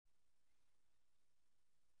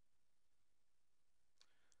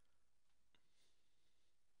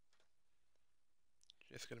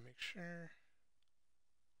Just gonna make sure.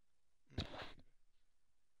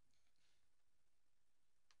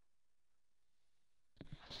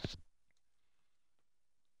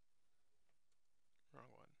 Wrong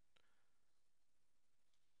one.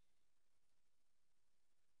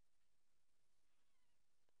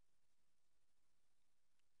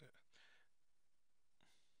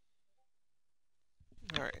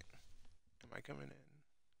 Alright. Am I coming in?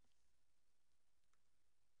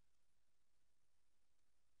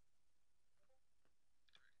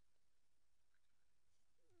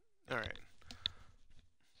 Alright.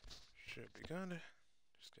 Should be good.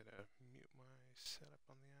 Just gotta mute my setup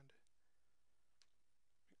on the end.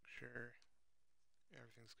 Make sure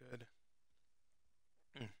everything's good.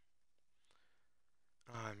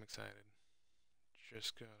 I'm excited.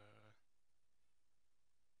 Just gotta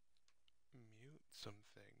mute some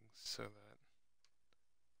things so that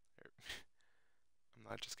I'm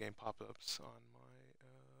not just getting pop-ups on my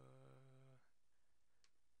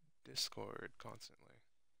Discord constantly.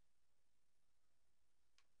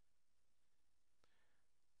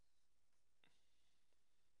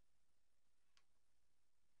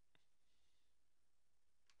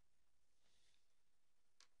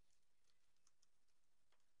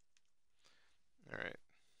 Alright.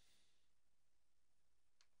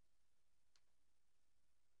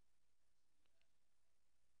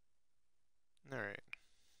 Alright.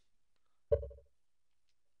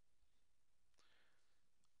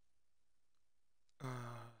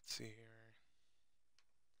 Let's see here.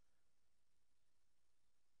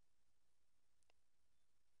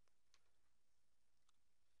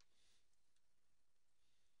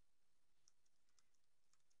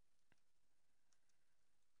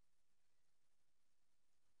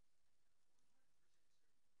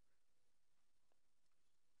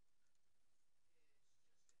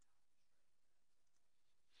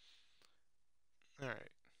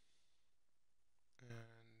 Alright. And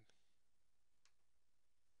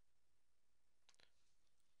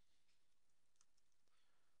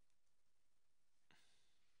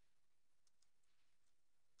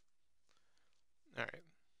alright.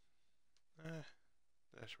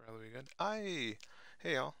 That's really good.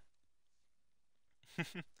 Hey y'all.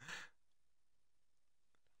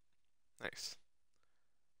 Nice.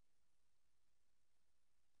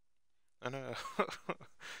 I know.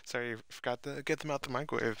 Sorry, forgot to get them out the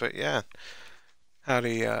microwave, but yeah.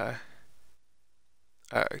 Howdy, uh,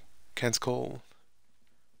 Kenscoil,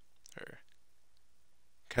 or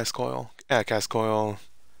Cascoil, yeah, Cascoil,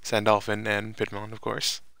 Sandolphin, and Piedmont, of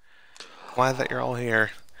course. Glad that you're all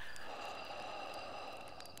here.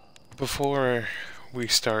 Before we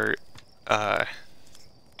start,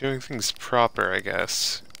 doing things proper, I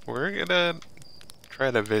guess, we're gonna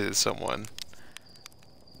try to visit someone.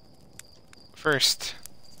 First,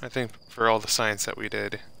 I think for all the science that we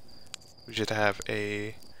did, we should have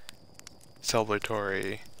a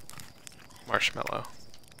celebratory marshmallow.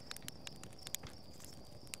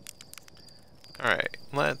 Alright,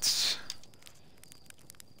 let's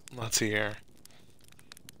see here.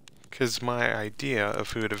 Because my idea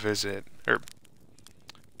of who to visit,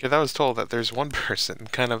 because I was told that there's one person,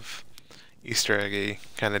 kind of Easter eggy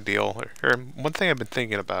kind of deal, or one thing I've been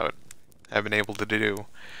thinking about, I've been able to do,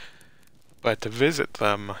 but to visit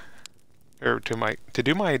them, or to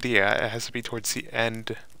do my idea, it has to be towards the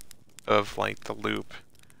end of like the loop.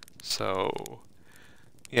 So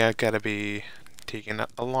yeah, I gotta be taking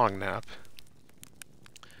a long nap.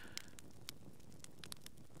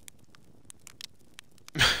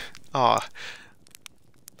 Aw.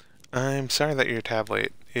 I'm sorry that your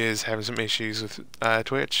tablet is having some issues with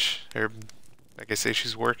Twitch, or I guess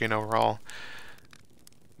issues working overall.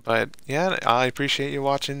 But yeah, I appreciate you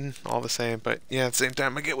watching all the same, but yeah, at the same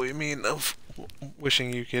time I get what you mean of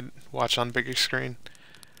wishing you could watch on bigger screen.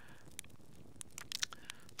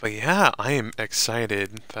 But yeah, I am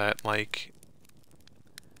excited that like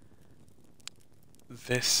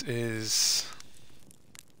this is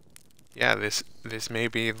this may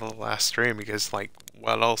be the last stream because like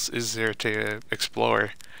what else is there to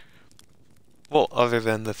explore? Well, other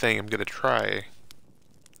than the thing I'm gonna try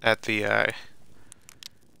at the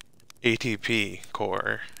ATP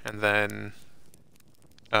core, and then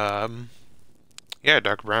yeah,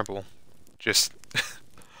 Dark Bramble. Just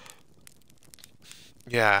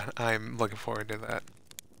yeah, I'm looking forward to that.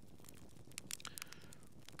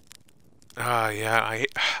 Yeah,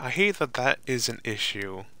 I hate that that is an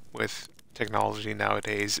issue with technology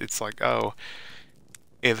nowadays. It's like, oh,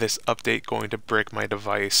 is this update going to break my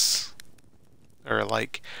device? Or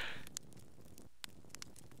like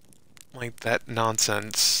that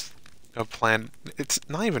nonsense of planned, it's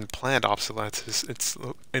not even planned obsolescence, it's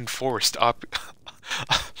enforced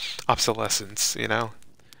obsolescence, you know?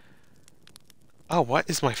 Oh, what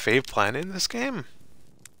is my fave planet in this game?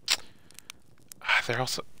 They're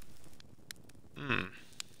also... Hmm.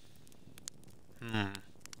 Hmm.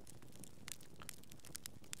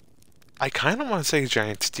 I kind of want to say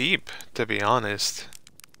Giant's Deep, to be honest.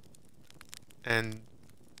 And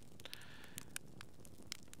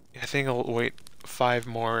I think I'll wait 5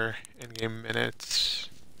 more in-game minutes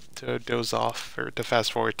to doze off, or to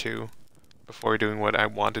fast forward to, before doing what I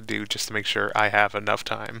want to do, just to make sure I have enough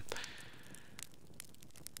time.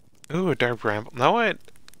 Ooh, a Dark Bramble. No, what?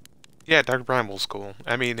 Yeah, Dark Bramble's cool.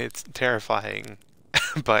 I mean, it's terrifying,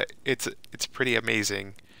 but it's pretty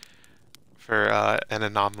amazing for an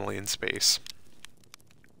anomaly in space.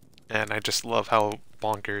 And I just love how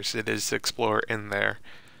bonkers it is to explore in there.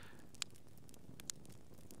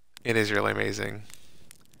 It is really amazing.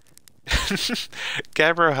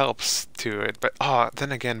 Gabbro helps to it, but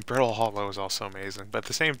then again, Brittle Hollow is also amazing. But at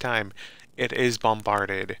the same time, it is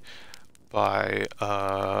bombarded by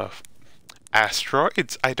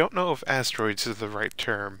asteroids. I don't know if asteroids is the right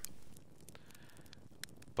term,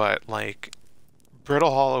 but like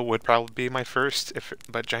Brittle Hollow would probably be my first.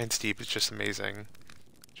 But Giant's Deep is just amazing.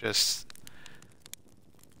 Just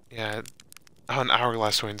yeah. Oh, and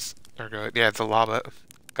Hourglass Twins are good. Yeah, the lava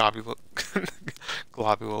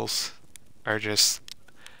globules are just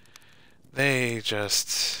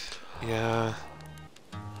yeah.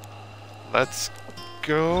 Let's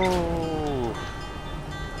go.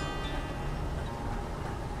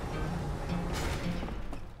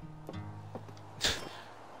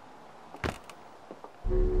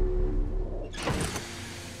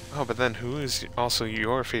 Oh, but then who is also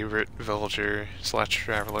your favorite villager /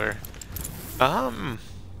 traveler?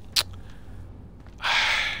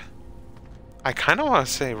 I kind of want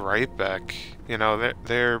to say Ryback. You know,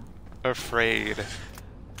 they're afraid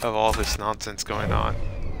of all this nonsense going on,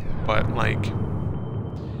 but like,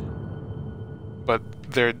 but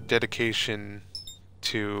their dedication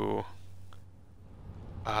to,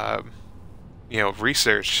 you know,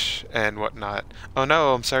 research and whatnot. Oh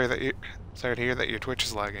no, I'm sorry that sorry to hear that your Twitch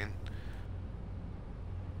is lagging.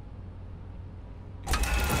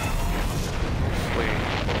 Hopefully,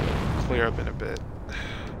 clear up in a bit.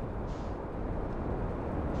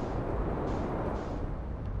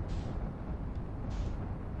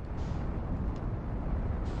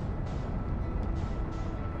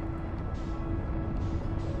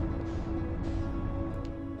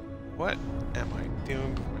 What am I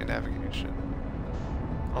doing with my navigation?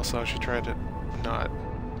 Also, I should try to not...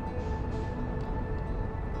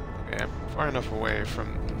 Okay, I'm far enough away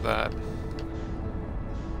from that.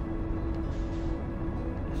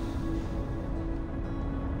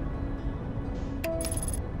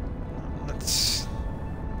 Let's...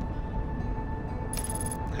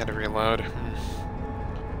 I had to reload.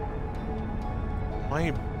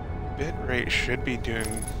 My bitrate should be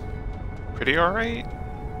doing pretty alright.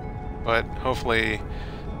 But hopefully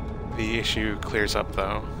the issue clears up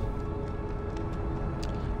though.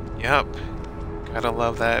 Yup. Gotta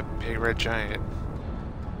love that big red giant.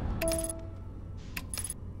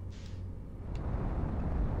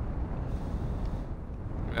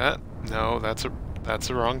 No, that's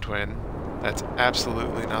the wrong twin. That's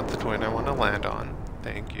absolutely not the twin I want to land on.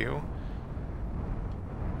 Thank you.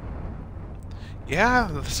 Yeah,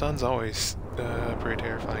 the sun's always pretty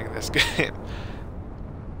terrifying in this game.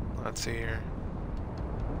 Let's see here.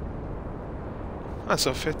 Oh,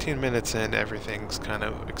 so 15 minutes in, everything's kind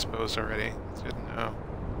of exposed already. It's good to know.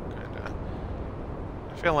 Kinda.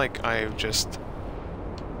 I feel like I've just...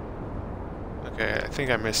 Okay, I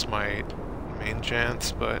think I missed my main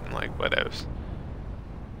chance, but like, whatevs.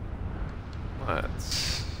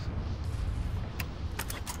 Let's...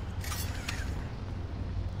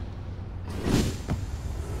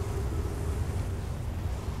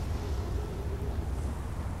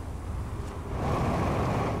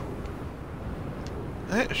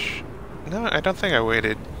 No, I don't think I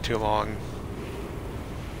waited too long.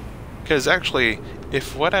 Because actually,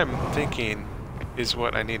 if what I'm thinking is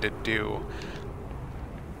what I need to do,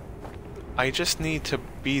 I just need to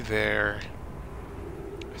be there,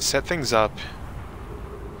 set things up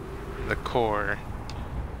in the core,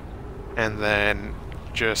 and then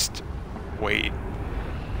just wait.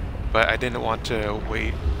 But I didn't want to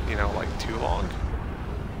wait, you know, like too long.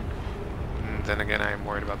 And then again, I'm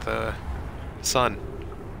worried about the sun.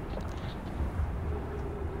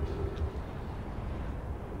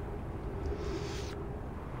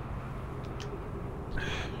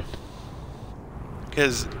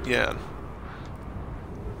 Because, yeah.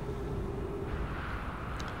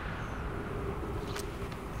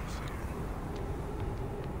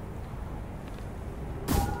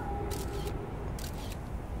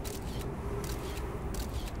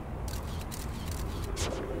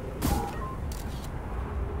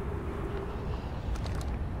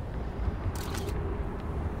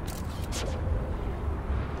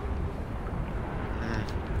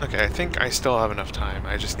 Okay, I think I still have enough time.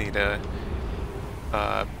 I just need to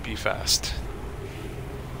be fast.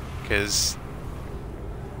 Because,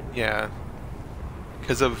 yeah,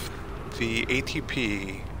 because of the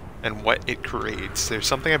ATP and what it creates, there's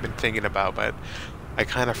something I've been thinking about, but I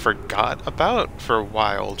kind of forgot about for a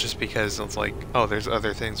while just because it's like, oh, there's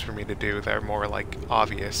other things for me to do that are more, like,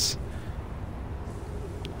 obvious.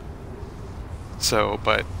 So,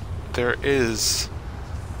 but there is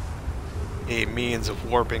a means of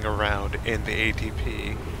warping around in the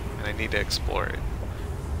ATP, and I need to explore it.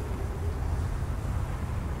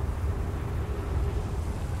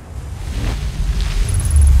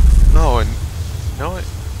 No, and no,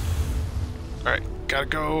 alright, gotta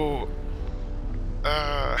go.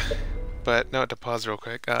 But no, to pause real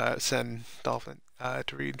quick. Send Dolphin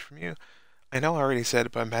to read from you. I know I already said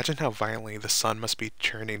it, but imagine how violently the sun must be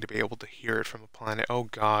churning to be able to hear it from the planet. Oh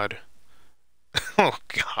God. Oh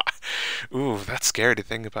God. Ooh, that's scary to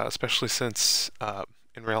think about, especially since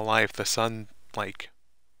in real life the sun, like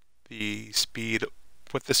the speed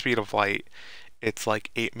with the speed of light, it's like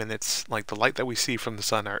 8 minutes. Like the light that we see from the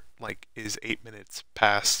sun are like is 8 minutes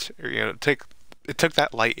past. Or, it took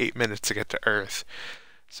that light 8 minutes to get to Earth.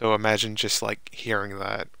 So imagine just like hearing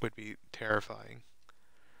that would be terrifying.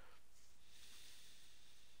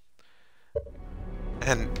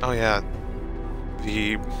 And oh yeah,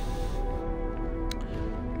 the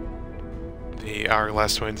the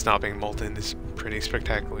hourglass twins not being molten is pretty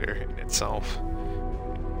spectacular in itself.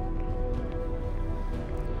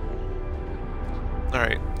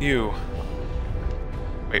 Alright, you.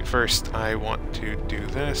 Wait, first I want to do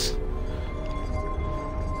this.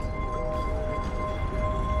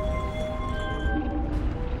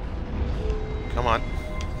 Come on.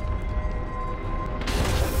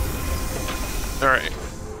 Alright.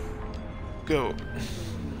 Go.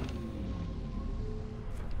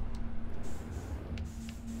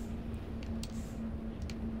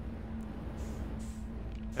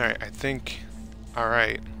 Alright, I think...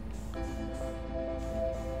 Alright.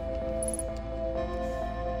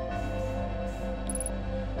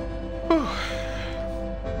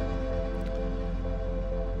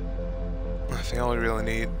 I think all we really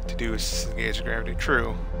need to do is engage gravity.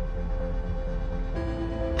 True.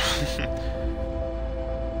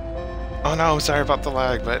 Oh no, sorry about the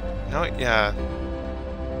lag, but no, yeah.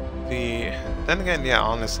 Then again, yeah,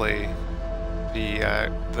 honestly, the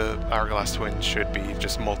hourglass twins should be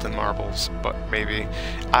just molten marbles, but maybe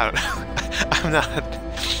I don't know. I'm not an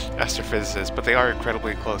astrophysicist, but they are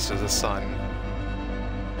incredibly close to the sun.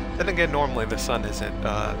 Then again, normally the sun isn't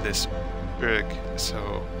this big,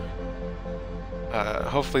 so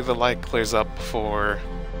hopefully the light clears up before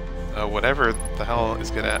whatever the hell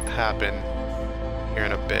is gonna happen here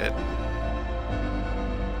in a bit.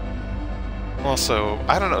 Also,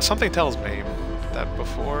 I don't know, something tells me that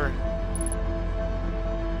before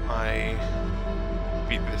I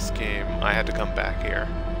beat this game, I had to come back here.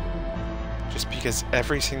 Just because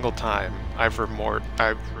every single time I've removed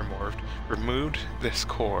this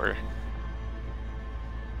core,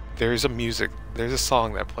 there's a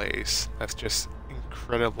song that plays that's just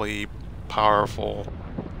incredibly powerful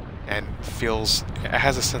and it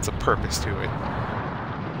has a sense of purpose to it.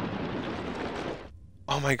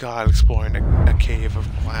 Oh my god, exploring a cave of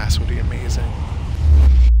glass would be amazing.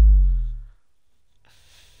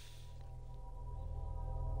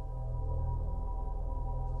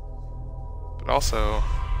 But also,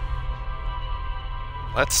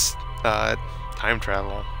 let's time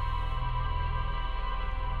travel.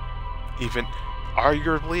 Even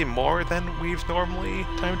arguably more than we've normally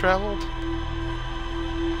time traveled.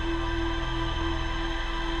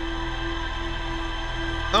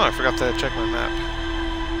 Oh, I forgot to check my map.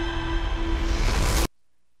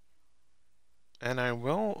 And I'll...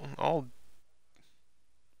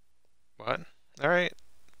 What? Alright.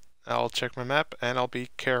 I'll check my map and I'll be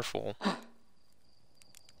careful.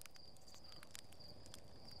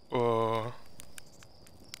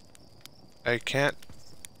 I can't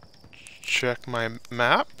check my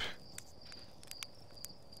map?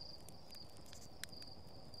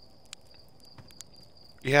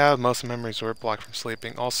 Yeah, most memories were blocked from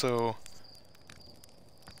sleeping. Also,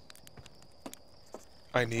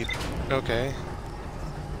 I need... Okay.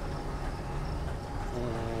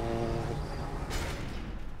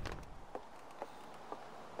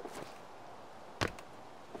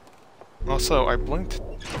 Also, I blinked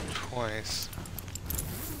twice.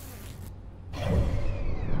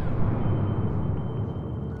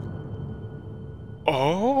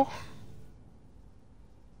 Oh?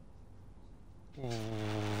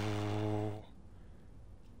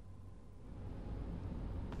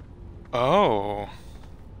 Oh.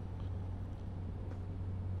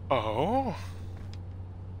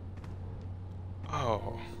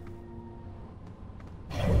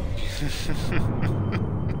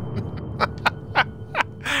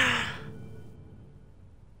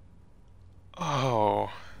 Oh.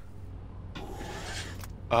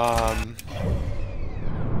 Um.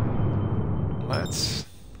 Let's.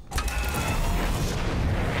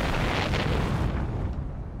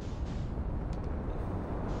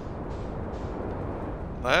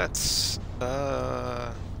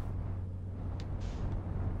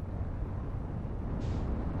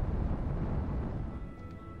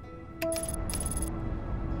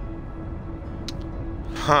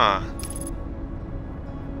 Huh.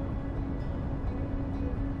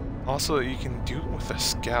 Also, you can do it with a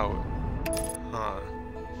scout. Huh.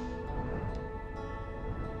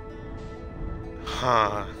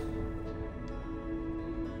 Huh.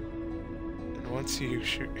 And once you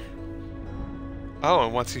shoot... Oh,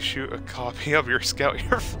 and once you shoot a copy of your scout,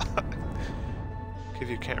 you're fucked. Because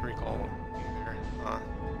you can't recall either. Huh.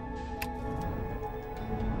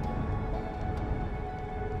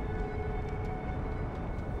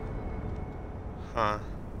 Huh.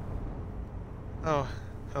 Oh,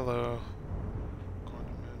 hello.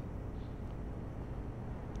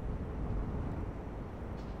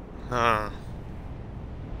 Huh.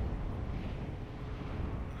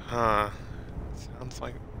 Huh. Sounds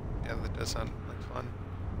like... Yeah, that does sound like fun.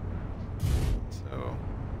 So...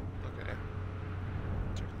 Okay.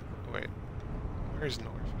 Wait. Where's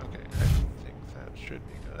north? Okay, I think that should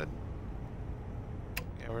be good.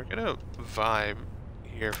 Yeah, we're gonna vibe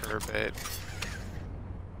here for a bit.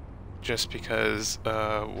 Just because,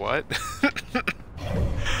 what?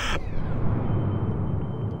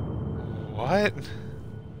 What?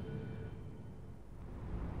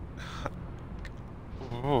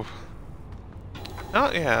 Ooh.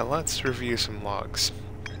 Oh yeah, let's review some logs.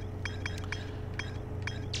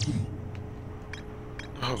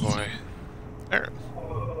 Oh boy. There.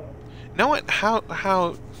 Know what? How?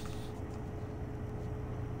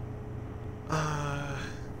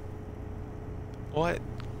 What?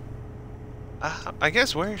 I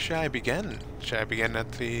guess where should I begin? Should I begin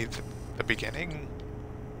at the beginning?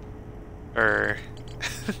 Or...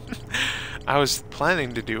 I was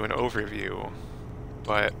planning to do an overview,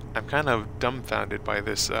 but I'm kind of dumbfounded by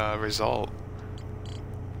this result.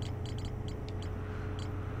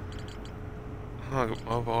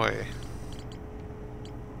 Oh boy.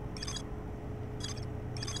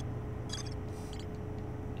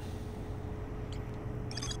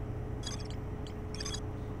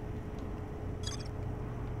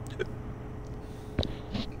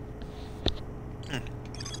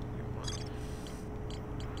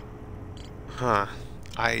 Huh.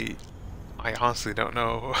 I honestly don't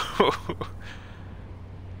know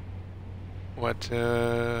what,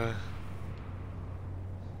 am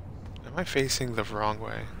I facing the wrong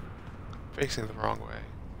way? Facing the wrong way.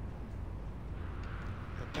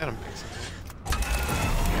 I bet I'm facing the...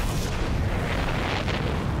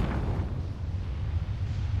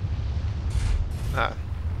 Ah.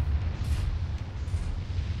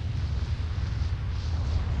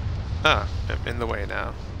 Ah, I'm in the way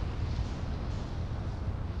now.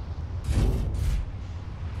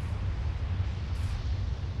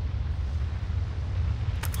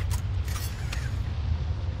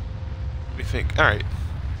 Think. Alright,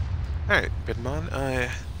 Bidmon,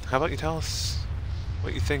 how about you tell us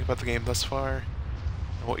what you think about the game thus far,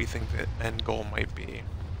 and what you think the end goal might be.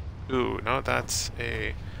 Ooh, no, that's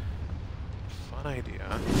a fun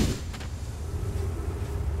idea.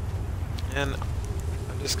 And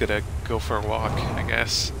I'm just gonna go for a walk, I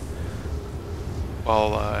guess,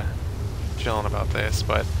 while chilling about this,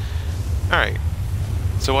 but alright.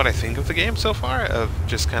 So what I think of the game so far, of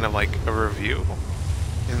just kind of like a review.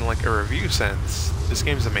 In like a review sense, this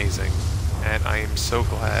game's amazing, and I am so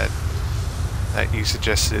glad that you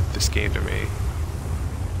suggested this game to me.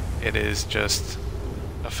 It is just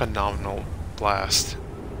a phenomenal blast.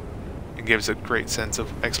 It gives a great sense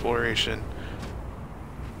of exploration.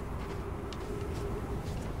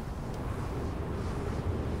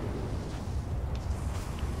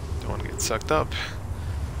 Don't want to get sucked up.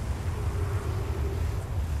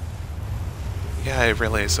 Yeah, it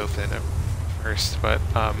really is so thin first, but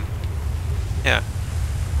yeah,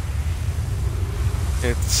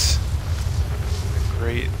 it's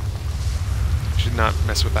great. Should not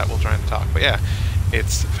mess with that while trying to talk, but yeah,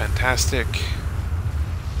 it's fantastic.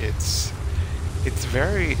 It's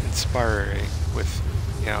very inspiring with,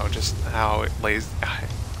 you know, just how it lays.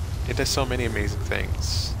 It does so many amazing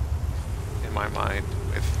things in my mind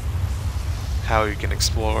with how you can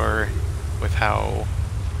explore, with how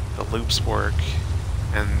the loops work.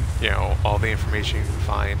 And, you know, all the information you can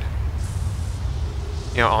find.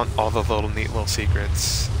 You know, all the neat little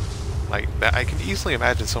secrets. Like, that I can easily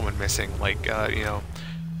imagine someone missing, like, you know,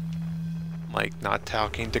 like not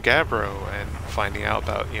talking to Gabbro and finding out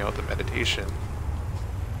about, you know, the meditation.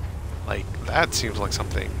 Like, that seems like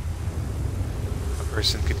something a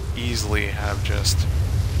person could easily have just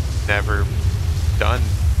never done.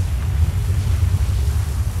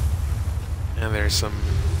 And there's some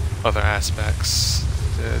other aspects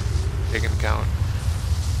to take into account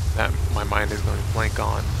that my mind is going to blank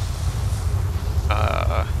on.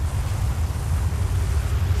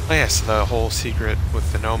 Oh yes, the whole secret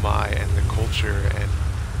with the Nomai and the culture and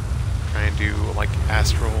trying to do like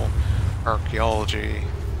astral archaeology.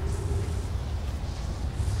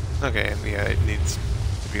 Okay, and yeah, it needs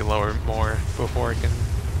to be lowered more before I can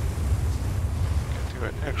get to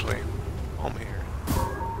it. Actually, calm here.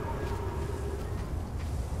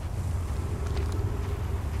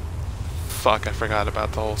 Fuck, I forgot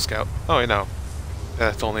about the whole scout. Oh, wait, no.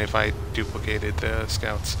 That's only if I duplicated the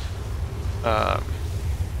scouts. What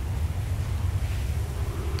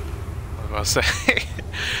was I say?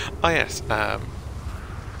 Oh, yes.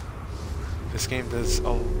 This game does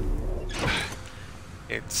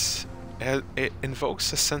it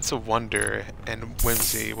invokes a sense of wonder and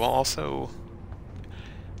whimsy, while also,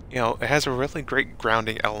 you know, it has a really great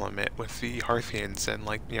grounding element with the Hearthians and,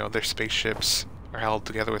 like, you know, their spaceships are held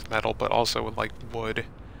together with metal, but also with, like, wood,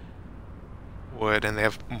 and they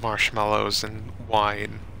have marshmallows and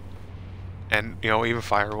wine, and, you know, even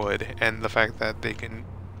firewood, and the fact that they can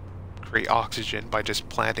create oxygen by just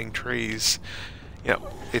planting trees. You know,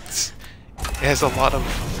 it has a lot of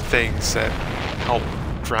things that help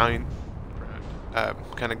kind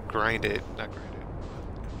of grind it, not grind it,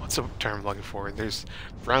 what's the term I'm looking for? There's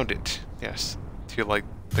ground it, yes, to like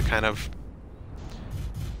the kind of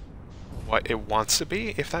what it wants to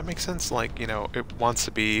be, if that makes sense. Like, you know, it wants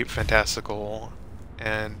to be fantastical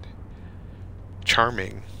and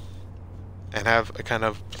charming and have a kind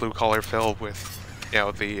of blue collar filled with, you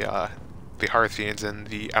know, the Hearthians and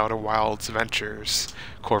the Outer Wilds Ventures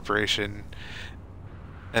Corporation,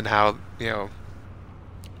 and how, you know,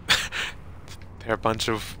 they're a bunch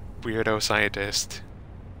of weirdo scientists,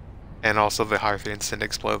 and also the Hearthians didn't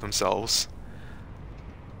explode themselves.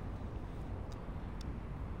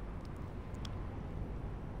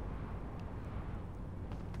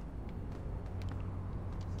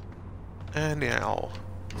 And yeah, I'll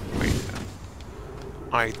wait.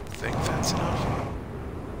 I think that's enough.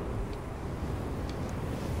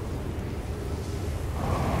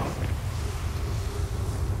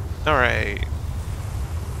 Alright.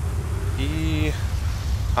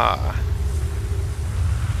 Yeehaw.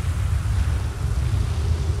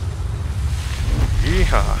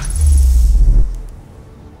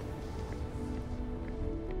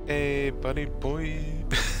 Hey, buddy boy.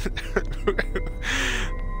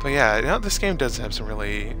 But yeah, you know, this game does have some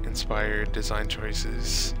really inspired design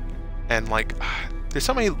choices. And like, there's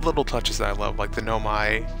so many little touches that I love, like the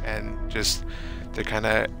Nomai and just the kind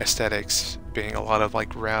of aesthetics being a lot of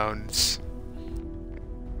like round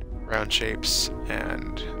shapes,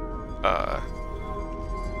 and you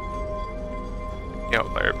know,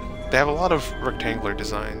 they have a lot of rectangular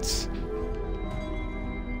designs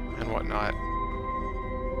and whatnot.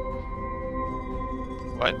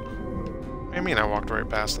 What? What do you mean I walked right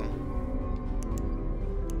past them?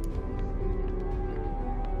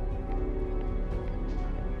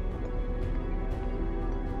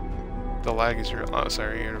 The lag is real. Oh,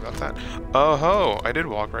 sorry, you heard about that. Oh ho! I did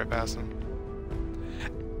walk right past them.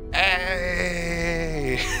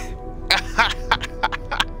 Hey!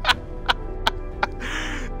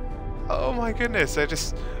 Oh my goodness! I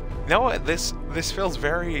just, you know what? This feels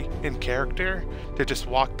very in character to just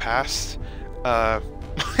walk past.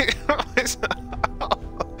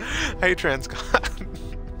 Hey, Transcon.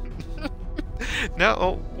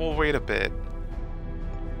 No, we'll wait a bit.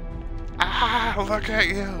 Ah! Look at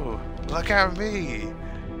you! Look at me!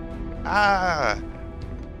 Ah!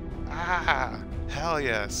 Ah! Hell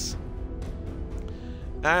yes!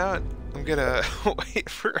 Now I'm gonna wait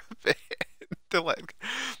for a bit to let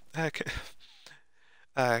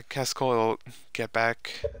Cascoil get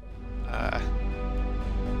back.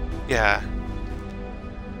 Yeah.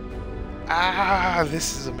 Ah!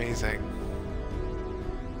 This is amazing.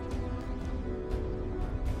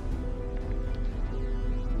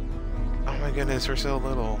 Oh my goodness, we're so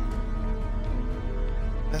little.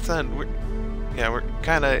 That's not... yeah, we're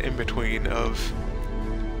kind of in between of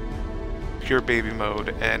pure baby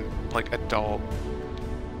mode and, like, adult.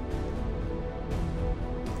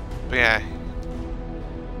 But yeah.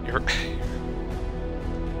 You're...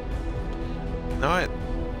 You know what?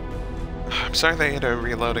 I'm sorry that you had to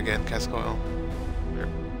reload again, Cascoil.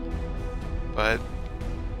 But...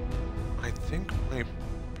 think my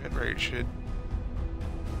bitrate should...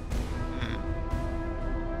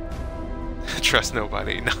 Trust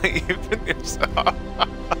nobody, not even yourself.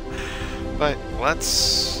 But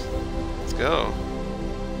let's go.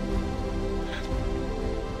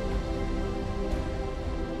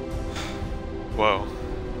 Whoa.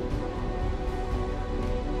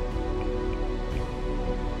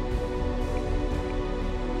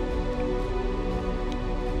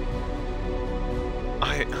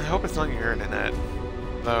 I hope it's not your internet,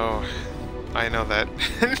 though I know that.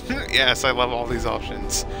 Yes, I love all these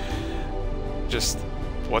options. Just,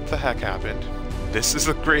 what the heck happened? This is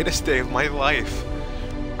the greatest day of my life.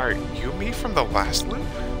 Are you me from the last loop?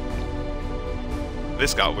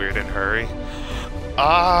 This got weird in a hurry.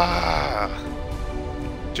 Ah!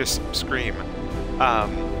 Just scream.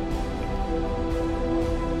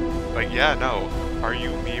 But yeah, no. Are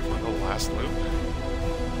you me from the last loop?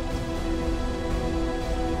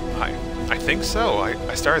 I think so.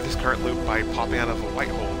 I started this current loop by popping out of a white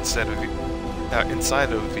hole instead of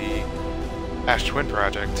inside of the Ash Twin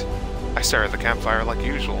project. I started the campfire like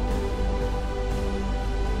usual.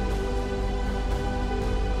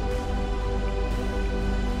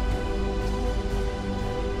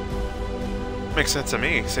 Makes sense to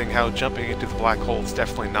me, seeing how jumping into the black hole is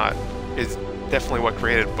definitely what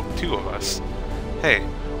created book 2 of us. Hey,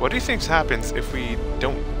 what do you think happens if you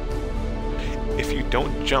don't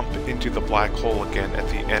jump into the black hole again at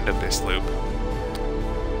the end of this loop?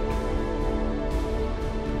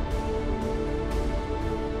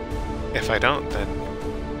 If I don't, then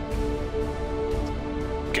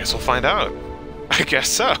guess we'll find out. I guess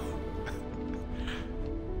so.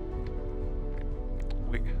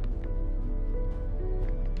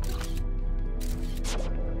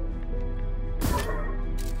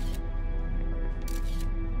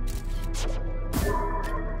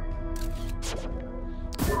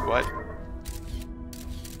 What?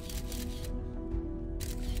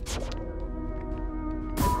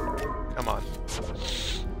 Come on.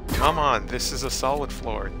 Come on, this is a solid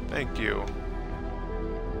floor. Thank you.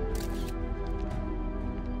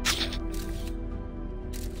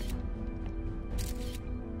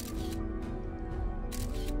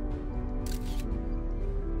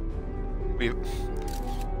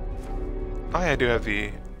 I do have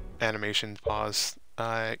the animation pause.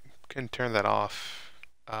 I can turn that off.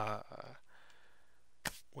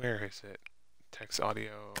 Where is it? Text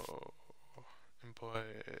audio input.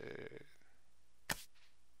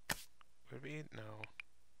 Would it be? No.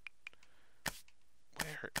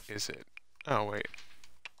 Where is it? Oh, wait.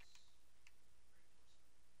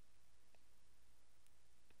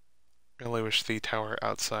 Really wish the tower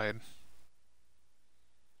outside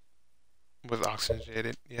was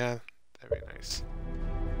oxygenated. Yeah, that'd be nice.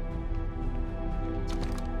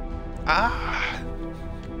 Ah!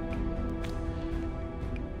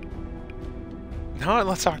 No,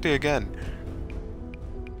 let's talk to you again.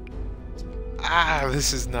 Ah,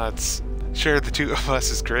 this is nuts. Sure, the two of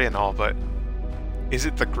us is great and all, but is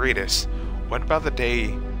it the greatest? What about the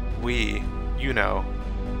day we, you know?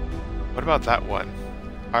 What about that one?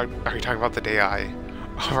 Are you talking about the day I?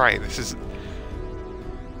 Alright, this is...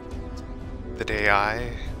 the day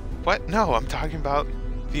I... What? No, I'm talking about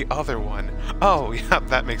the other one. Oh, yeah,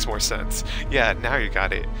 that makes more sense. Yeah, now you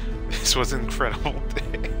got it. This was an incredible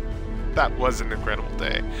day. That was an incredible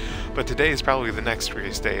day. But today is probably the next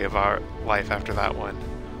greatest day of our life after that one.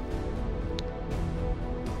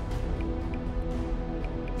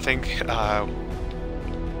 Think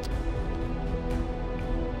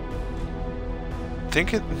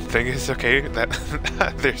it's okay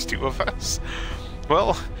that there's two of us?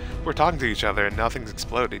 Well, we're talking to each other and nothing's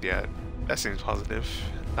exploded yet. That seems positive.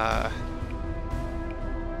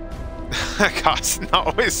 Costin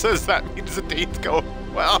always says that means the date's going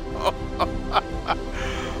well.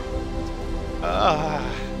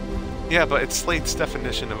 Yeah, but it's Slate's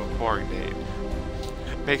definition of a boring date.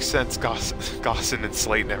 Makes sense, Gossin and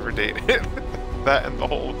Slate never dated. That and the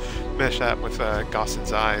whole mishap with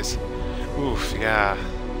Gossin's eyes. Oof, yeah.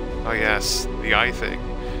 Oh yes, the eye thing.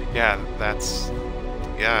 Yeah, that's...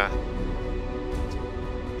 yeah.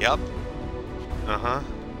 Yep. Uh-huh.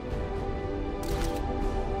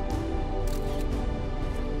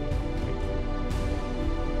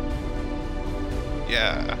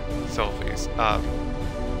 Yeah, selfies.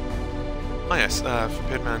 Oh yes,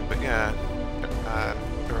 Forbidman, but yeah,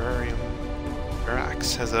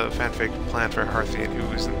 Verax has a fanfic planned for Harthian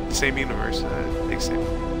who is in the same universe, takes the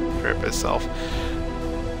same trip as self.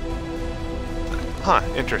 Huh,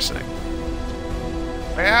 interesting.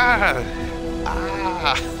 Yeah!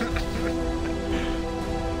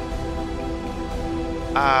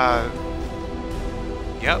 Ah!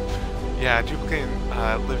 Yep. Yeah, duplicating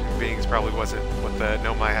living beings probably wasn't what the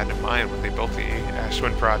Nomai had in mind when they built the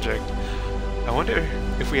Ashwin project. I wonder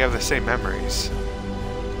if we have the same memories.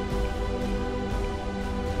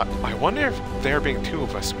 I wonder if there being two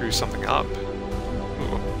of us screws something up.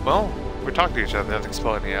 Ooh, well, we're talking to each other, nothing's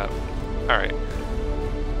blowing me up. Alright.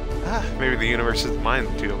 Maybe the universe is behind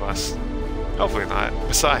the two of us. Hopefully not.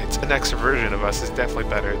 Besides, an extra version of us is definitely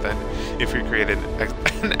better than if we created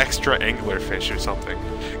an extra anglerfish or something.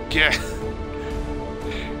 Yeah.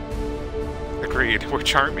 Agreed. We're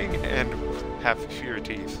charming and have fewer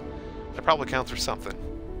teeth. That probably counts for something.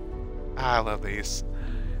 I love these.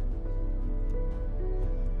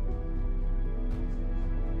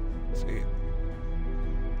 Let's see.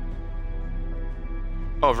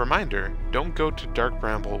 Oh, reminder. Don't go to Dark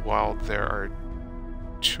Bramble while there are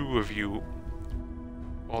two of you.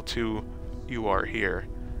 While you are here.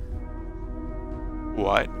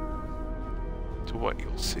 What? To what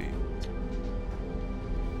you'll see.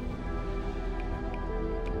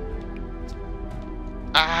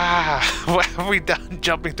 What have we done?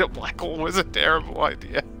 Jumping to black hole was a terrible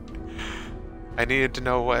idea. I needed to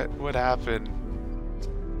know what happened.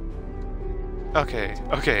 Okay,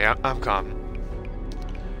 I'm calm.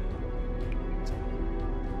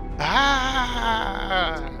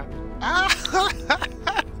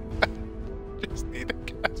 Just need to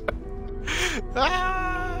get.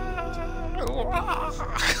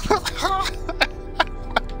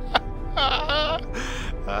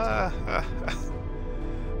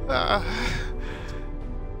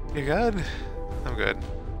 You good? I'm good.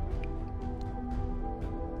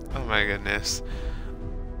 Oh my goodness.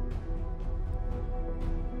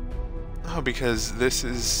 Oh, because this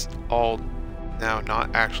is all now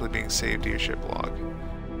not actually being saved to your ship log.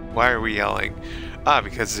 Why are we yelling?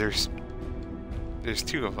 Because there's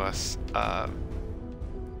two of us.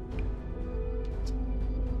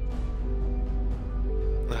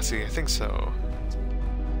 Let's see, I think so.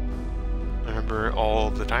 I remember all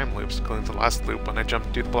the time loops, including the last loop when I jumped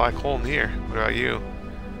into the black hole in here. What about you?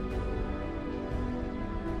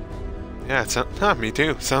 Yeah, me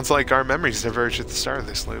too. Sounds like our memories diverged at the start of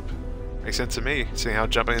this loop. Makes sense to me, seeing how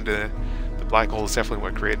jumping into the black hole is definitely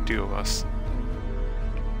what created two of us.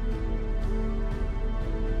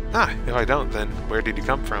 If I don't, then where did you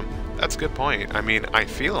come from? That's a good point. I mean, I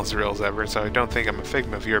feel as real as ever, so I don't think I'm a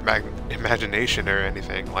figment of your imagination or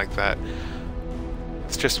anything like that.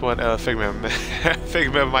 It's just what a figment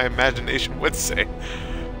of my imagination would say.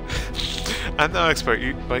 I'm no expert,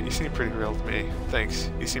 but you seem pretty real to me.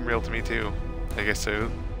 Thanks. You seem real to me too. I guess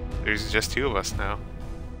so. There's just two of us now.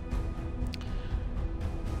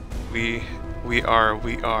 We are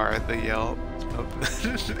the yell of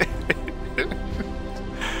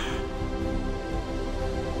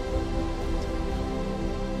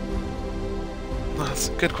That's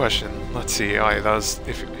a good question. Let's see. Oh, yeah, that was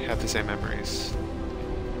if you had the same memories.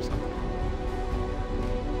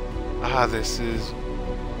 This is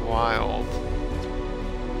wild.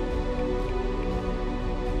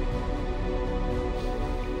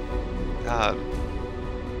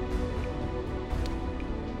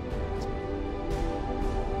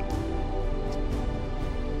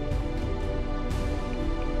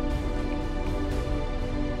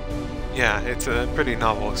 Yeah, it's a pretty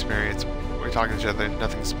novel experience. We're talking to each other,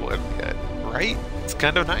 nothing's split yet, right? It's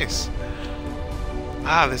kind of nice.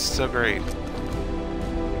 This is so great.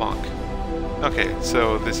 Bonk. Okay,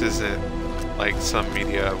 so this isn't like some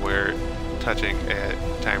media where touching a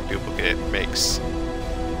time duplicate makes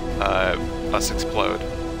us explode.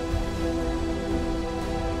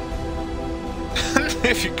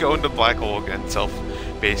 If you go into black hole again, Self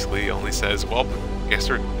basically only says, well, guess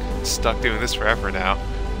we're stuck doing this forever now.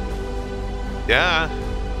 Yeah.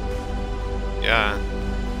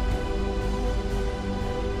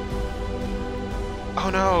 Oh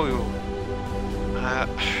no!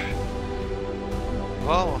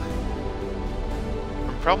 Well,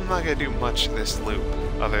 I'm probably not gonna do much this loop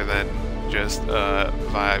other than just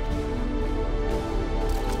vibe.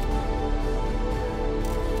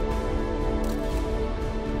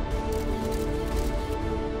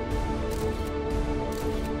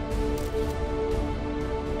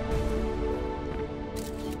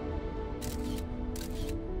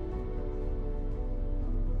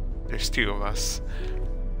 There's two of us.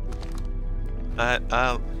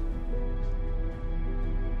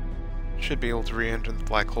 Should be able to re-enter the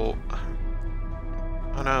black hole.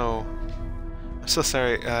 Oh no. I'm so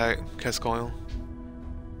sorry, Cascoil.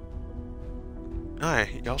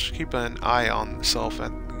 Alright, y'all should keep an eye on Self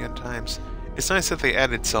at good times. It's nice that they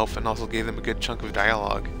added Self and also gave them a good chunk of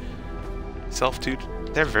dialogue. Self, dude,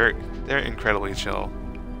 they're incredibly chill.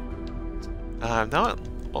 Now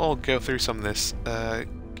I'll go through some of this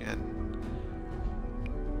again,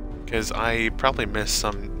 because I probably missed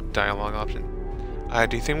some dialogue option.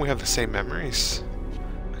 Do you think we have the same memories?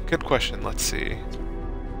 Good question, let's see.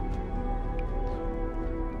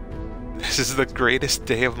 This is the greatest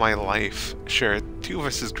day of my life. Sure, two of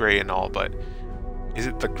us is great and all, but is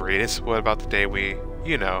it the greatest? What about the day we,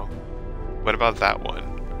 you know, what about that one?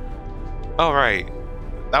 Oh, right.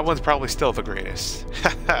 That one's probably still the greatest.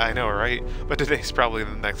 I know, right? But today's probably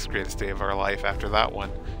the next greatest day of our life after that one.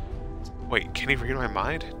 Wait, can he read my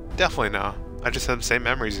mind? Definitely no. I just have the same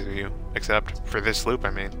memories as you, except for this loop,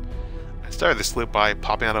 I mean. I started this loop by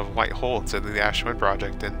popping out of a white hole instead of the Ashwin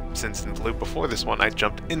project, and since in the loop before this one, I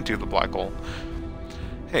jumped into the black hole.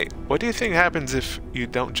 Hey, what do you think happens if you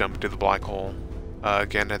don't jump into the black hole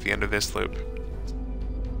again at the end of this loop?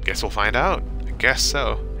 Guess we'll find out. I guess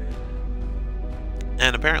so.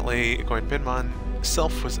 And apparently, according to Pinmon,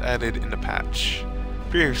 self was added in the patch.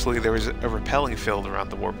 Previously, there was a repelling field around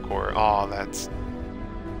the warp core. Aw, that's...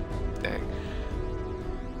 dang.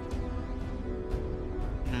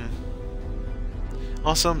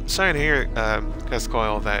 Also, I'm sorry to hear,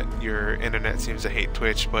 Coil, that your internet seems to hate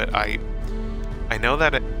Twitch, but I know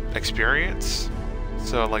that experience,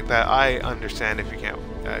 so like that, I understand if you can't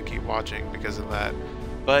keep watching because of that.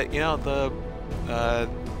 But, you know, the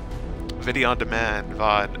video on demand,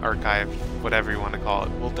 VOD, archive, whatever you want to call it,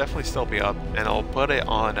 will definitely still be up, and I'll put it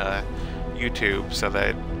on YouTube so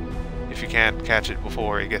that if you can't catch it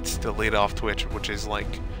before it gets deleted off Twitch, which is like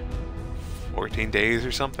 14 days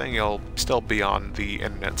or something, it'll still be on the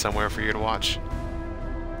internet somewhere for you to watch.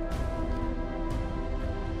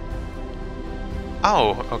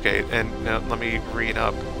 Oh, okay, and let me read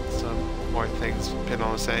up some more things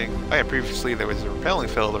Pinmon was saying. Oh yeah, previously there was a repelling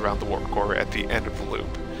field around the warp core at the end of the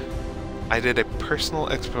loop. I did a personal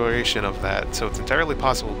exploration of that, so it's entirely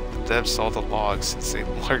possible the devs saw the logs since they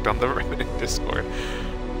lurked on the Reddit Discord.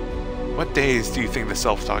 What days do you think the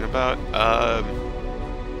self talking about?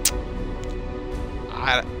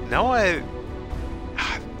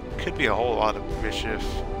 Could be a whole lot of mischief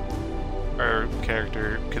our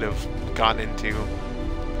character could have gotten into.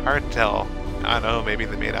 Hard to tell. I don't know, maybe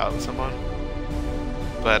they made out with someone.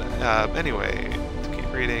 But anyway, to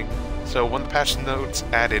keep reading. So when the patch notes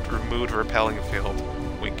added removed repelling field,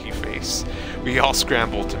 winky face, we all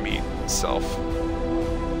scrambled to meet self.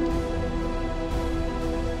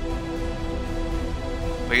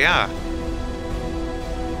 But yeah.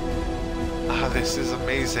 This is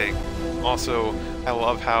amazing. Also, I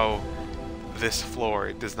love how this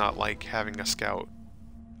floor does not like having a scout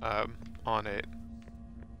on it.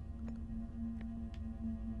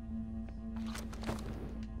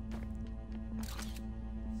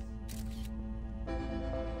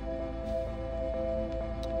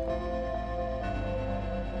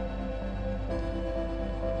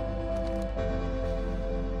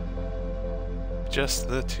 Just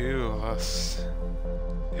the two of us.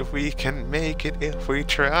 If we can make it, if we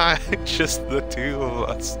try, just the two of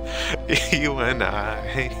us, you and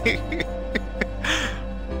I.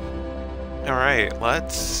 Alright,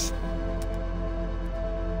 let's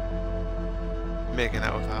make it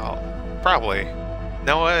out without. Probably. You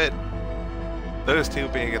know what? Those two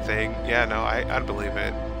being a thing, yeah, no, I'd believe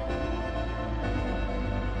it.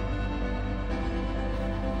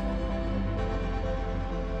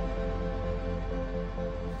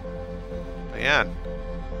 But yeah.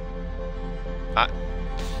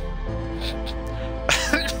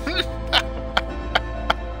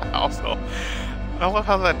 Also, I love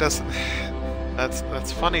how that doesn't.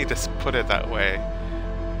 That's funny to put it that way,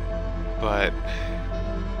 but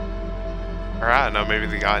or I don't know. Maybe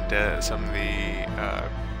the god did some of the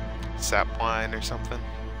sap line or something.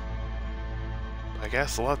 I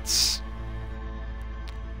guess let's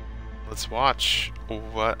watch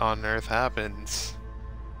what on earth happens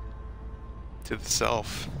to the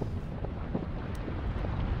self.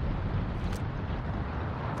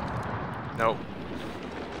 Nope.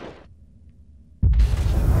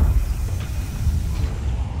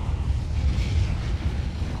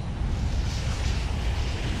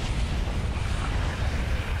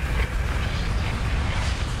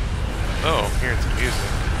 Oh, I'm hearing some music.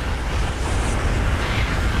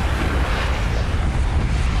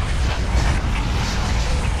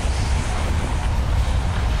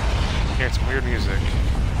 I'm hearing some weird music.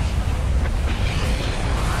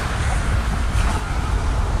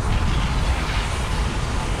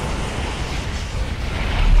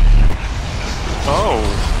 Oh.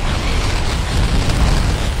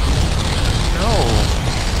 No.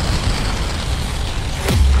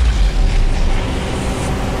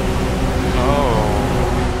 Oh.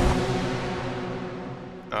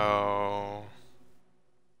 Oh.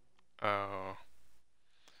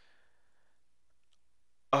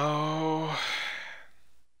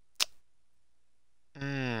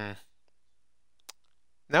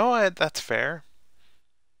 what? That's fair.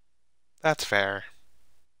 That's fair.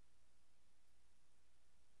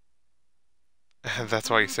 That's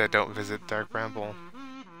why you said don't visit Dark Bramble.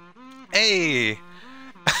 Hey!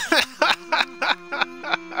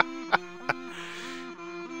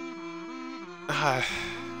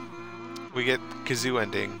 We get Kazoo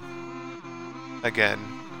ending. Again.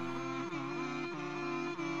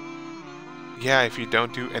 Yeah, if you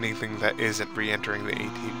don't do anything that isn't re-entering the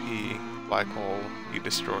ATP black hole, you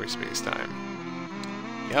destroy space-time.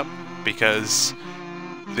 Yep, because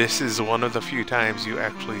this is one of the few times you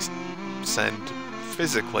actually send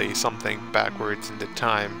physically something backwards into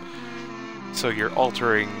time. So you're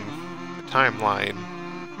altering the timeline,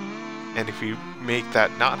 and if you make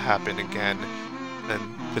that not happen again, then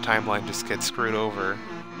the timeline just gets screwed over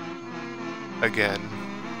again.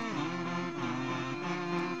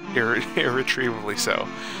 Irretrievably so.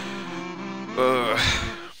 Ugh.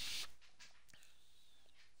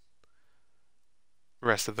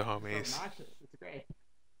 Rest of the homies. So obnoxious. It's great.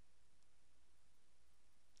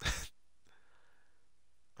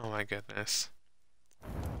 Oh my goodness.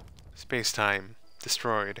 Space-time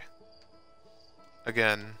destroyed.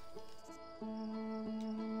 Again.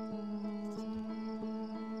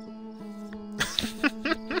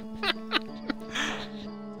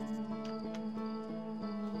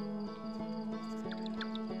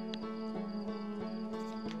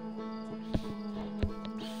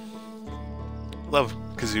 Love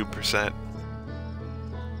Kazoo percent.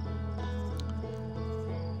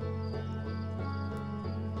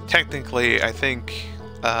 Technically, I think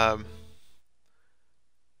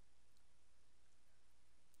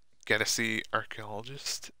get to see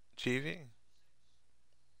Archaeologist GV.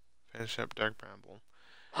 Finish up Dark Bramble.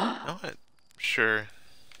 No, what? Sure.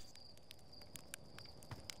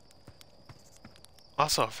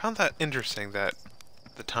 Also, I found that interesting that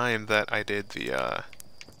the time that I did the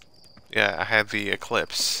yeah, I had the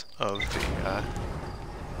eclipse of the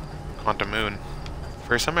Quantum Moon.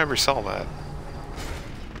 First time I ever saw that.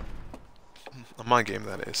 On my game,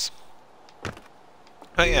 that is.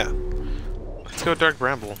 Oh yeah. Let's go Dark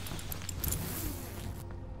Bramble.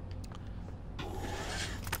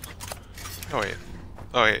 Oh wait.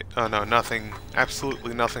 Oh wait. Oh no, nothing.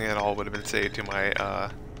 Absolutely nothing at all would have been saved to my,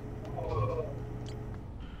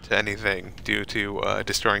 to anything due to,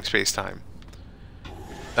 destroying space-time.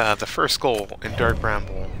 The first goal in Dark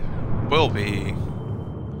Bramble will be...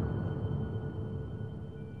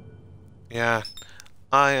 Yeah,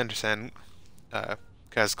 I understand,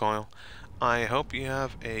 Cascoil. I hope you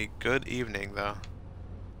have a good evening, though.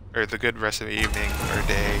 Or the good rest of the evening, or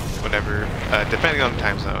day, whatever, depending on the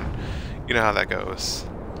time zone. You know how that goes.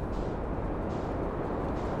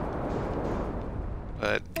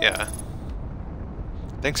 But, yeah.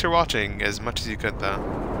 Thanks for watching, as much as you could, though.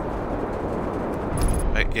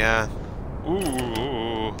 But, yeah.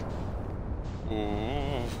 Ooh.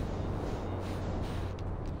 Ooh.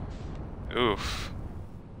 Oof.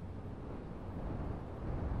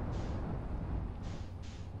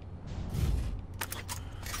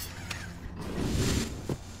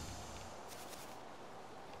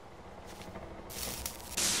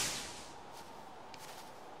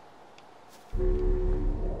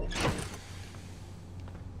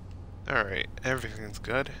 Alright, everything's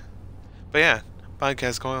good. But yeah, bye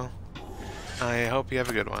Cascoil. I hope you have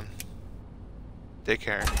a good one. Take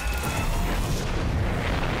care.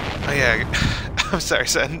 Oh yeah, I'm sorry,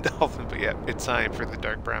 Sand Dolphin, but yeah, it's time for the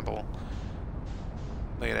Dark Bramble.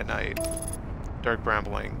 Late at night. Dark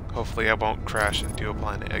Brambling. Hopefully I won't crash into a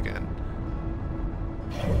planet again.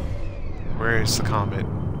 Where is the comet?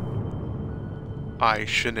 I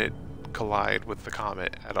shouldn't collide with the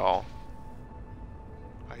comet at all.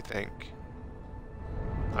 I think.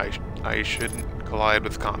 I shouldn't collide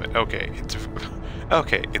with the comet. Okay,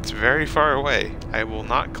 it's very far away. I will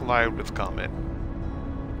not collide with the comet.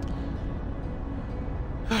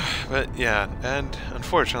 But yeah, and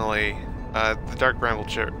unfortunately, the Dark Bramble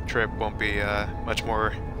trip won't be much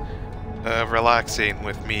more relaxing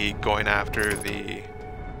with me going after the...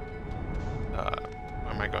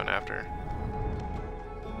 what am I going after?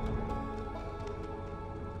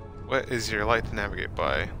 What is your light to navigate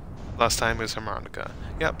by? Last time it was harmonica.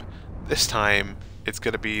 Yep, this time it's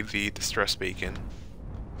gonna be the distress beacon.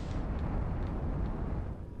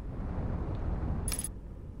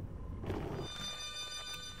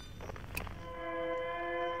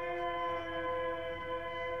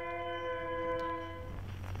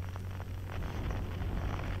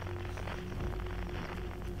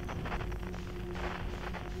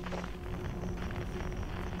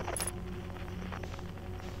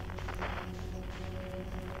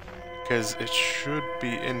 Because it should be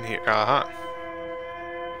in here. Uh-huh.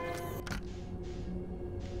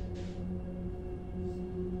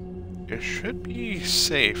 should be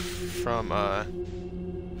safe from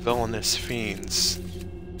villainous fiends,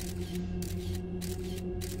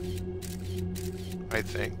 I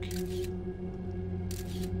think.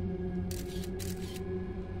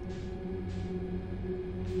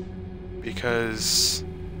 Because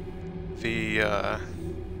the alright,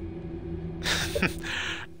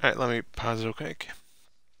 let me pause real quick.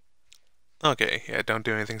 Okay, yeah, don't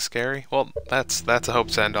do anything scary. Well, that's a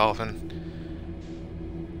Hope's End dolphin.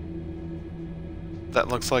 That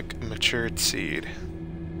looks like matured seed.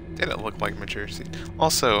 Didn't look like matured seed.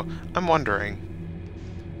 Also, I'm wondering,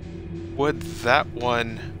 would that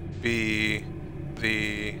one be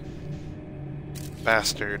the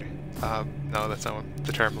bastard? No, that's not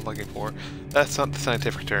the term I'm looking for. That's not the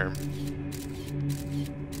scientific term.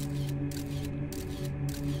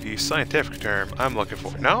 The scientific term I'm looking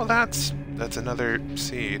for. No, that's another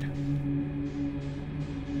seed.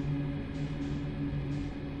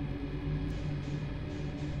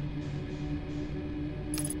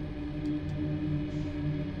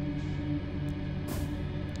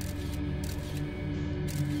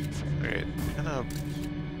 Alright,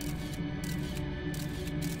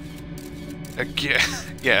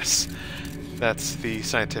 yes, that's the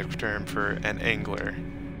scientific term for an angler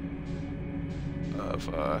of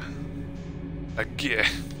a gear.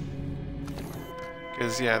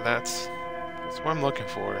 Because yeah, that's what I'm looking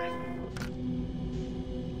for.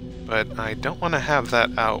 But I don't want to have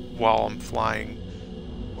that out while I'm flying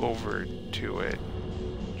over to it.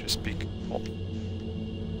 Just be. Oh.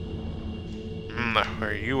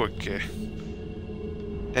 Are you a gear?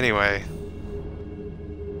 Anyway.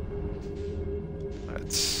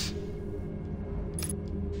 Let's...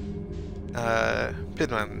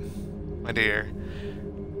 Pidman, my dear.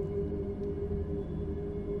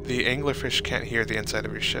 The anglerfish can't hear the inside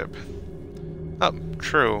of your ship. Oh,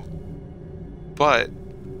 true. But,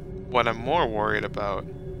 what I'm more worried about...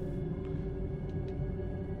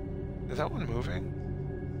 Is that one moving?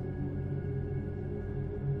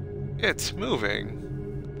 It's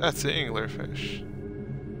moving. That's the anglerfish.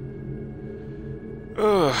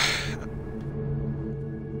 Ugh.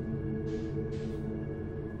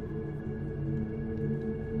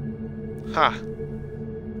 Ha.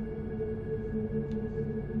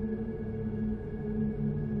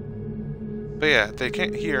 But yeah, they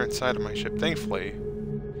can't hear inside of my ship, thankfully.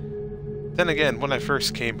 Then again, when I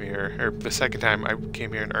first came here, or the second time I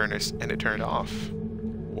came here in earnest, and it turned off.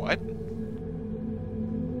 What?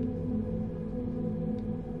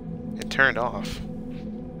 It turned off.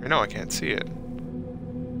 Or no, I can't see it.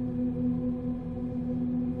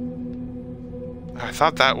 I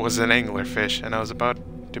thought that was an anglerfish, and I was about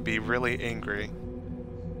to be really angry.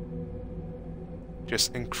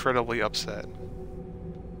 Just incredibly upset.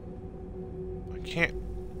 I can't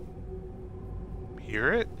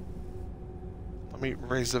hear it? Let me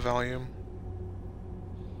raise the volume.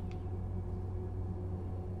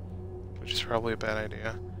 Which is probably a bad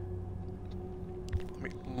idea. Let me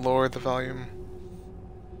lower the volume.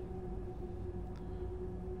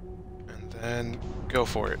 And then go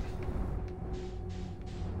for it.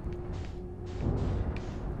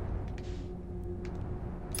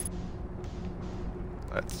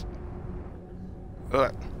 Let's...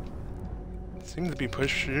 seem to be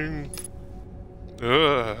pushing...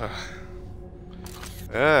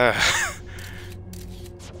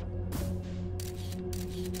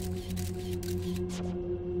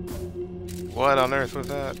 What on earth was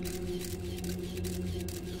that?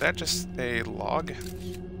 Is that just a log?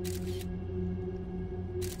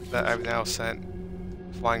 That I've now sent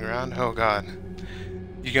flying around? Oh god.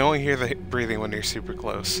 You can only hear the breathing when you're super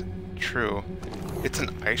close. True. It's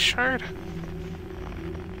an ice shard?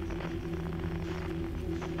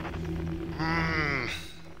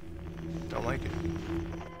 Don't like it.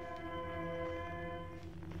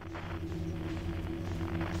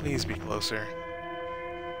 Please be closer.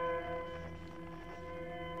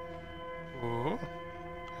 Ooh.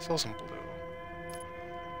 I saw some blue.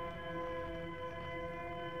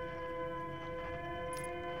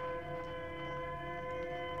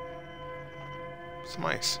 Some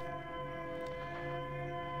ice.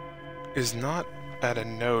 Is not at a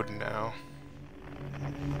node now.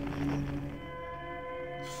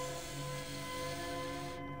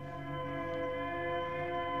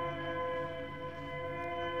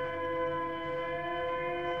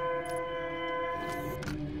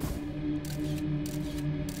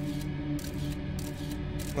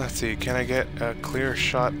 Let's see, can I get a clear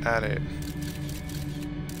shot at it?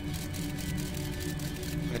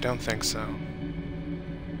 I don't think so.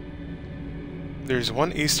 There's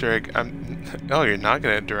one Easter egg oh, you're not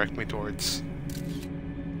gonna direct me towards...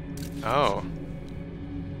 Oh.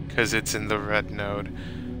 because it's in the red node.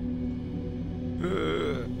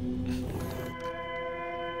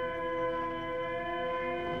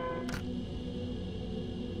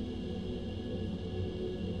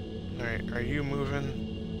 Alright, are you moving?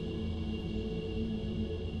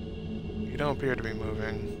 You don't appear to be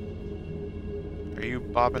moving. Are you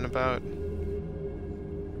bobbing about?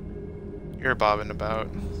 You're bobbing about.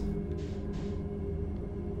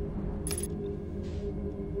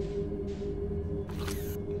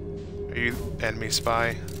 Are you enemy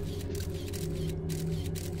spy?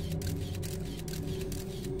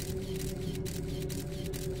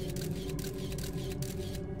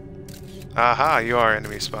 Aha, you are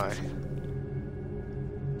enemy spy.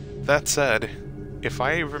 That said, if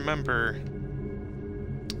I remember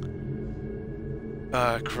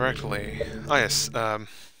correctly, oh yes, let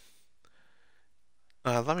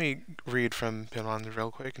me read from Pinmon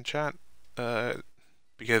real quick in chat,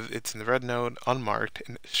 because it's in the red node, unmarked,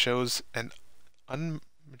 and it shows an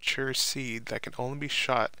unmature seed that can only be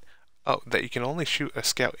shot, that you can only shoot a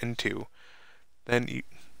scout into. Then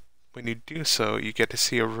when you do so, you get to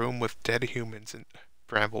see a room with dead humans and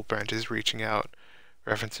bramble branches reaching out.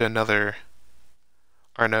 Reference to another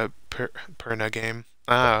Perna game.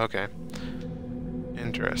 Ah, okay.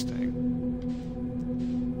 Interesting.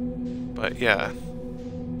 But yeah.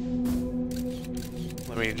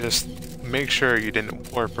 Let me just make sure you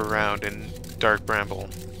didn't warp around in dark bramble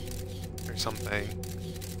or something.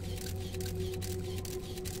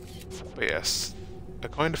 But yes,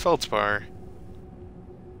 according to Feldspar,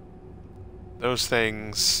 those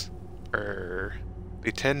things are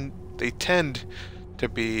they tend to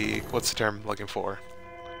be, what's the term I'm looking for?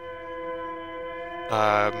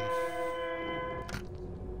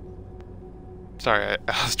 Sorry,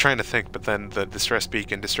 I was trying to think, but then the distress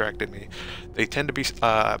beacon distracted me. They tend to be,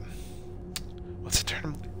 what's the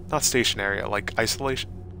term? Not stationary, like isolation.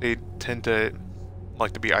 They tend to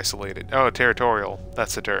like to be isolated. Oh, territorial.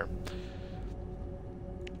 That's the term.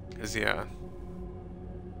 'Cause yeah.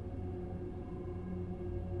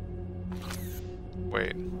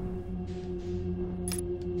 Wait.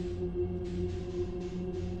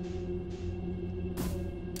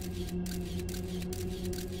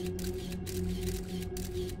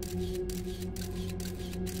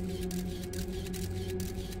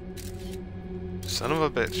 Son of a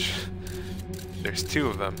bitch. There's two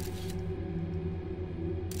of them.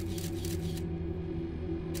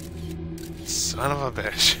 Son of a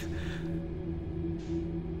bitch.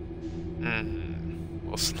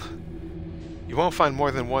 Well, you won't find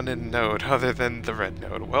more than one in node other than the red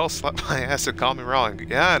node. Well, slap my ass and call me wrong.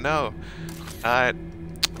 Yeah, no.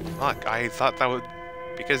 Fuck, I thought that would...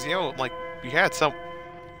 Because, you know, like, we had an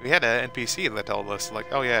NPC that told us,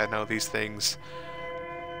 like, oh yeah, no, these things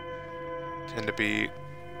tend to be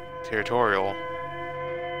territorial.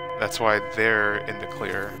 That's why they're in the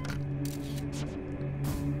clear.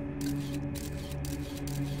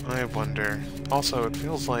 I wonder. Also, it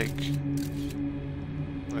feels like...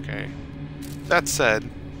 Okay. That said,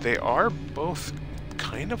 they are both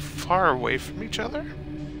kind of far away from each other.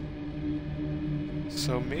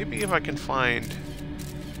 So maybe if I can find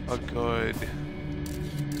a good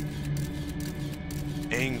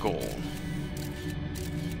angle.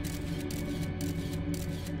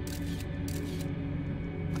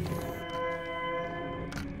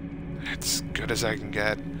 As good as I can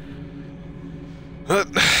get.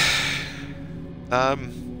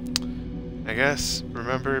 I guess,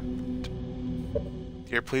 remember,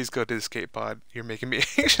 here, please go to the escape pod. You're making me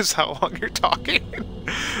anxious how long you're talking.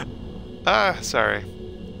 Sorry.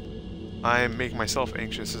 I'm making myself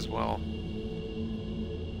anxious as well.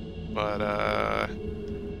 But,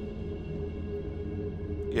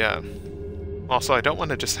 yeah. Also, I don't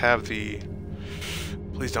want to just have the...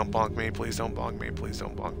 Please don't bonk me, please don't bonk me, please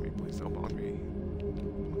don't bonk me, please don't bonk me.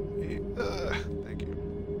 Thank you.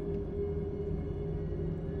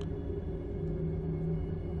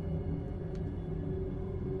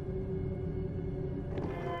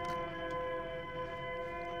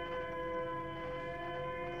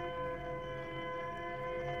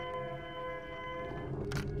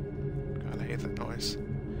 God, I hate that noise.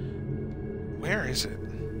 Where is it?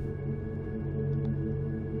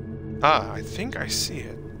 Ah, I think I see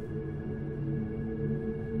it.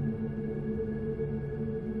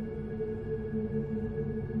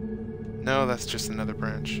 No, that's just another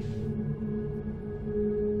branch.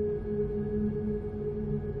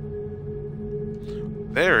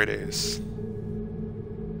 There it is.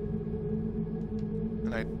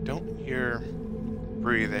 And I don't hear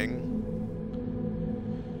breathing.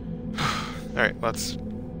 Alright, let's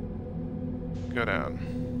go down.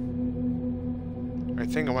 I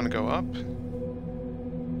think I want to go up.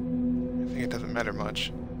 think it doesn't matter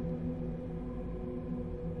much.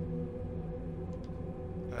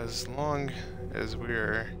 As long as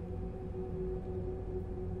we're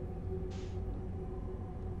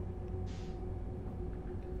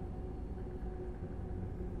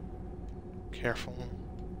careful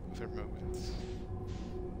with their movements.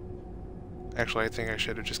 Actually, I think I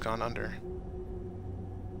should have just gone under.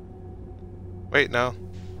 Wait, no.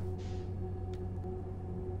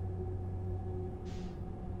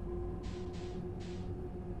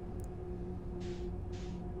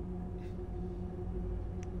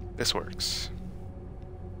 This works.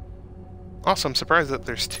 Also, I'm surprised that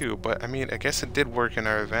there's two, but I mean, I guess it did work in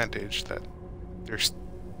our advantage that there's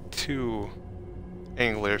two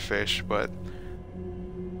anglerfish, but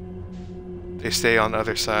they stay on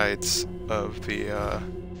other sides of the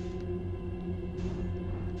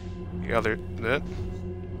other.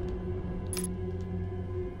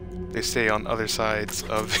 They stay on other sides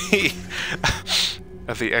of the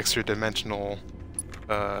of the extra-dimensional.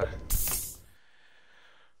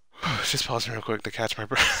 Just pausing real quick to catch my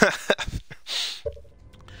breath.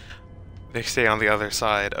 They stay on the other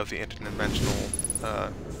side of the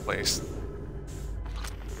interdimensional place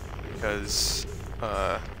because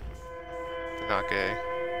they're not gay.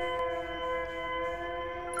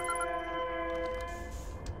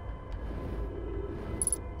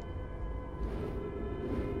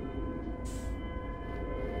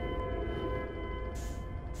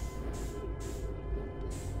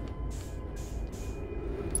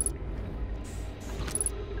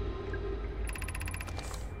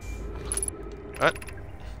 What?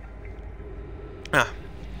 I'm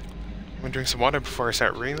gonna drink some water before I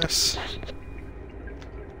start reading this.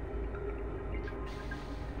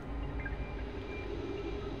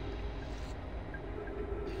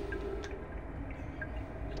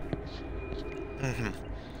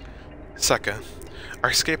 Seka. Our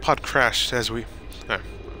escape pod crashed as we... what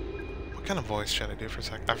kind of voice should I do for a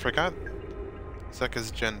sec? I forgot Seka's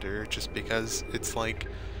gender just because it's like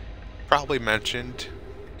probably mentioned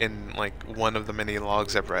in like one of the many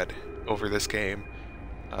logs I've read over this game.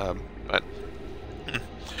 But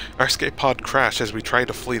our escape pod crashed as we tried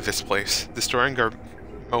to flee this place, destroying our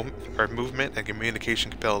movement and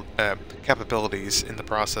communication capabilities in the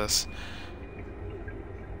process.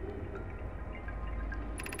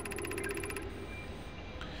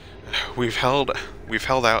 We've held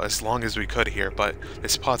out as long as we could here, but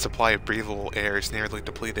this pod's supply of breathable air is nearly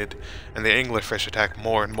depleted, and the anglerfish attack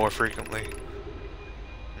more and more frequently.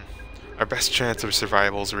 Our best chance of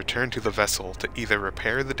survival is return to the vessel to either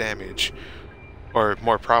repair the damage, or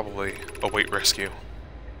more probably, await rescue.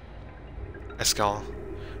 Escal.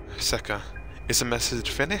 Seka. Is the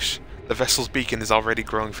message finished? The vessel's beacon is already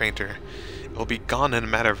growing fainter. It will be gone in a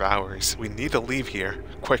matter of hours. We need to leave here,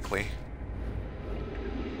 quickly.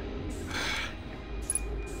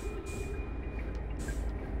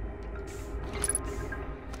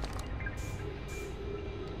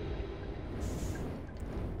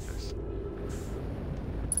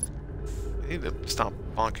 I need to stop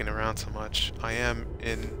bonking around so much. I am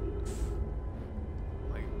in...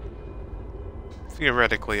 like...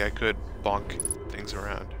 theoretically, I could bonk things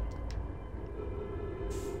around.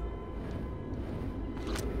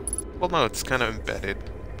 Well, no, it's kind of embedded,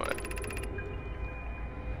 but...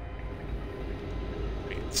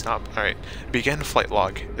 wait, stop. Alright. Begin flight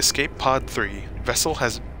log. Escape pod 3. Vessel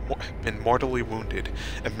has been mortally wounded.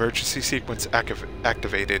 Emergency sequence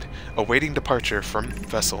activated. Awaiting departure from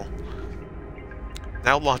vessel.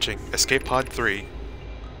 Now launching. Escape pod 3.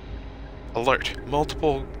 Alert.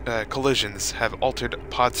 Multiple collisions have altered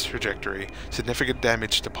pod's trajectory. Significant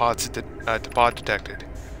damage to pod detected.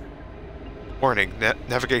 Warning.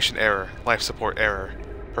 Navigation error. Life support error.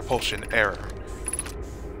 Propulsion error.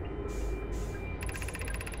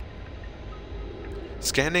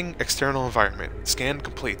 Scanning external environment. Scan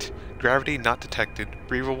complete. Gravity not detected.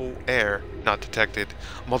 Breathable air not detected.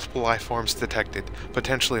 Multiple life forms detected.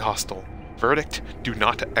 Potentially hostile. Verdict, do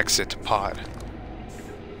not exit pod.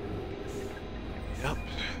 Yep.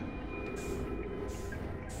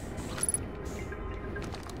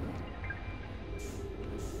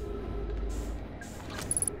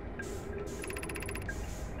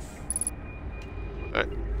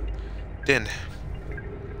 Din.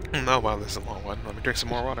 Oh wow, this is a long one. Let me drink some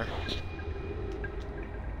more water.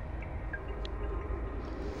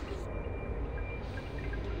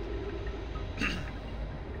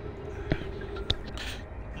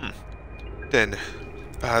 Then,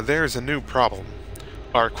 there's a new problem.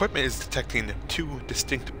 Our equipment is detecting two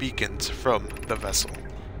distinct beacons from the vessel.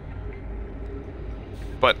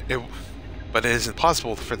 But it is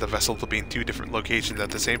impossible for the vessel to be in two different locations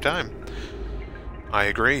at the same time. I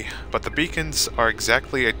agree, but the beacons are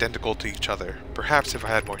exactly identical to each other. Perhaps if I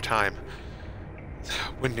had more time.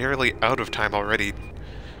 We're nearly out of time already.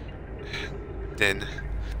 Din.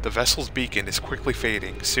 The vessel's beacon is quickly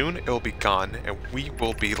fading. Soon it will be gone, and we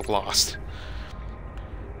will be lost.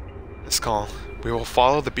 Skull, we will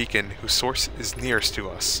follow the beacon whose source is nearest to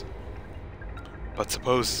us. But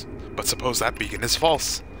suppose that beacon is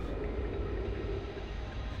false.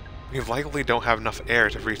 We likely don't have enough air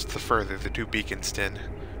to reach the two beacons, Din.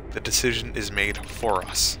 The decision is made for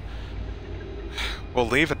us. We'll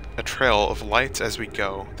leave a trail of lights as we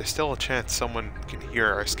go. There's still a chance someone can hear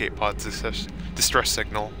our escape pod's distress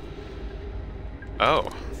signal. Oh.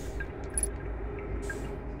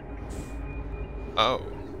 Oh.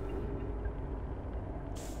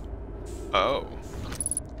 Oh.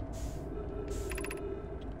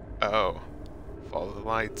 Oh. Follow the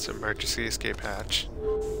lights, emergency escape hatch.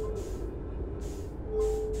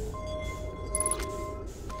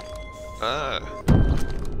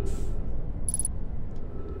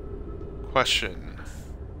 Question.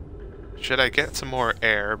 Should I get some more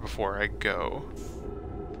air before I go?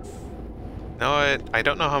 No, I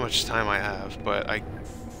don't know how much time I have, but I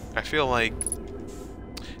feel like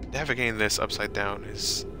navigating this upside down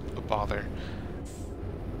is a bother.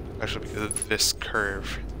 Especially because of this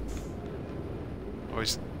curve.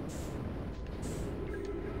 Always...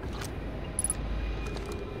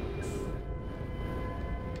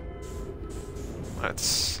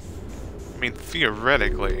 That's... I mean,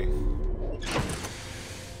 theoretically...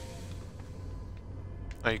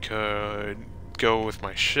 I could go with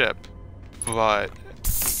my ship, but...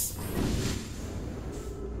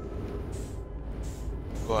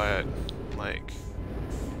 like...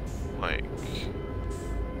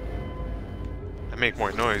 I make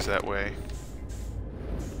more noise that way.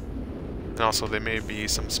 And also, there may be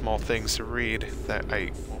some small things to read that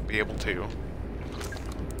I won't be able to.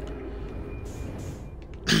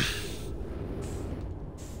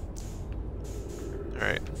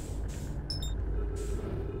 Alright.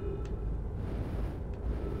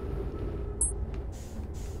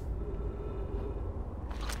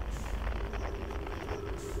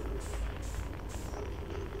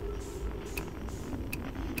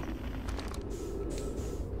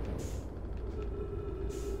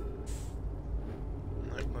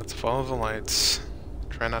 Let's follow the lights.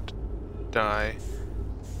 Try not to die.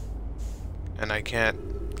 And I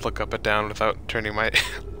can't look up and down without turning my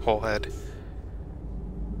whole head.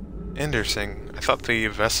 Interesting. I thought the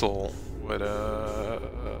vessel would,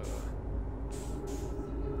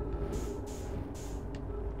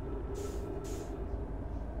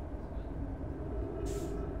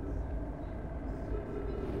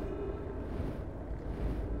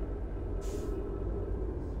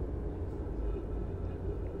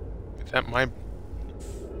 that might...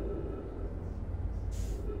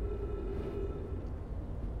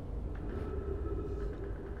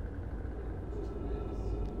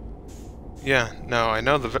 Yeah, no, I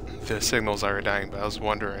know the signals are dying, but I was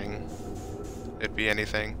wondering if it'd be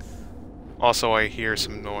anything. Also, I hear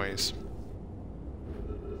some noise.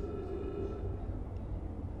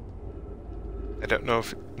 I don't know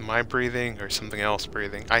if my breathing or something else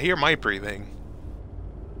breathing. I hear my breathing.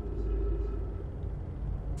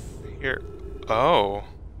 I hear... Oh.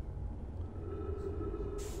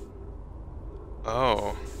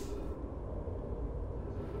 Oh.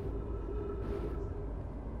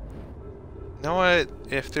 You know what?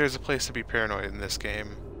 If there's a place to be paranoid in this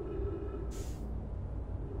game,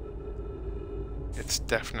 it's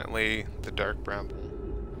definitely the Dark Bramble.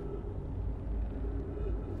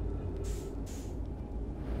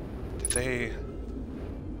 Did they...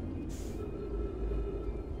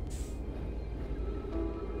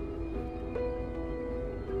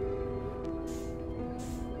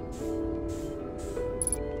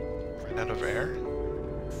 run out of air?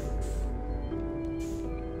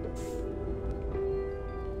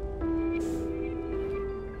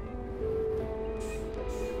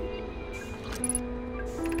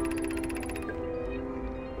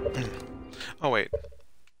 Oh wait,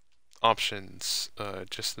 options,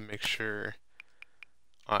 just to make sure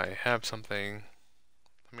I have something.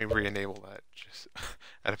 Let me re-enable that, just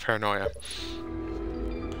out of paranoia.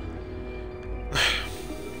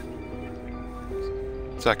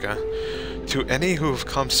 Zeka, to any who have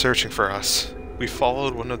come searching for us, we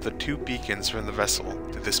followed one of the two beacons from the vessel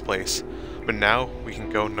to this place, but now we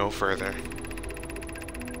can go no further.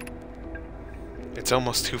 It's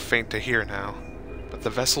almost too faint to hear now. But the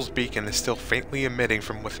vessel's beacon is still faintly emitting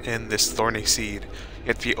from within this thorny seed,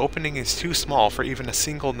 yet the opening is too small for even a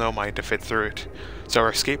single nomide to fit through it, so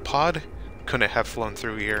our escape pod couldn't have flown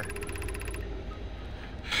through here.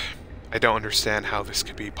 I don't understand how this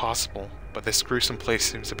could be possible, but this gruesome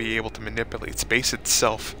place seems to be able to manipulate space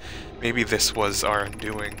itself. Maybe this was our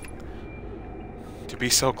undoing. To be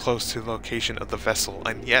so close to the location of the vessel,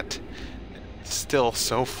 and yet still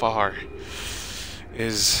so far,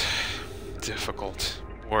 is difficult.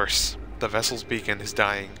 Worse, the vessel's beacon is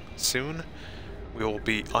dying. Soon, we will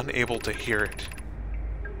be unable to hear it.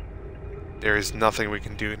 There is nothing we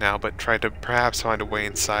can do now but try to perhaps find a way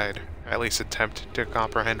inside, or at least attempt to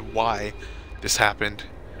comprehend why this happened.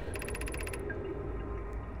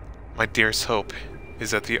 My dearest hope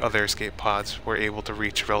is that the other escape pods were able to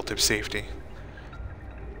reach relative safety.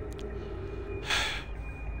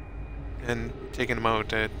 And taking a moment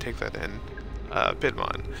to take that in.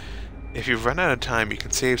 Bitmon, if you've run out of time, you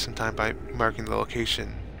can save some time by marking the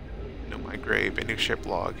location, my grave, in your ship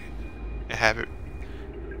log, and have it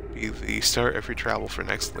be the start of your travel for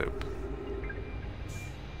next loop.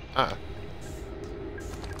 Ah.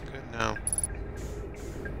 Good now.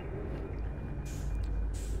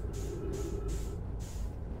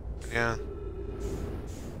 Yeah.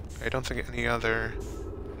 I don't think any other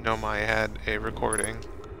Nomai had a recording.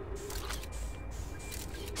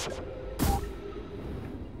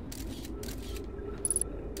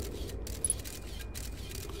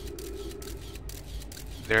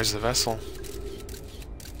 There's the vessel.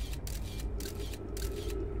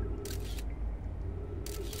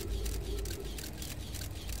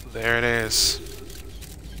 There it is.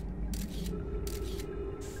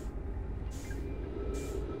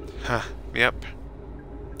 Huh, yep.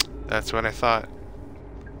 That's what I thought.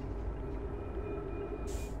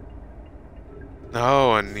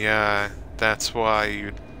 Oh, and yeah, that's why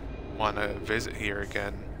you'd want to visit here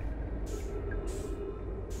again.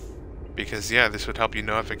 Because, yeah, this would help you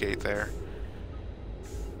navigate there.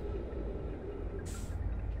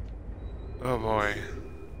 Oh boy.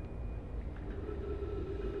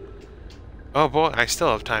 Oh boy, I still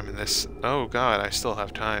have time in this. Oh god, I still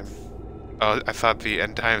have time. Oh, I thought the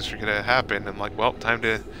end times were gonna happen. I'm like, well, time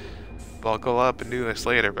to buckle up and do this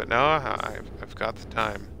later. But no, I've got the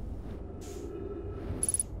time.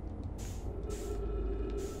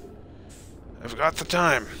 I've got the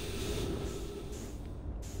time.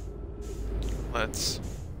 Let's...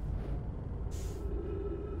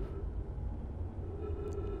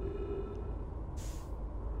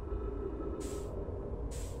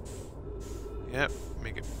 Yep,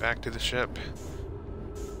 make it back to the ship.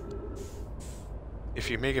 If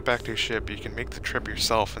you make it back to your ship, you can make the trip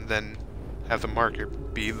yourself and then have the marker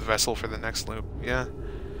be the vessel for the next loop. Yeah.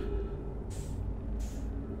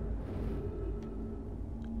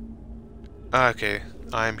 Okay,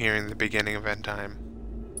 I'm hearing the beginning of end time.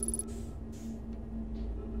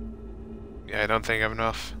 Yeah, I don't think I have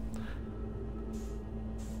enough.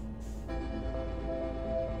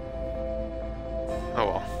 Oh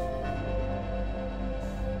well.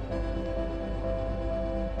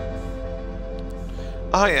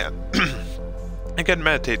 Oh yeah. I can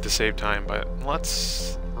meditate to save time, but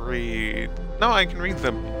let's read... No, I can read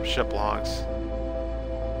the ship logs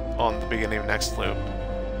on the beginning of next loop.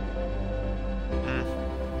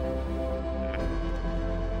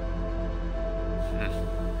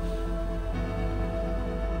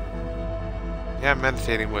 Yeah,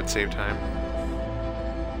 meditating would save time.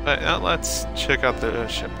 But let's check out the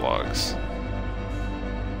ship logs.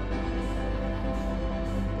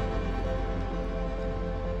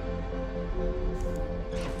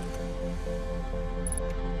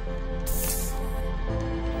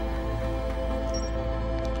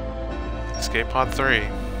 Escape Pod 3.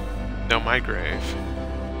 Nomai Grave.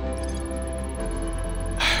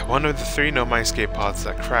 One of the 3 Nomai escape pods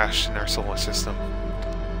that crashed in our solar system.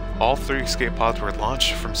 All 3 escape pods were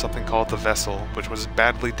launched from something called the Vessel, which was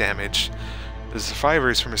badly damaged. The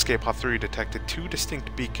survivors from Escape Pod 3 detected 2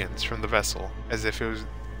 distinct beacons from the vessel, as if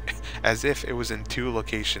it was in 2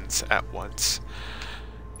 locations at once.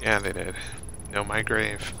 Yeah, they did. Nomai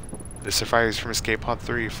Grave. The survivors from Escape Pod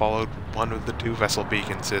 3 followed one of the 2 vessel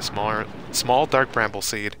beacons to a small dark bramble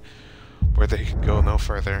seed, where they could go no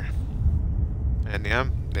further. And yeah,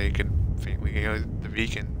 they could faintly go the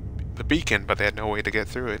beacon, but they had no way to get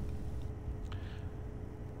through it.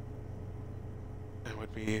 It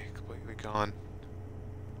would be completely gone.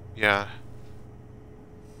 Yeah.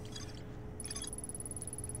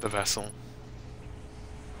 The vessel.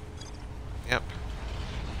 Yep.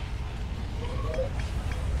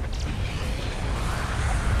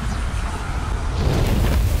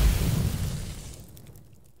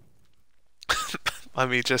 Let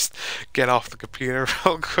me just get off the computer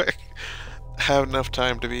real quick. I have enough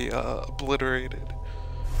time to be obliterated.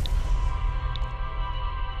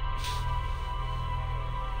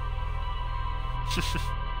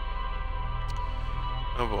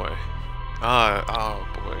 Oh boy. Oh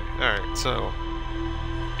boy. Alright, so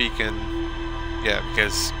beacon, yeah,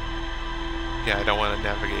 because yeah, I don't want to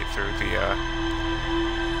navigate through the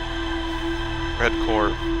red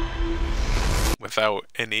core without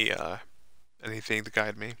any anything to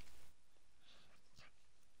guide me.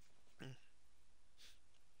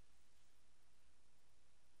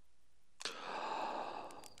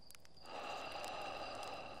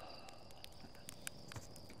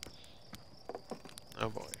 Oh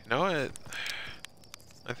boy. You know what?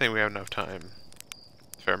 I think we have enough time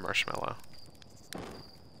for a marshmallow.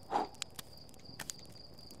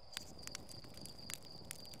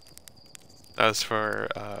 That was for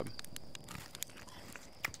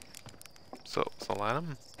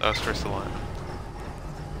Solanum? That was for Solanum.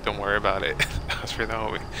 Don't worry about it. That was for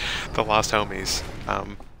the lost homies.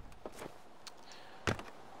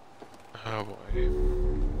 Oh boy.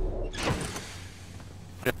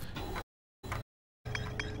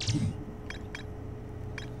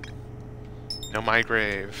 No, my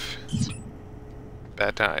grave.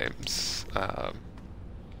 Bad times.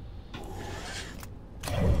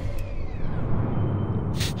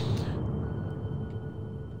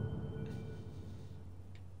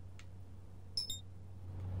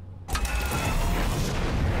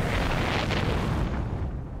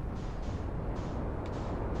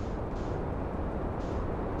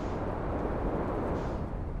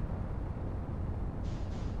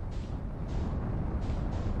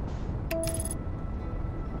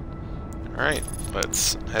 Alright,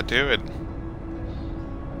 let's head to it.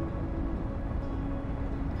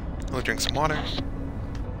 We'll drink some water.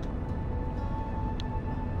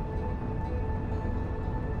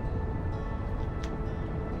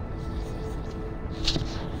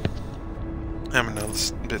 I'm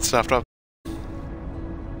a bit stuffed up.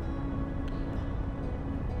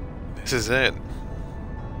 This is it.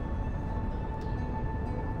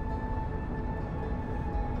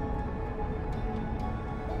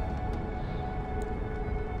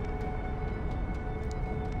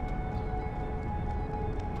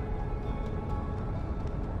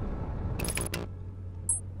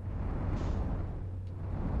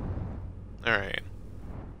 Alright.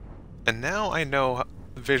 And now I know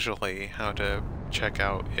visually how to check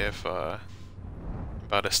out if about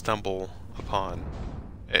to stumble upon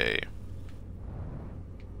a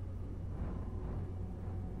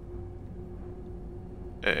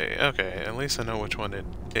okay, at least I know which one it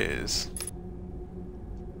is.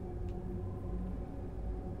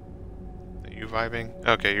 Are you vibing?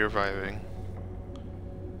 Okay, you're vibing.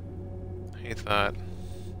 I hate that.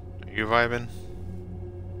 Are you vibing?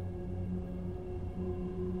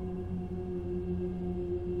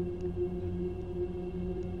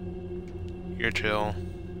 You're chill.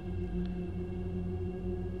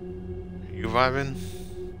 Are you vibing?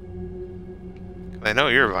 'Cause I know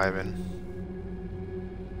you're vibing.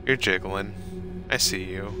 You're jiggling. I see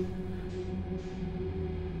you.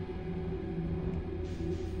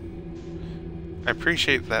 I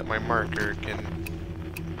appreciate that my marker can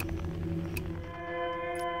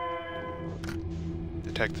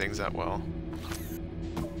detect things that well.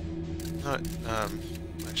 Not, I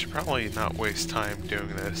should probably not waste time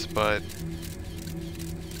doing this, but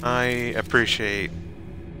I appreciate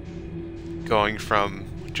going from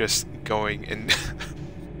just going in.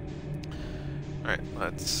 Alright,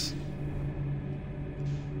 let's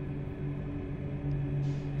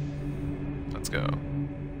go.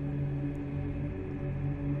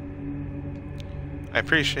 I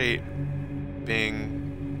appreciate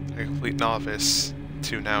being a complete novice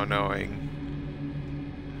to now knowing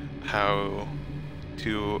how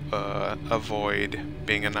to avoid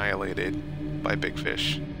being annihilated by big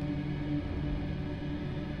fish.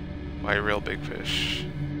 By real big fish,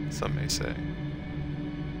 some may say.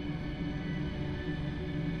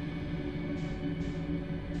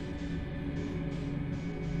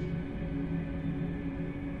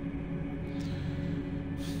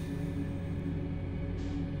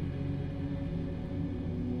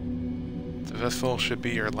 The vessel should be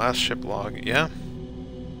your last ship log, yeah?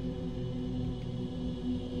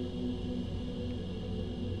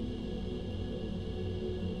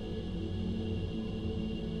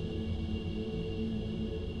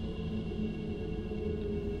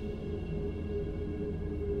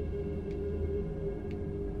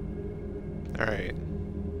 Alright.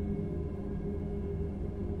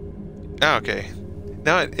 Oh, okay.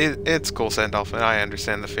 No, it's cool, Sandolphin. I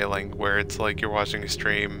understand the feeling where it's like you're watching a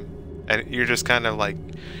stream and you're just kind of like,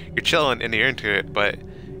 you're chilling and you're into it, but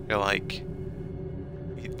you're like,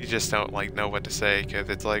 you just don't like know what to say because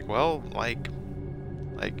it's like, well, like,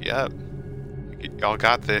 yeah, y'all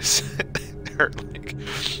got this. Or like,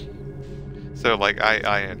 So, like,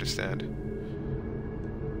 I understand.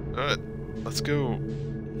 Let's go.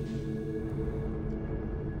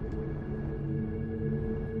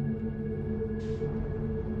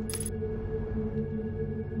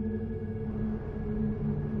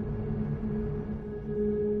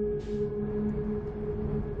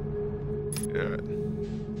 Good.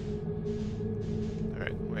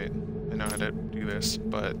 Alright, wait. I know how to do this,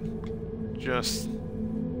 but just...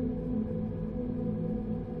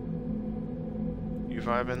 You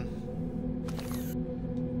vibing?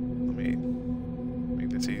 Let me make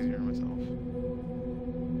this easier on myself.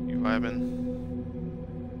 You vibing?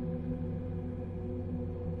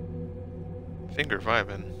 I think we're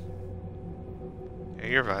vibing. Yeah,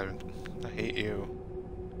 you're vibing. I hate you.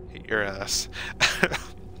 Hate your ass.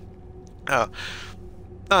 Oh.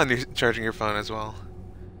 Oh, and you're charging your phone as well.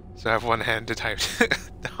 So I have one hand to type.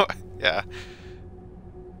 No, yeah.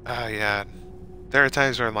 Yeah. There are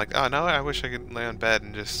times where I'm like, oh no, I wish I could lay on bed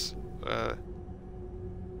and just,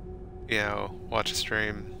 you know, watch a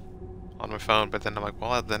stream on my phone, but then I'm like,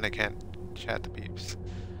 well, then I can't chat to peeps.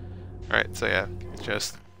 Alright, so yeah,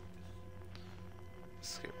 just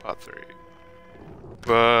skip pot 3.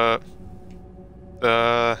 But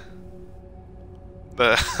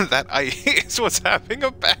that ice was having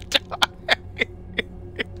a bad time.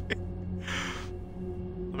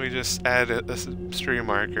 Let me just add a stream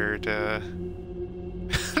marker to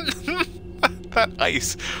that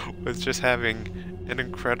ice was just having an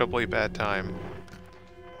incredibly bad time.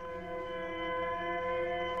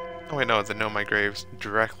 Oh wait, no, the Know My Grave's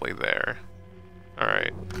directly there.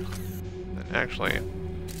 Alright. Then actually,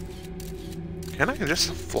 can I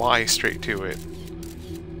just fly straight to it?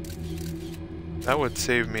 That would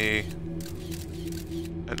save me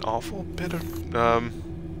an awful bit of,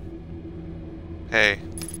 hey.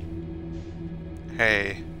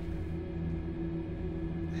 Hey.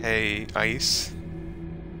 Hey, ice.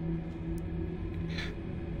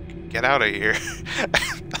 Get out of here.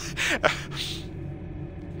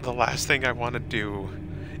 The last thing I want to do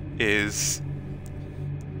is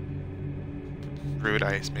rude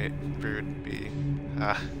ice, mate. Rude bee.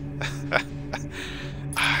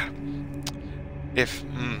 If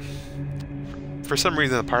for some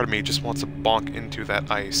reason a part of me just wants to bonk into that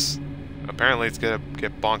ice. Apparently it's gonna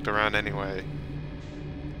get bonked around anyway.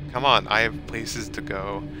 Come on, I have places to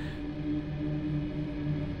go.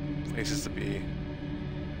 Places to be.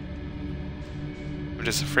 I'm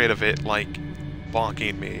just afraid of it, like,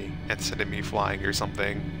 bonking me and sending me flying or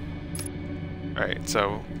something. Alright,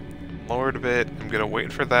 so, lowered a bit. I'm gonna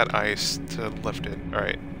wait for that ice to lift it.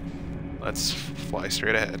 Alright, let's fly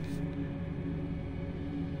straight ahead.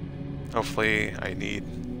 Hopefully, I need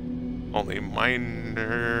only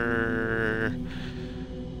minor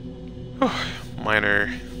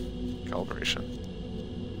calibration.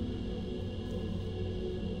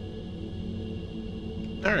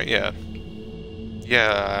 Alright, yeah.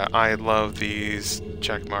 Yeah, I love these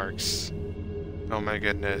check marks. Oh my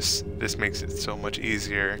goodness, this makes it so much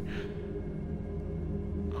easier.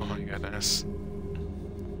 Oh my goodness.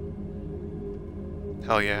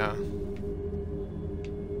 Hell yeah.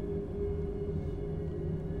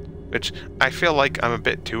 Which, I feel like I'm a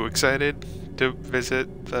bit too excited to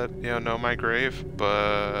visit the, Know My Grave,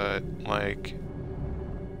 but, like,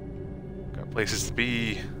 got places to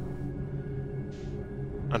be.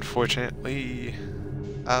 Unfortunately,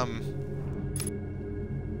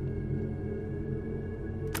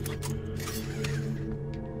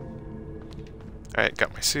 alright,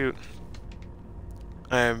 got my suit.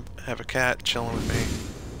 I have a cat chilling with me.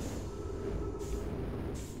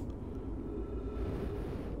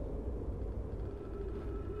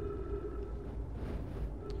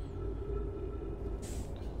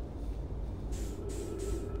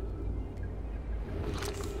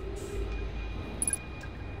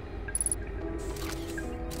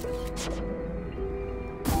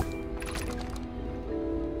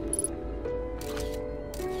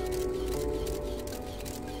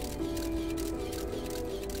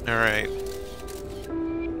 Alright.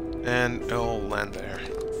 And it'll land there.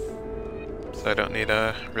 So I don't need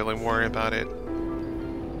to really worry about it.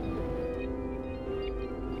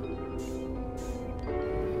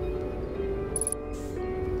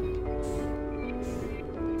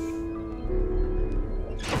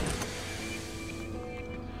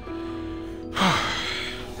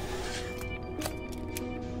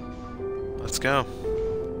 Let's go.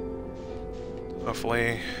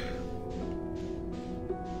 Hopefully...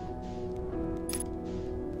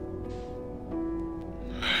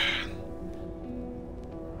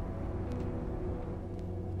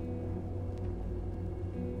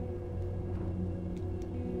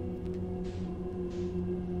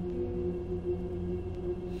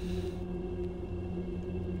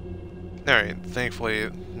 Alright, thankfully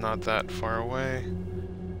not that far away.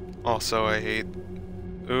 Also, I hate...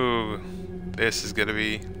 Ooh, this is gonna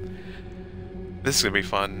be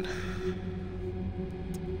fun.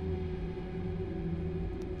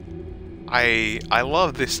 I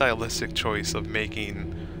love the stylistic choice of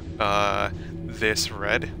making this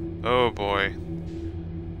red. Oh boy.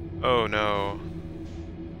 Oh no.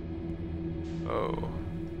 Oh.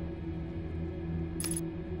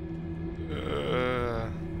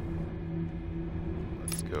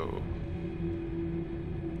 Let's go.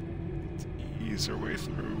 Let's ease our way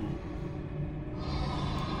through.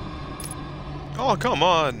 Oh, come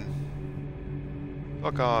on!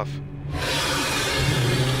 Fuck off.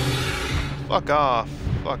 Fuck off.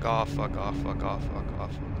 Fuck off, fuck off, fuck off, fuck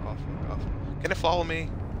off, fuck off, fuck off. Can it follow me?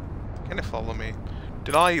 Can it follow me?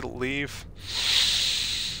 Did I leave?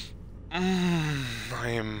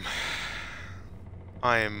 I'm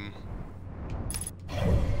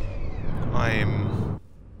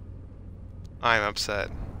upset.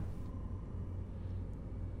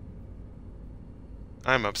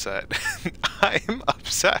 I'm upset. I'm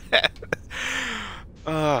upset.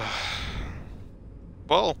 Well,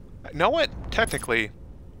 you know what? Technically,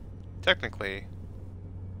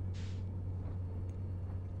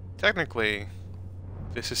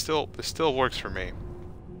 this still works for me.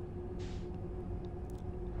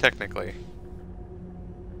 Technically.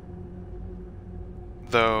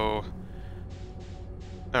 Though,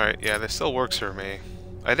 alright, yeah, this still works for me.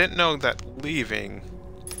 I didn't know that leaving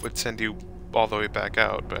would send you all the way back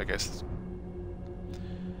out, but I guess...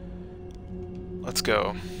 Let's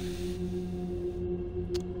go.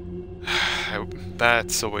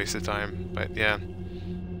 That's a waste of time, but yeah.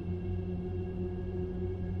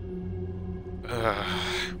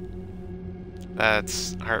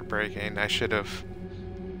 That's heartbreaking. I should have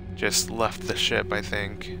just left the ship, I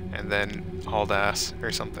think, and then hauled ass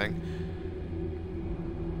or something.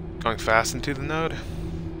 Going fast into the node?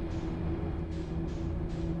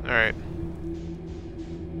 Alright.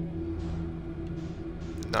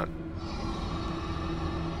 Not...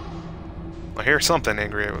 I hear something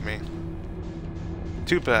angry with me.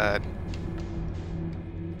 Too bad.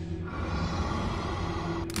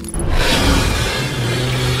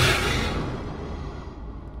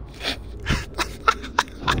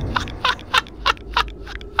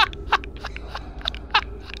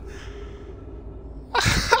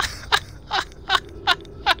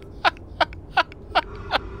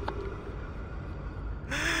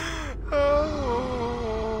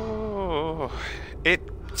 Oh, it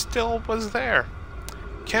still was there.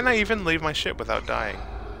 Can I even leave my ship without dying?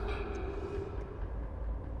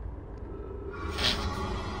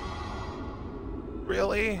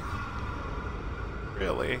 Really?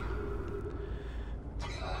 Really?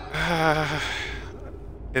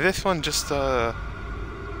 Is this one just a...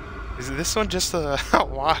 Is this one just a...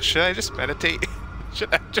 Wow, should I just meditate?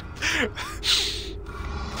 Should I just...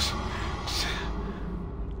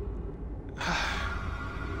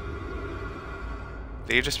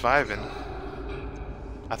 They're just vibing.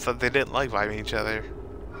 I thought they didn't like vibing each other.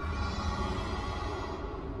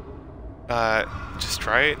 Just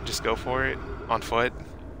try it. Just go for it. On foot.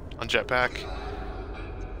 On jetpack.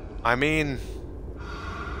 I mean,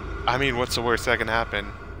 what's the worst that can happen?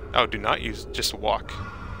 Oh, do not use... Just walk.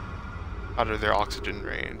 Out of their oxygen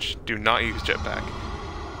range. Do not use jetpack.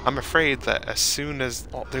 I'm afraid that as soon as...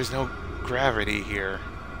 Oh, there's no gravity here.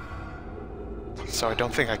 So I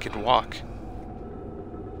don't think I could walk.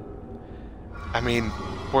 I mean,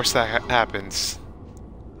 worst that happens,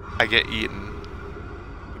 I get eaten,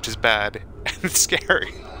 which is bad and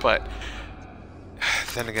scary, but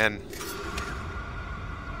then again,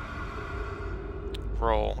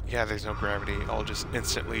 roll. Yeah, there's no gravity. I'll just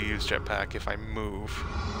instantly use jetpack if I move.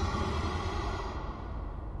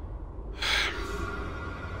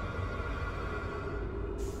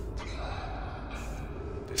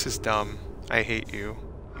 This is dumb. I hate you.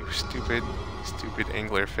 You stupid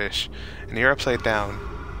anglerfish. And you're upside down.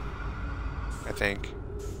 I think.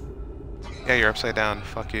 Yeah, you're upside down.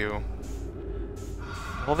 Fuck you.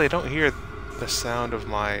 Well, they don't hear the sound of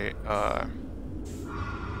my,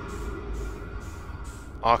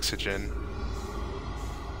 oxygen.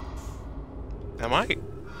 Am I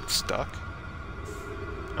stuck?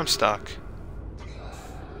 I'm stuck.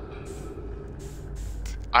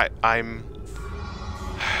 I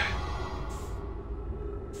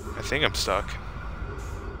think I'm stuck.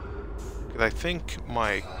 'Cause I think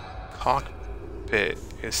my cockpit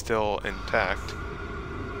is still intact.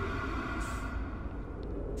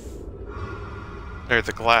 Or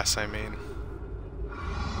the glass, I mean.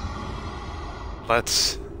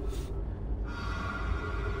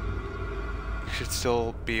 should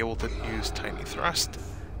still be able to use tiny thrust.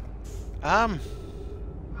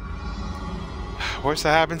 Worst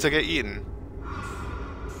that happens, I get eaten.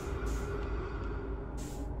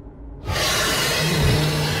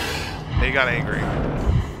 They got angry.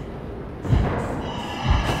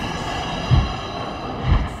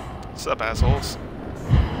 Sup, assholes?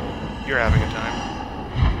 You're having a time.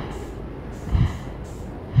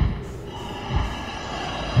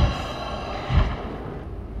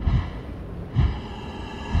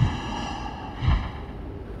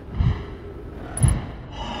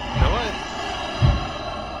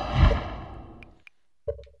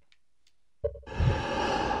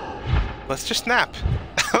 Let's just nap.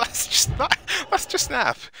 Let's just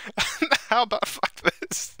nap. How about fuck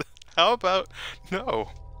this? How about no?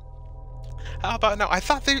 How about no? I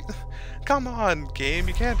thought they. Come on, game.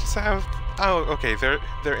 You can't just have. Oh, okay. They're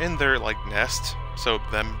in their like nest, so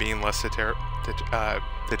them being less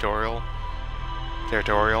territorial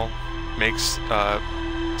makes gun.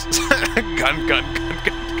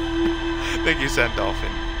 Thank you, Sand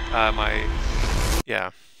Dolphin. My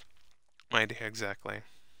idea exactly.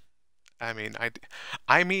 I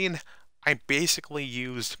mean, I basically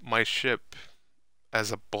used my ship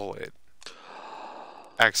as a bullet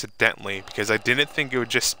accidentally because I didn't think it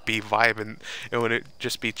would just be vibing. It would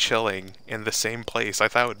just be chilling in the same place. I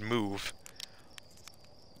thought it would move.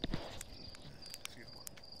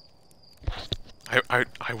 I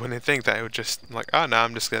wouldn't think that it would just like, oh no,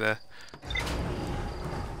 I'm just a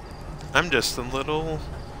little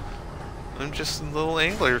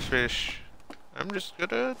anglerfish. I'm just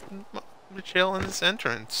gonna chill in this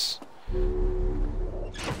entrance.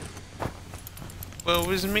 Well, it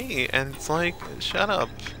was me, and it's like, shut up.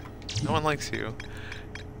 No one likes you.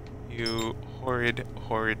 You horrid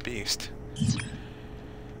beast.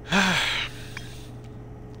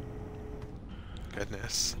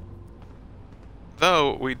 Goodness.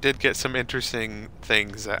 Though, we did get some interesting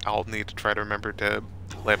things that I'll need to try to remember to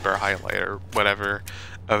lip or highlight or whatever,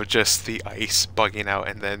 of just the ice bugging out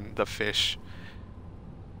and then the fish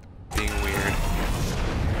being weird.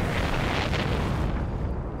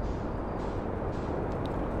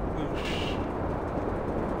 Oosh.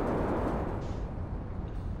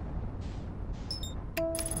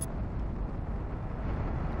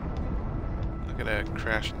 Not gonna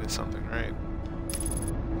crash into something, right?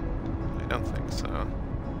 I don't think so.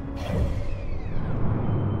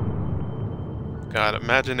 God,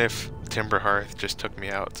 imagine if Timber Hearth just took me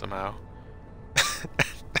out somehow.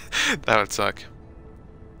 That would suck.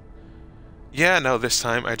 Yeah, no, this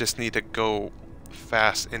time I just need to go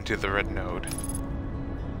fast into the red node.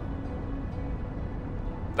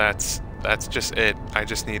 That's just it. I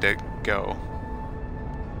just need to go.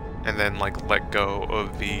 And then, like, let go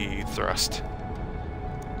of the thrust.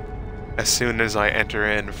 As soon as I enter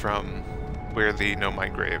in from where the Know My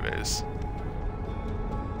Grave is.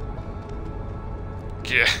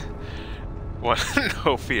 Yeah. One,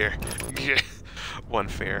 no fear. Yeah. One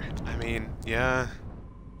fear. I mean, yeah.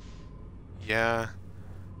 Yeah.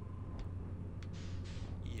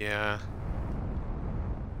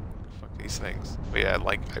 Fuck these things. But yeah,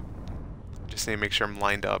 like, I just need to make sure I'm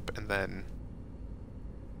lined up and then...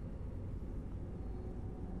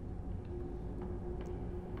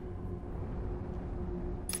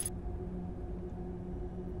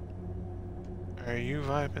 Are you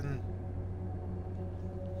vibing?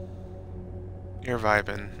 You're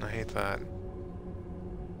vibing. I hate that.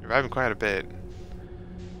 You're vibing quite a bit.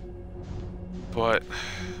 But,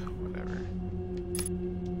 whatever.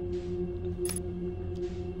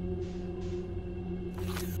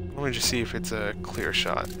 Let me just see if it's a clear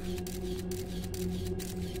shot.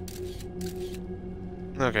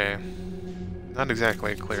 Okay. Not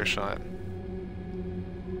exactly a clear shot.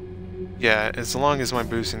 Yeah, as long as my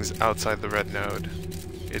boosting's outside the red node,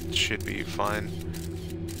 it should be fine.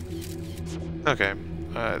 Okay,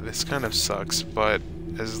 this kind of sucks, but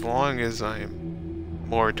as long as I'm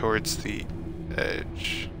more towards the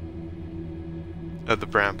edge of the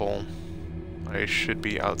bramble, I should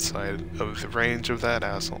be outside of the range of that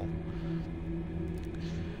asshole.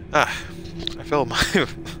 Ah, I feel my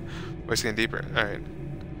voice getting deeper. Alright.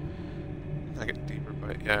 Not getting deeper,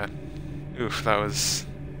 but yeah. Oof, that was...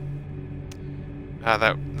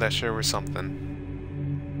 Ah, that sure was something.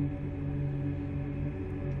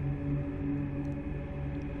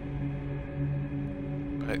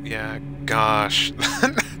 But yeah, gosh.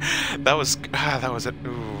 that was it.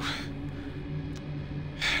 Ooh.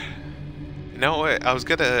 You know what? I was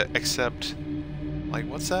gonna accept, like,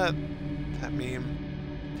 what's that meme?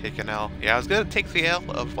 Take an L. Yeah, I was gonna take the L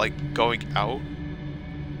of, like, going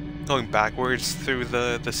backwards through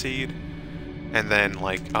the seed. And then,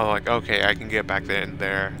 like, I'm like, okay, I can get back in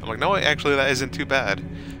there. I'm like, no, actually, that isn't too bad.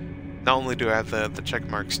 Not only do I have the check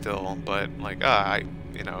mark still, but, like,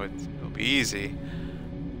 you know, it'll be easy.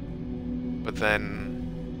 But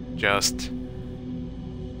then, just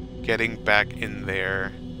getting back in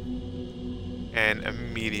there and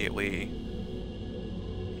immediately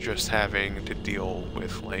just having to deal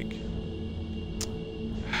with, like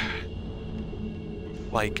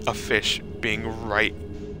a fish being right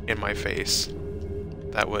in my face.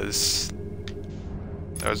 That was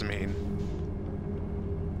mean.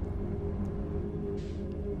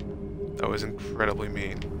 That was incredibly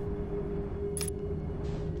mean.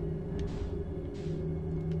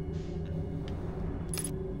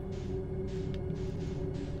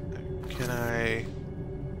 Can I...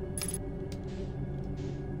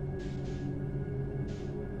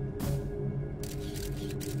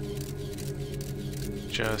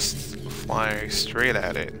 just fly straight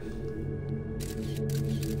at it?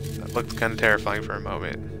 That looked kind of terrifying for a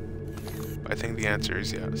moment. But I think the answer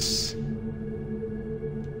is yes.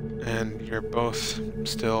 And you're both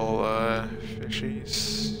still,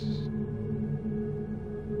 fishies?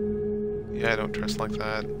 Yeah, I don't trust like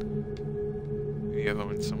that. The other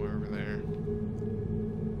one's somewhere over there.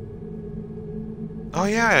 Oh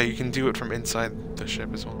yeah, you can do it from inside the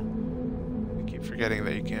ship as well. I keep forgetting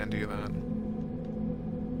that you can do that.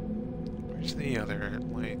 Where's the other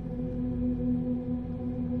light?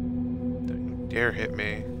 Don't you dare hit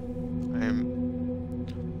me.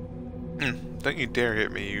 Don't you dare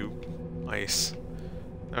hit me, you ice.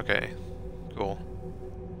 Okay, cool.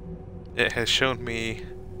 It has shown me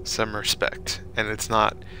some respect, and it's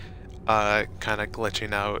not kind of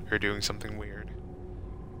glitching out or doing something weird.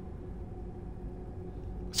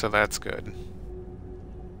 So that's good.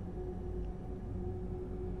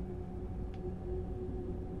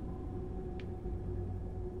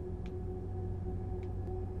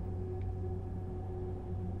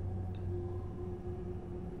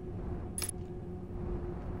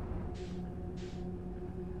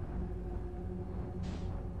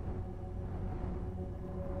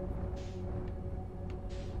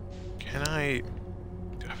 Can I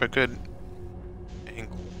have a good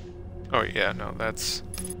angle? Oh yeah, no, that's...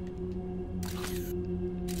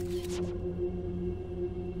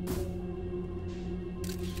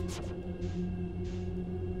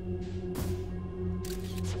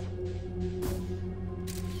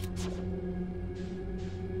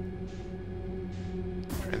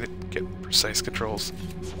 trying to get precise controls.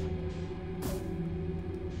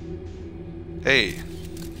 Hey!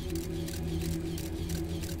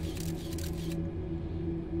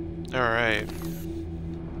 Alright.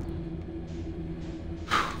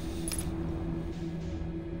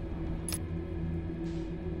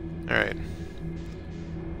 Alright.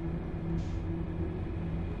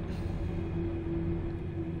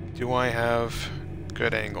 Do I have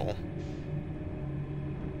good angle?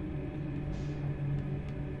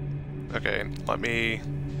 Okay, let me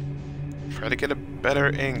try to get a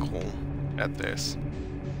better angle at this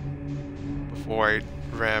before I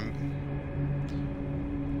ram.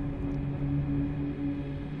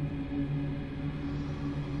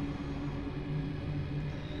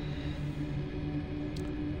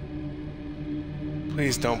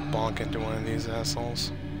 Please don't bonk into one of these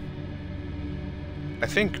assholes. I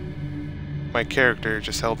think my character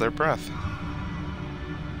just held their breath.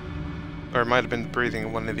 Or it might have been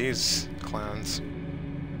breathing one of these clowns.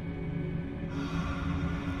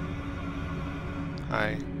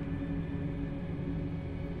 Hi.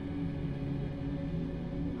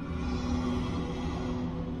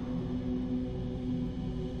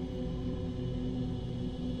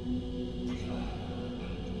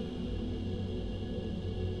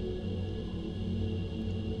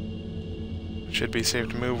 Should be safe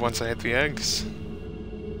to move once I hit the eggs.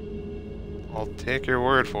 I'll take your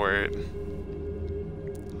word for it.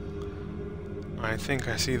 I think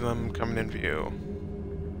I see them coming in view.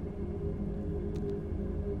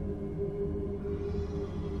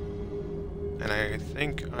 And I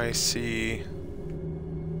think I see...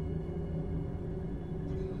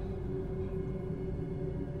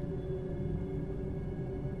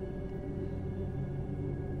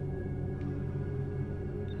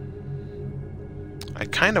 I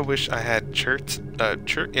kind of wish I had Chert's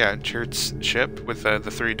ship with the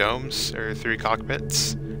 3 domes, or 3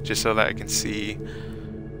 cockpits, just so that I can see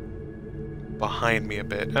behind me a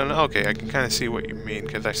bit. And okay, I can kind of see what you mean,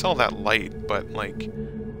 because I saw that light, but like,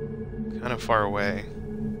 kind of far away.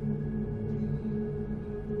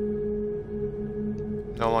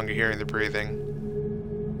 No longer hearing the breathing.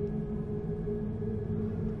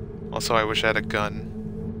 Also, I wish I had a gun.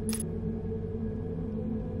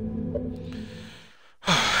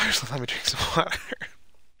 Let me drink some water.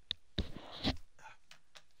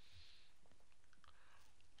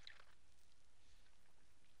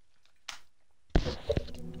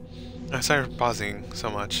 I'm sorry for pausing so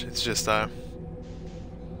much. It's just, well,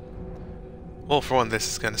 for one, this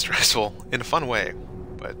is kind of stressful in a fun way,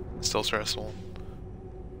 but still stressful.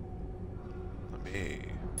 Let me.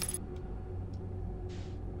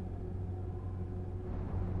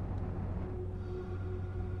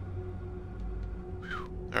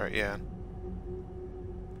 Alright, yeah.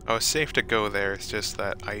 I was safe to go there, it's just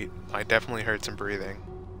that I definitely heard some breathing.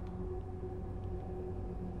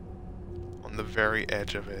 On the very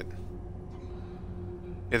edge of it.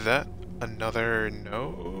 Is that another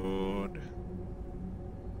node?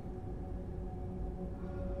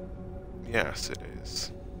 Yes, it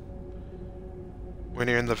is. When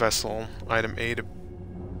you're in the vessel, item A to...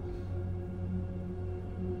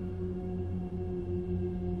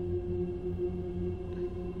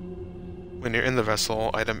 When you're in the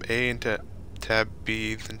vessel, item A into tab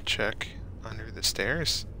B, then check under the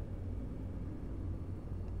stairs?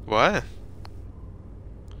 What?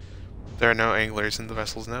 There are no anglers in the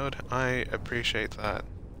vessel's node? I appreciate that.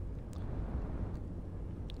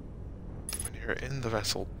 When you're in the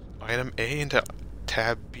vessel, item A into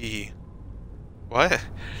tab B. What?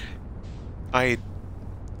 I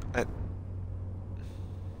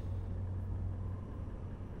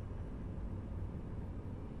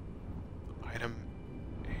item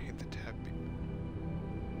A into tab B.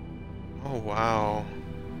 Oh wow.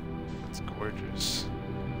 That's gorgeous.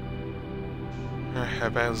 I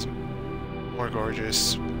bet it was more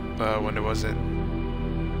gorgeous when it wasn't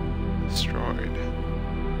destroyed.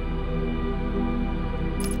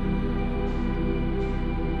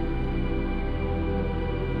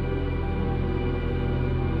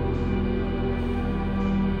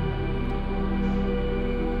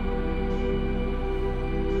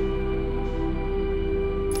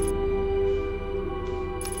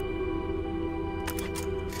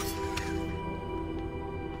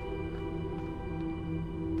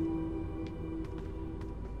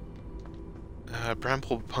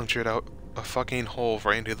 Bramble punctured out a fucking hole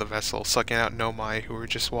right into the vessel, sucking out Nomai who were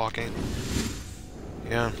just walking.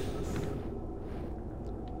 Yeah.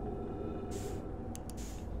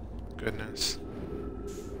 Goodness.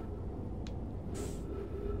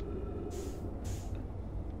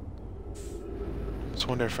 I just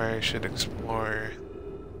wonder if I should explore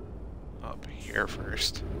up here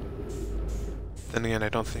first. Then again, I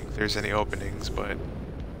don't think there's any openings, but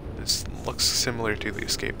this looks similar to the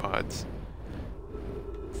escape pods.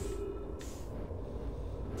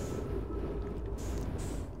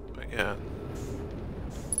 Yeah.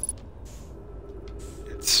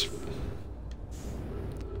 It's...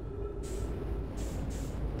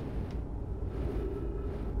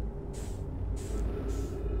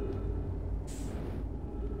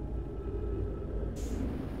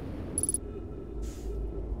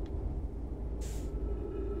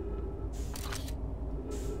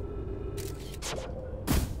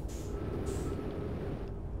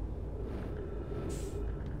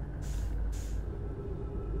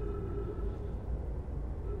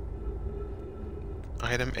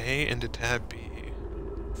 Item A into tab B.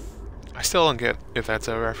 I still don't get if that's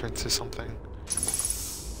a reference to something.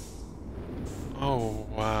 Oh,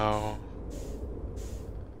 wow.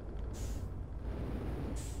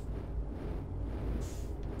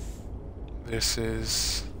 This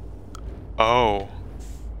is... Oh.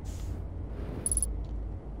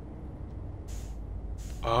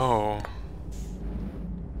 Oh.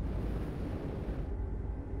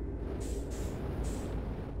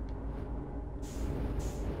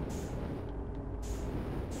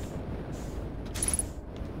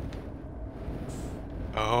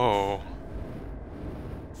 Oh.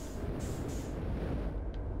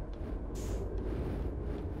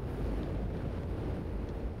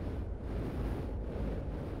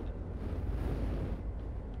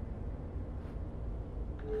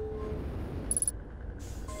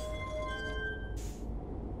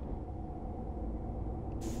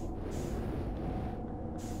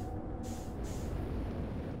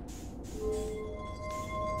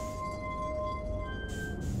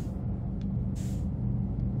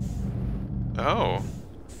 Oh.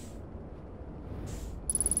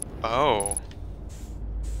 Oh.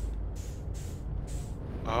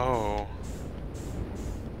 Oh.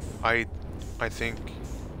 I think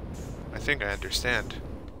I understand.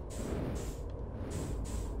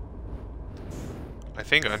 I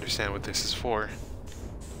think I understand what this is for.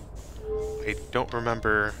 I don't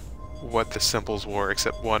remember what the symbols were,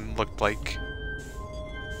 except one looked like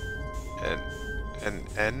an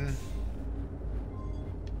N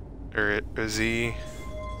or a Z.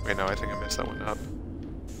 Wait, no, I think I messed that one up.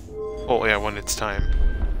 Oh, yeah, when it's time.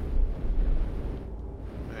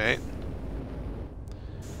 Right?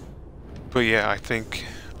 But yeah, I think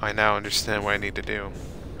I now understand what I need to do.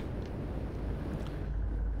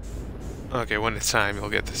 Okay, when it's time, you'll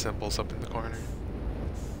get the symbols up in the corner.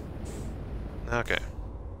 Okay.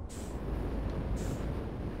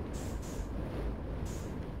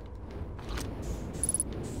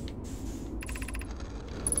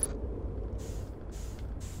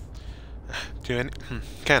 To any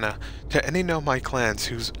Kana, to any know my clans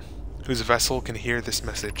whose vessel can hear this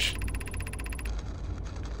message.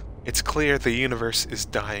 It's clear the universe is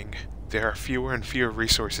dying. There are fewer and fewer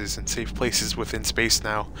resources and safe places within space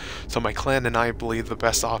now, so my clan and I believe the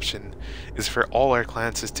best option is for all our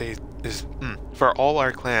clans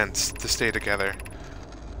to stay together.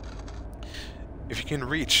 If you can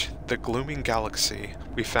reach the glooming galaxy,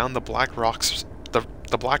 we found the Black Rocks.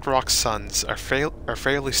 The Black Rock suns are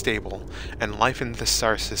fairly stable, and life in this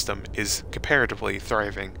star system is comparatively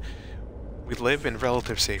thriving. We live in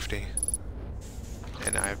relative safety.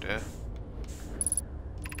 And I have to.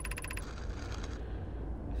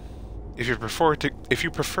 If you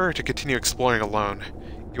prefer to continue exploring alone,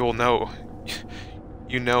 you will know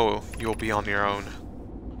you'll be on your own.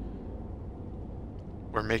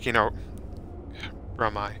 We're making our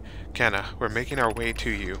Kana, we're making our way to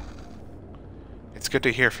you. It's good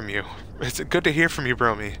to hear from you. It's good to hear from you,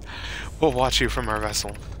 Bromy. We'll watch you from our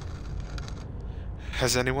vessel.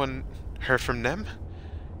 Has anyone heard from Nem?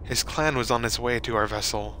 His clan was on his way to our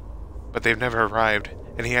vessel, but they've never arrived,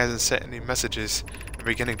 and he hasn't sent any messages. I'm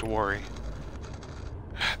beginning to worry.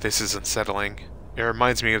 This is unsettling. It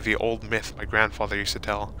reminds me of the old myth my grandfather used to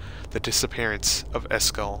tell, the disappearance of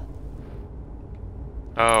Eskull.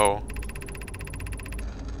 Oh.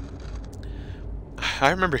 I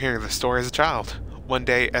remember hearing this story as a child. One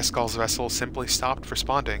day, Eskull's vessel simply stopped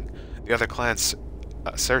responding. The other clans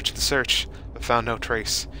searched the search, but found no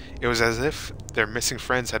trace. It was as if their missing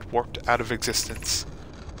friends had warped out of existence.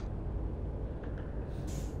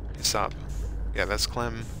 Hissop. Yeah, that's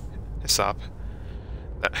Clem. Hissop.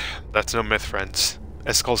 That's no myth, friends.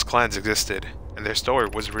 Eskull's clans existed, and their story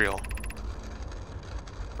was real.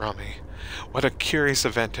 Rami. What a curious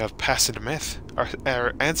event to have passed into myth.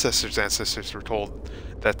 Our ancestors were told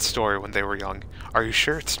that story when they were young. Are you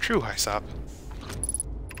sure it's true, Hysop?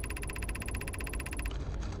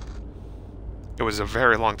 It was a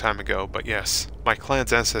very long time ago, but yes, my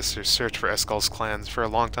clan's ancestors searched for Eskull's clans for a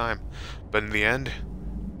long time, but in the end,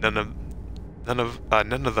 none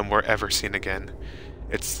of them were ever seen again.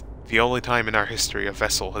 It's the only time in our history a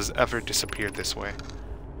vessel has ever disappeared this way.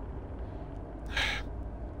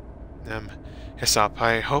 Hissop,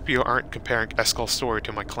 I hope you aren't comparing Eskull's story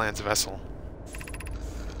to my clan's vessel.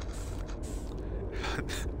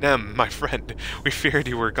 Nem, my friend, we feared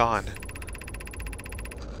you were gone.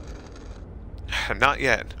 Not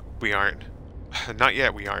yet, we aren't. Not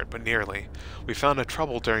yet we aren't, but nearly. We found a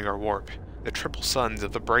trouble during our warp. The triple suns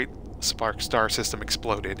of the bright spark star system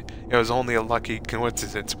exploded. It was only a lucky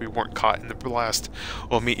coincidence we weren't caught in the blast.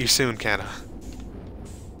 We'll meet you soon, Kana.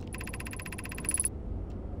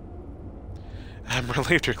 I'm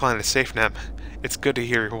relieved your clan is safe, Nem. It's good to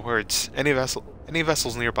hear your words. Any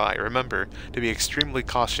vessels nearby, remember to be extremely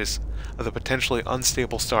cautious of the potentially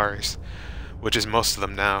unstable stars, which is most of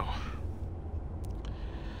them now.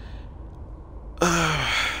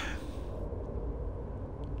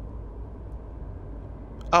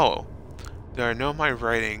 Oh, there are no my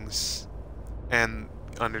writings and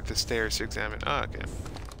under the stairs to examine. Oh, okay.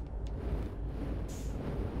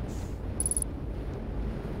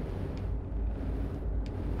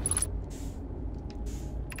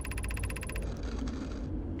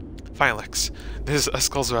 Phylex, this is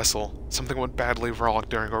Eskull's vessel. Something went badly wrong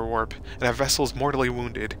during our warp, and our vessel is mortally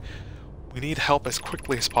wounded. We need help as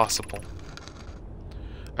quickly as possible.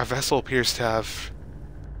 Our vessel appears to have...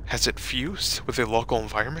 Has it fused with the local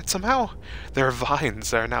environment somehow? There are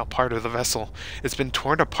vines that are now part of the vessel. It's been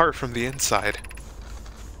torn apart from the inside.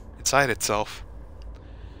 Inside itself.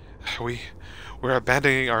 We're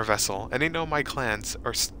abandoning our vessel. Any Nomai clans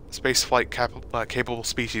or spaceflight capable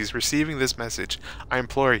species receiving this message, I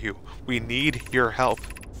implore you, we need your help.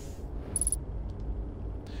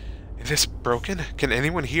 Is this broken? Can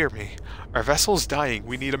anyone hear me? Our vessel's dying.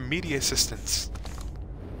 We need immediate assistance.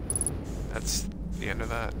 That's the end of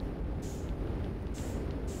that.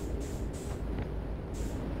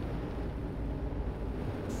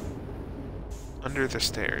 Under the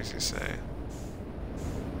stairs, you say?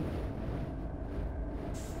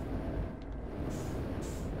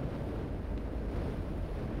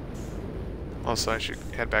 Also, I should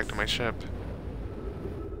head back to my ship.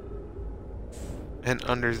 And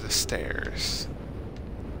under the stairs.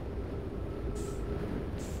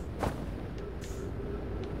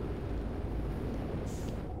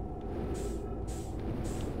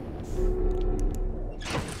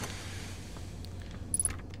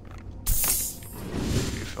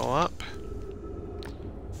 Refill up.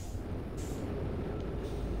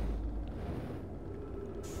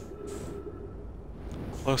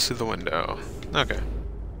 Close to the window. Okay.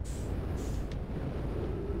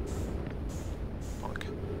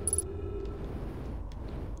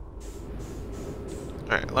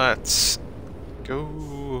 Alright, let's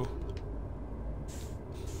go.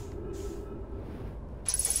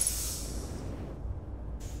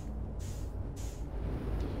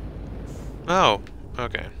 Oh,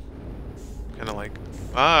 okay. Kinda like,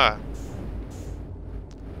 ah.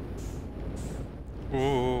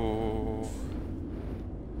 Ooh.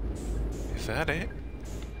 Is that it?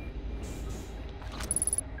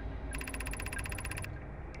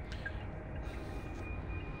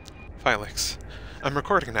 Felix, I'm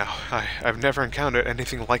recording now. I've never encountered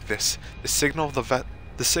anything like this. The signal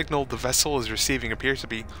the vessel is receiving appears to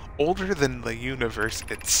be older than the universe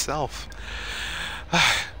itself.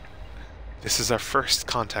 This is our first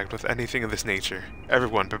contact with anything of this nature.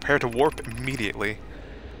 Everyone, prepare to warp immediately.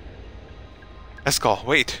 Escal,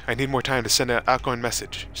 wait! I need more time to send an outgoing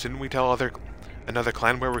message. Shouldn't we tell another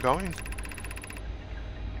clan where we're going?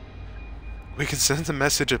 We can send a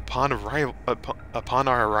message upon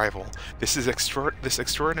our arrival. This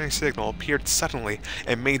extraordinary signal appeared suddenly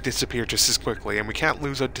and may disappear just as quickly, and we can't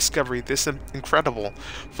lose a discovery this incredible.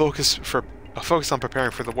 Focus on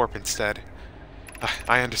preparing for the warp instead.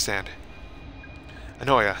 I understand.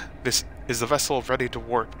 Anoya, is the vessel ready to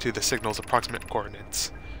warp to the signal's approximate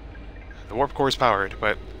coordinates? The warp core is powered,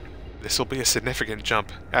 but this will be a significant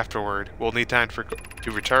jump afterward. We'll need time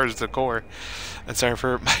to recharge the core. I'm sorry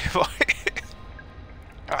for my voice.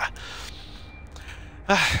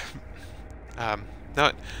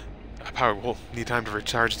 No, power will need time to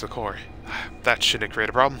recharge the core. That shouldn't create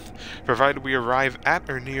a problem. Provided we arrive at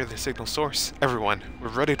or near the signal source. Everyone, we're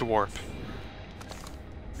ready to warp.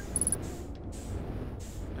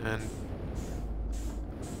 And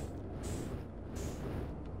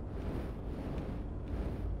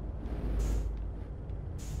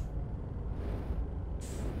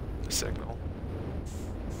the signal.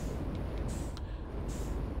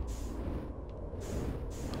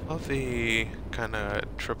 I love the kind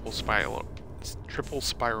of triple spiral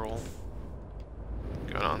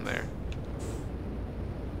going on there.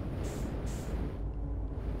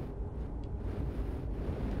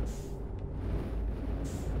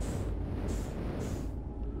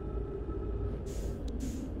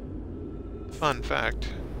 Fun fact.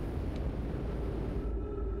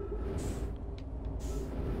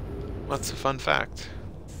 What's a fun fact?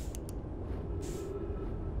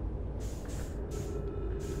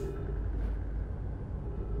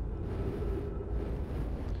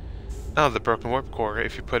 Oh, the broken warp core,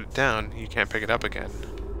 if you put it down, you can't pick it up again.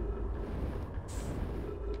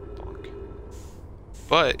 Bonk.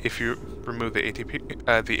 But if you remove the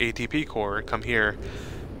ATP core, come here,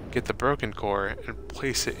 get the broken core, and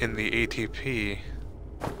place it in the ATP.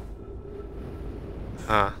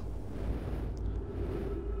 Huh.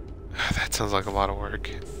 That sounds like a lot of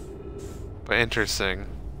work. But interesting,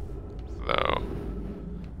 though.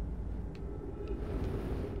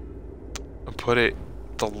 Put it...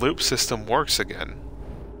 The loop system works again.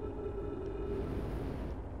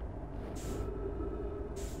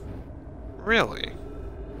 Really?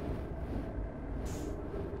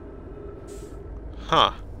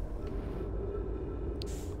 Huh.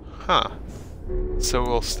 Huh. So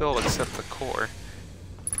we'll still accept the core.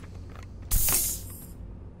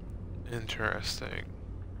 Interesting.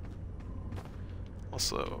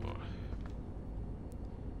 Also...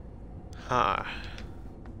 Huh.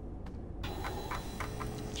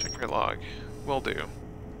 Check your log. Will do.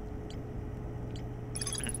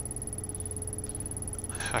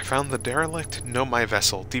 I found the derelict Nomai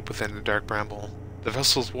vessel deep within the dark bramble. The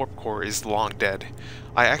vessel's warp core is long dead.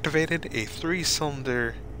 I activated a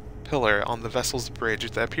 3-cylinder pillar on the vessel's bridge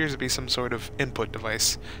that appears to be some sort of input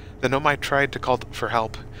device. The Nomai tried to call for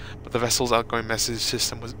help, but the vessel's outgoing message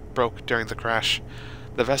system was broke during the crash.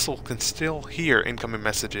 The vessel can still hear incoming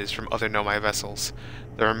messages from other Nomai vessels.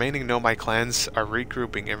 The remaining Nomai clans are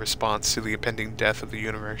regrouping in response to the impending death of the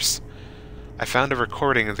universe. I found a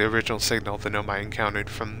recording of the original signal the Nomai encountered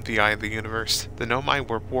from the Eye of the Universe. The Nomai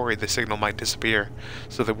were worried the signal might disappear,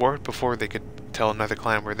 so they warped before they could tell another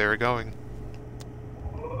clan where they were going.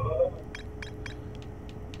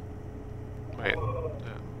 Wait.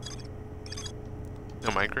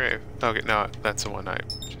 Nomai grave. Okay, no, that's the one I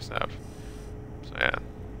just have. So yeah.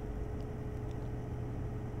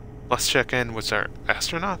 Let's check in with our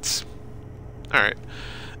astronauts. Alright.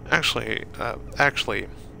 Actually,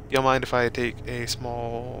 you'll mind if I take a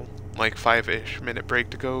small, like 5-ish minute break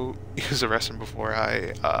to go use the restroom before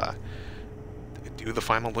I, do the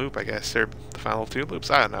final loop, I guess, or the final 2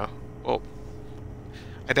 loops? I don't know. Well,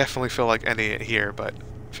 I definitely feel like ending it here, but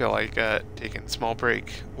I feel like, taking a small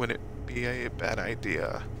break wouldn't be a bad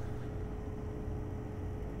idea.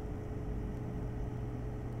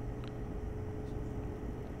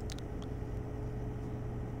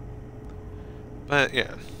 But,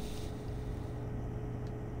 yeah.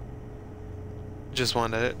 Just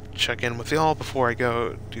wanted to check in with y'all before I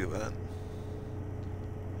go do that.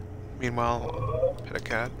 Meanwhile, pet a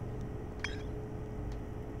cat.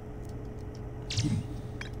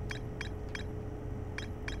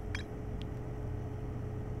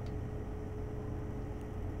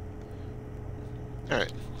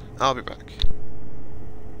 Alright, I'll be back.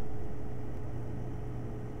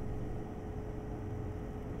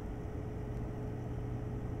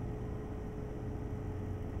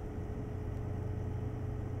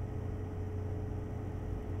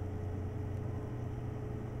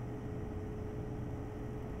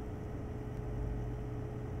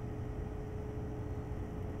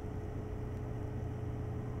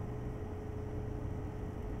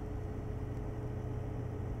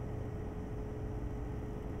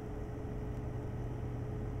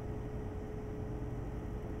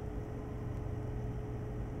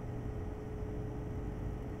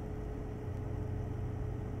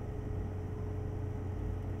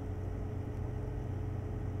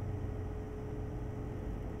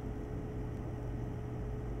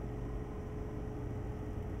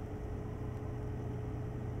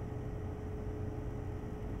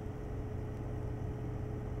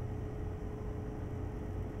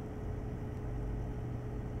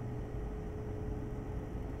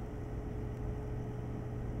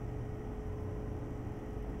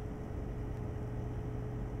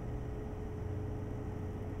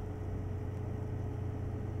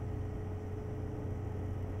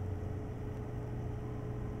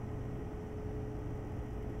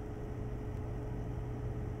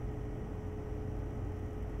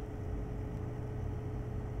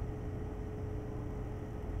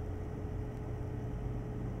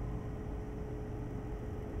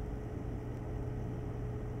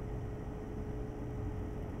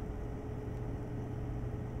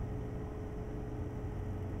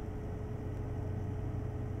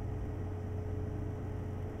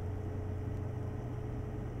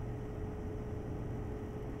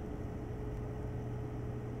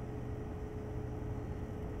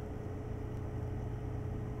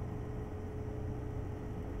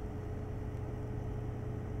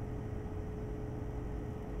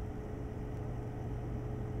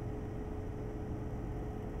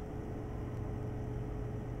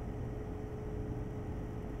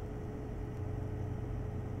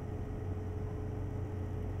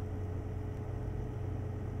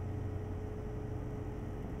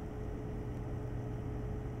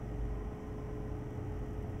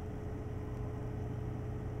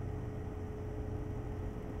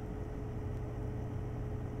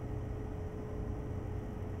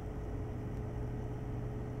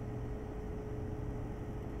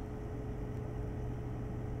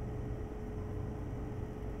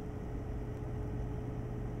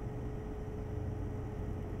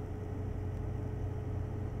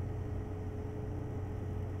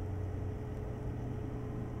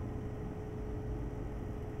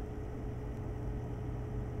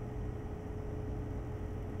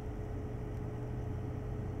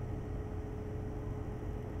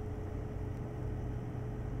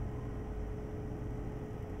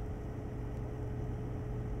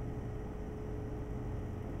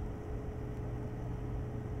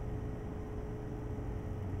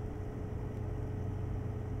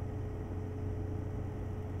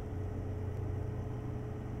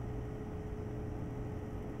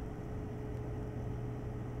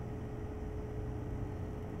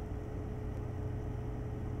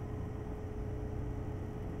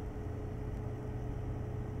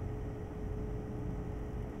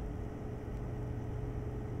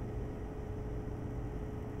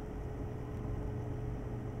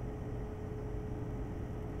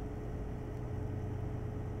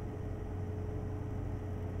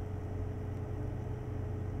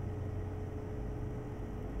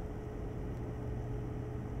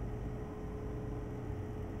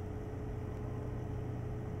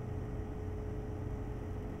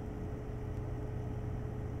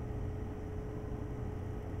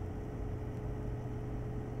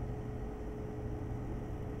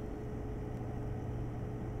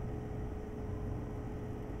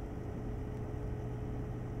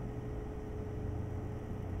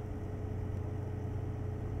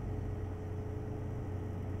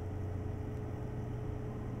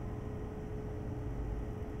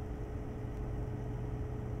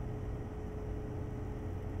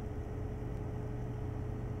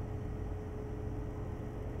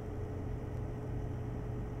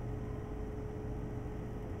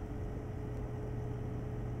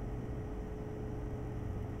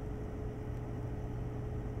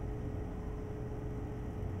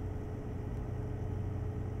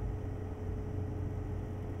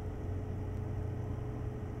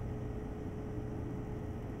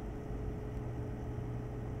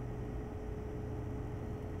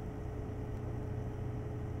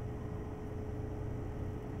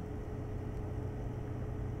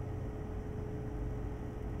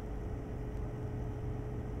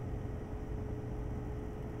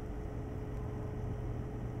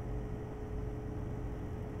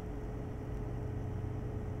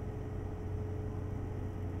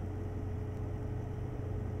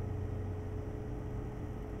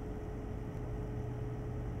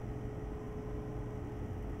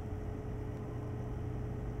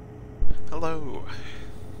 Hello.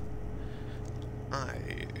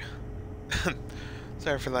 I...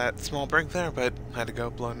 Sorry for that small break there, but I had to go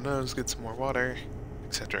blow a nose, get some more water,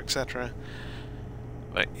 etc., etc.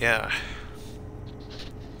 But yeah,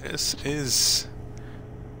 this is...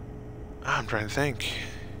 I'm trying to think.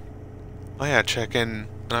 Oh yeah, check in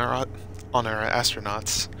on our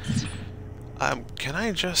astronauts. Can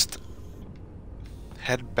I just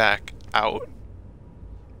head back out?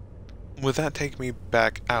 Would that take me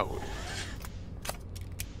back out?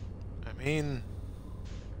 I mean...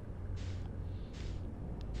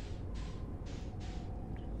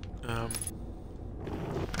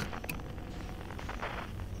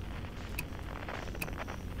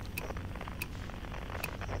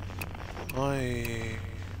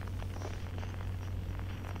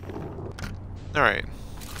 Alright.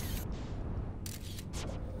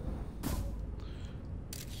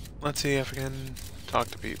 Let's see if I can talk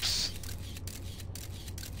to peeps.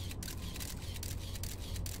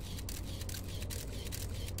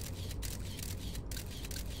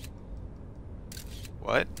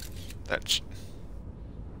 What? That's...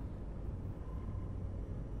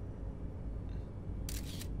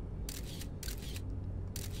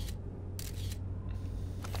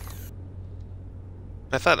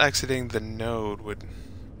 I thought exiting the node would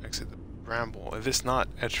exit the bramble. Is this not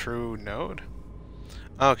a true node?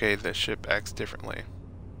 Okay, the ship acts differently.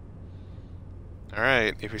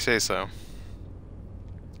 Alright, if you say so.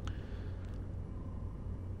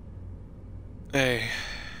 Hey.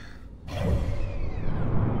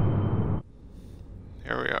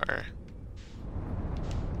 Here we are.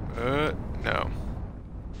 No.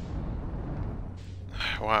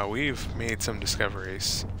 Wow, we've made some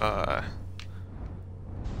discoveries. Who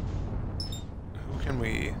can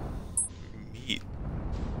we meet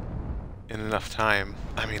in enough time?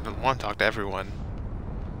 I mean, I want to talk to everyone.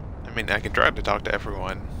 I mean, I can try to talk to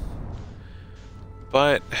everyone.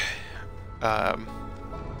 But,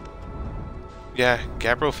 yeah,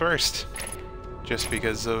 Gabriel first. Just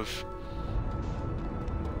because of...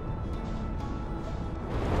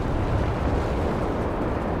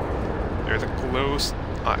 They're the close...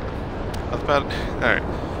 I was about... Alright.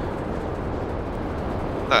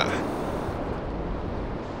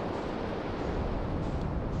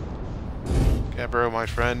 Gabriel, my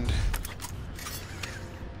friend.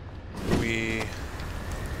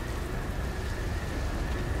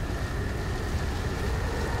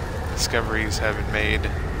 Discoveries have been made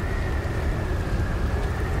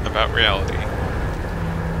about reality.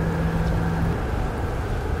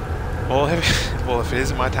 Well, if it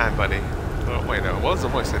isn't my time, buddy. Oh, wait, no. What was the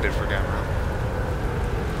voice I did for Gabriel?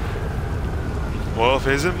 Well, if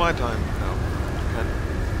it isn't my time... No.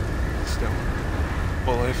 Still.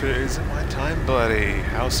 Well, if it isn't my time, buddy.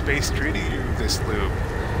 How's space treating you this loop?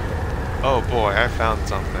 Oh boy, I found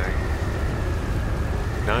something.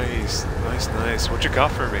 Nice, nice, nice. What you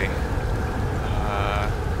got for me?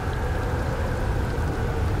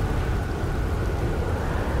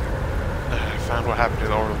 I found what happened to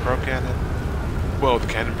the orbital probe cannon. Well, the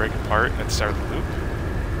cannon break apart at the start of the loop.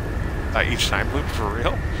 Each time loop, for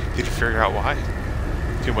real? Did you figure out why?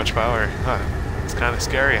 Too much power. Huh. It's kind of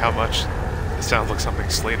scary how much it sounds like something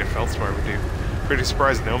Slade and Feldstor would do. Pretty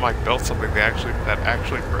surprised Nomike built something that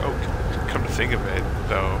actually broke. Come to think of it,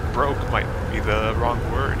 though, broke might be the wrong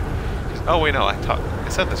word. Oh wait, no, I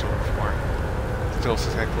said this word before. Still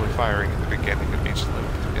successfully firing at the beginning of each loop.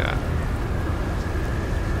 Yeah.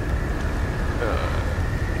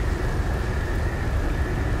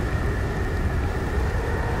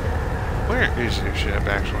 Where is your ship,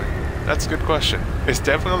 actually? That's a good question. It's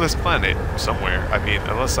definitely on this planet, somewhere. I mean,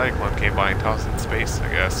 unless Cyclone came by and tossed it in space, I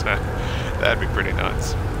guess. That'd be pretty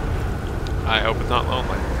nuts. I hope it's not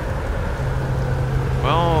lonely.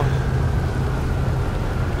 Well,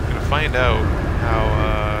 I'm gonna find out how,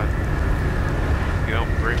 you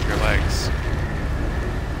don't break your legs.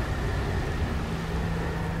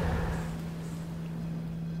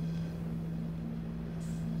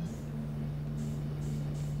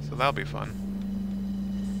 So that'll be fun.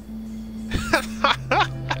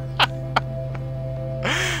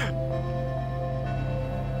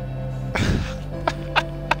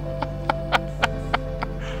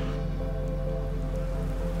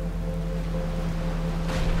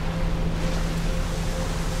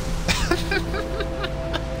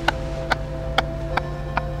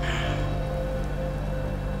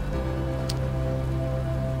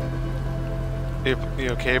 You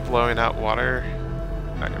okay blowing out water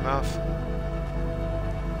out your mouth?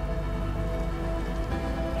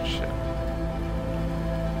 Shit.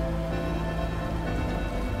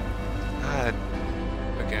 God.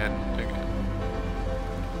 Again.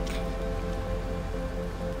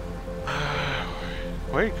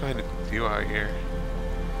 what are you going to do out here?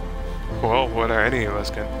 Well, what are any of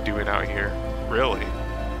us doing out here? Really?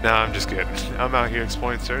 No, I'm just kidding. I'm out here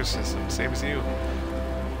exploring the solar system, same as you.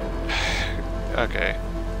 Okay.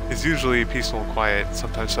 It's usually peaceful and quiet.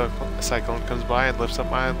 Sometimes a cyclone comes by and lifts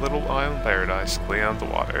up my little island paradise, clean out the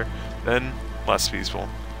water. Then, less peaceful.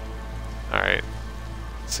 Alright.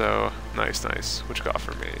 So, nice. What you got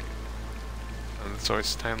for me? And the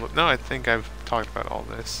source time loop. No, I think I've talked about all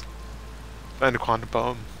this. Find a quantum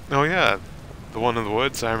poem. Oh yeah, the one in the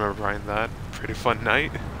woods. I remember writing that. Pretty fun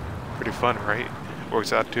night. Pretty fun, right?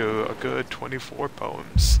 Works out to a good 24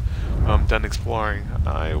 poems. I'm done exploring.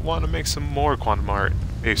 I want to make some more quantum art.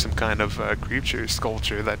 Maybe some kind of creature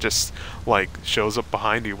sculpture that just like shows up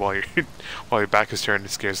behind you while you while your back is turned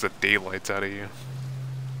and scares the daylights out of you.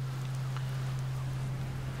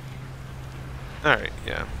 All right,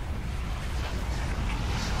 yeah.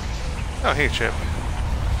 Oh, hey, Chip.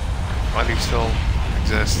 Why do you still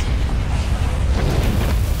exist?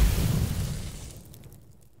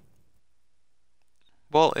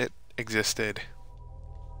 Well, it existed.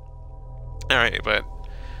 Alright, but...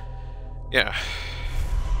 yeah.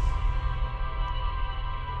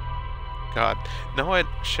 God. You know what?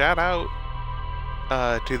 Shout out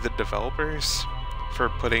to the developers for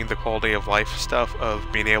putting the quality of life stuff of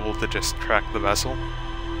being able to just track the vessel.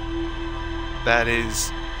 That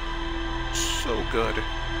is so good.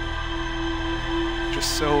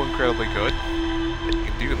 Just so incredibly good that you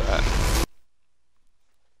can do that.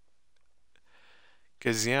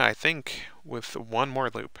 Because, yeah, I think with one more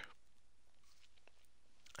loop,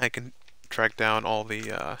 I can track down all the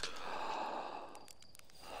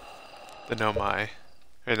Nomai.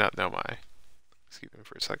 Or not Nomai. Excuse me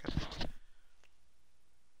for a second.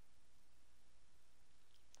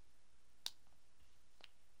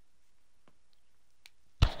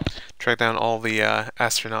 Track down all the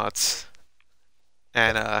astronauts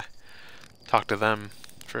and talk to them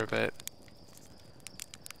for a bit.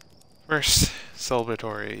 First,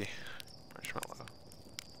 celebratory marshmallow.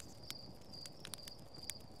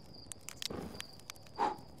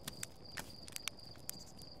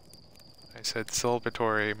 I said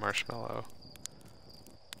celebratory marshmallow.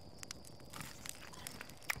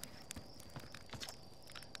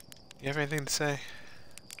 You have anything to say?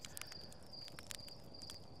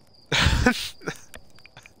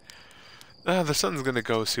 The sun's gonna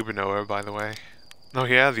go supernova, by the way. Oh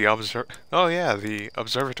yeah, the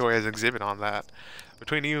observatory has an exhibit on that.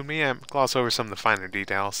 Between you and me, I gloss over some of the finer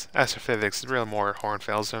details. Astrophysics is really more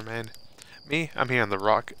Hornfield's domain. Me, I'm here on the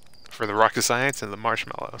rock for the rocket science and the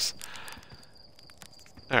marshmallows.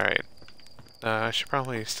 Alright. I should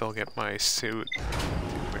probably still get my suit to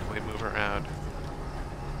quickly move around.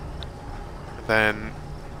 Then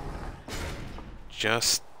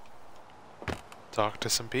just talk to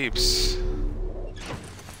some peeps.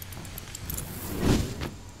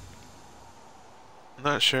 I'm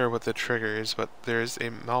not sure what the trigger is, but there's a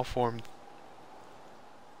malformed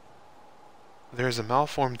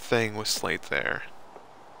thing with Slate there.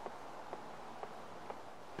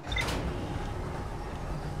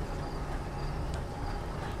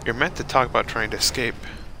 You're meant to talk about trying to escape.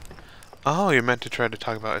 Oh, you're meant to try to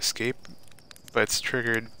talk about escape, but it's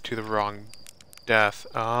triggered to the wrong death.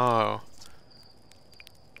 Oh.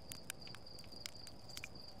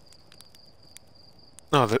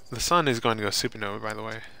 No, the sun is going to go supernova, by the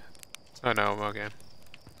way. Oh no, okay.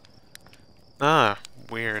 Ah,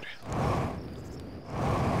 weird.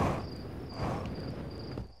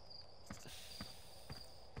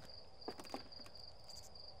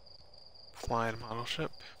 Flying model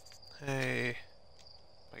ship. Hey,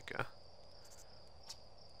 Micah.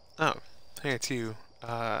 Oh, hey, it's you.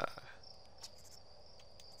 Alright,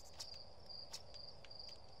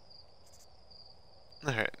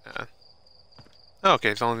 oh,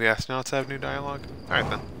 okay, so only the astronauts have new dialogue? Alright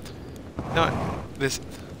then. No,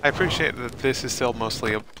 I appreciate that this is still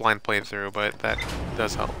mostly a blind playthrough, but that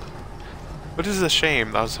does help. Which is a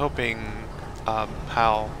shame. I was hoping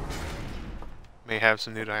Hal may have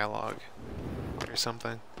some new dialogue or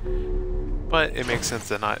something. But it makes sense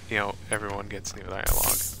that not, everyone gets new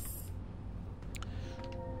dialogue.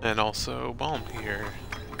 And also, while I'm here,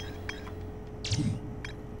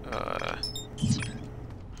 I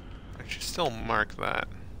should still mark that.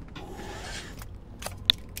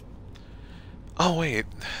 Oh wait,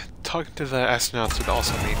 talking to the astronauts would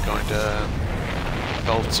also mean going to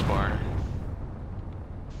Feldspar.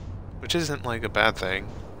 Which isn't like a bad thing.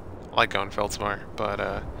 I like going to Feldspar,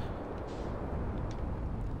 but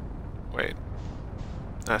wait.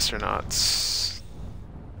 Astronauts.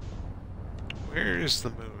 Where's the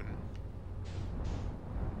moon?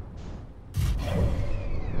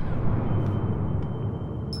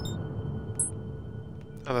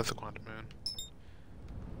 Oh, that's a quantum moon.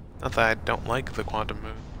 Not that I don't like the quantum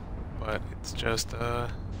moon, but it's just, no.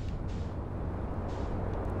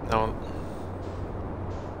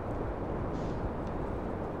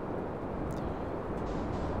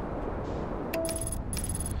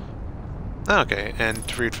 Okay, and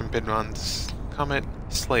to read from Bidron's comment,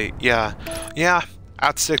 Slate, yeah,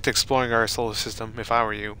 I'd stick to exploring our solar system if I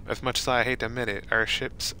were you. As much as I hate to admit it, our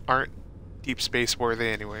ships aren't deep space worthy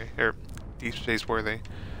anyway, or deep space worthy.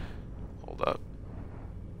 Hold up.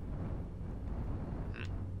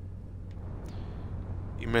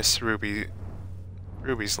 You missed Ruby's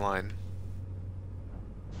line.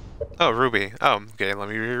 Oh, Ruby. Oh, okay, let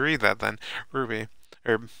me reread that then. Ruby,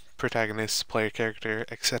 or protagonist, player character,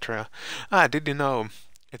 etc. Ah, did you know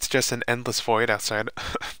it's just an endless void outside?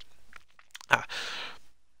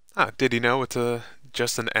 Did you know it's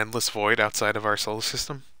just an endless void outside of our solar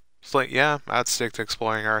system? It's like, yeah, I'd stick to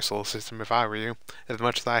exploring our solar system if I were you. As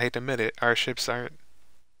much as I hate to admit it, our ships aren't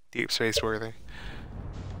deep space worthy.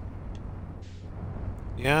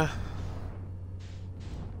 Yeah.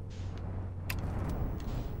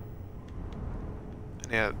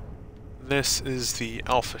 Yeah, this is the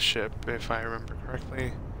Alpha ship, if I remember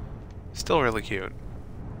correctly. Still really cute.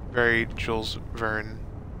 Very Jules Verne.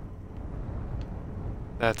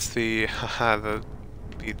 That's the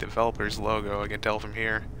the developer's logo, I can tell from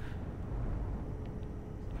here.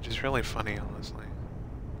 Which is really funny, honestly.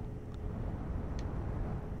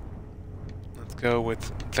 Let's go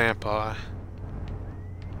with Thampa.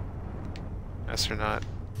 Astronaut.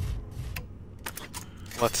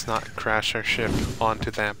 Let's not crash our ship onto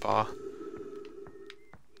Thampa.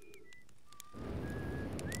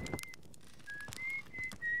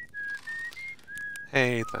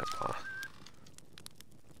 Hey, Thampa.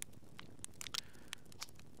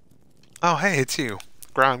 Oh, hey, it's you.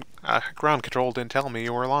 Ground control didn't tell me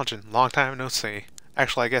you were launching. Long time no see.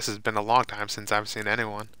 Actually, I guess it's been a long time since I've seen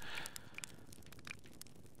anyone.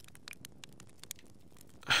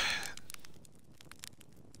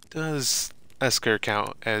 Does Esker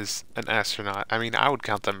count as an astronaut? I mean, I would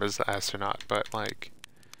count them as an astronaut, but like,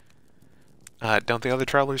 don't the other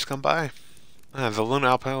travelers come by? The Luna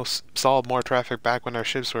Outpost saw more traffic back when our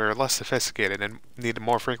ships were less sophisticated and needed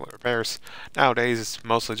more frequent repairs. Nowadays, it's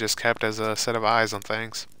mostly just kept as a set of eyes on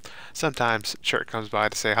things. Sometimes Chert comes by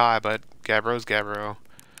to say hi, but Gabbro's Gabbro.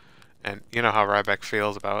 And you know how Ryback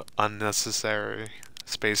feels about unnecessary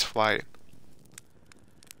space flight.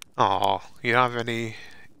 Oh, you don't have any...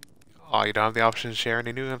 Oh, you don't have the option to share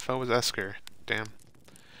any new info with Esker. Damn.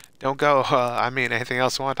 Don't go, I mean, anything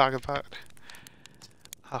else you want to talk about?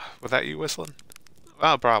 Was that you whistling?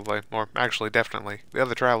 Well, probably. Or actually, definitely. The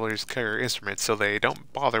other travelers carry instruments, so they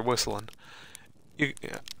don't bother whistling. You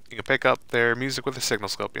can pick up their music with a signal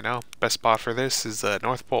scope, you know? Best spot for this is the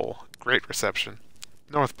North Pole. Great reception.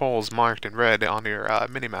 North Pole is marked in red on your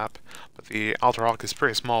minimap, but the Alterhawk is a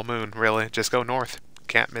pretty small moon, really. Just go north.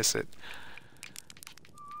 Can't miss it.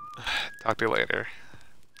 Talk to you later.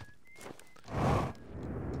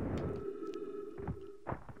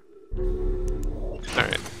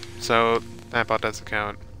 Alright, so that bot doesn't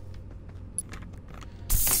count.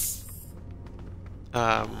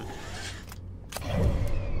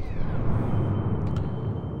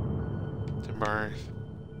 Timber.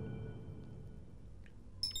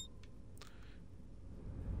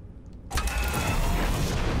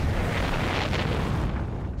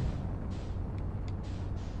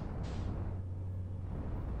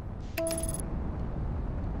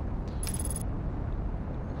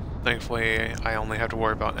 Thankfully, I only have to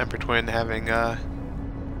worry about Emperor Twin having a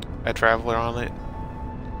traveler on it.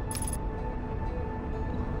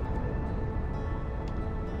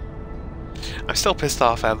 I'm still pissed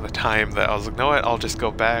off at the time that I was like, no, I'll just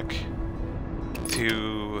go back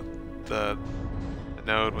to the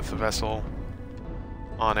node with the vessel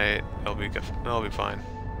on it. It'll be good. It'll be fine.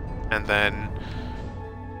 And then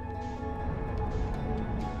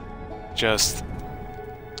just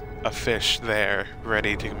a fish there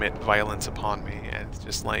ready to commit violence upon me, and it's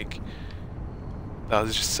just like, that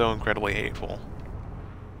was just so incredibly hateful.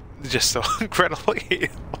 Just so incredibly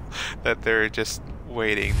hateful that they're just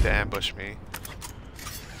waiting to ambush me.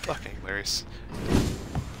 Fucking hilarious.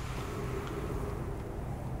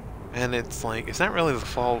 And it's like, it's not really the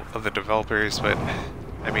fault of the developers, but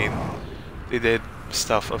I mean, they did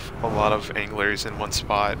stuff of a lot of anglers in one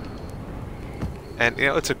spot. And you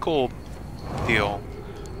know, it's a cool deal.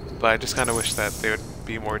 But I just kind of wish that they would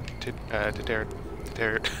be more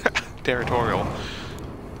territorial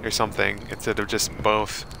or something, instead of just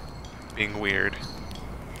both being weird.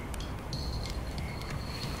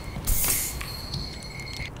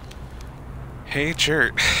 Hey,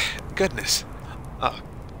 Chert. Goodness.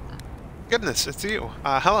 Goodness, it's you.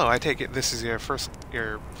 Hello, I take it this is your first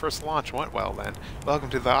launch went well then. Welcome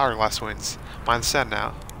to the Hourglass Winds. Mine's set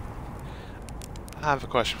now. I have a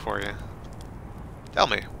question for you. Tell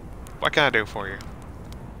me, what can I do for you?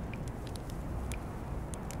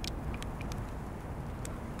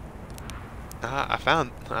 I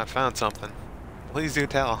found something. Please do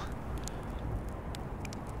tell.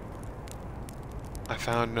 I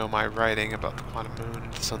found my writing about the quantum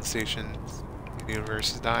moon, the sun station, the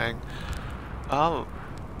universe is dying.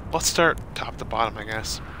 Let's start top to bottom, I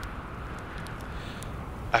guess.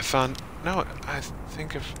 I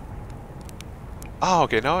think of... Oh,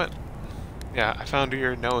 okay, know it? Yeah, I found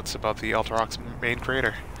your notes about the Alterock's main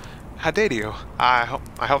crater. How dare you? I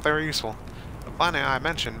hope they were useful. The planet I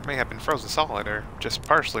mentioned may have been frozen solid, or just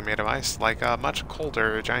partially made of ice, like a much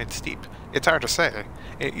colder giant steep. It's hard to say.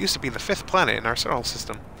 It used to be the 5th planet in our solar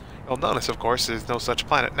system. You'll notice, of course, there's no such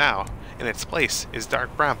planet now. In its place is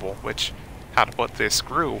dark bramble, which, how to put this,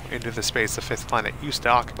 grew into the space the 5th planet used to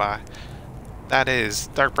occupy. That is,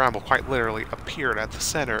 dark bramble quite literally appeared at the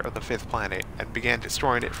center of the 5th planet and began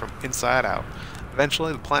destroying it from inside out.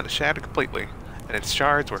 Eventually, the planet shattered completely, and its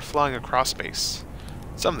shards were flung across space.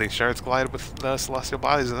 Some of these shards collided with the celestial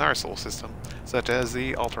bodies in our solar system, such as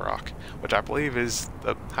the Alterock, which I believe is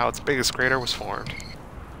how its biggest crater was formed.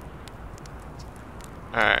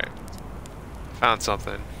 Alright. Found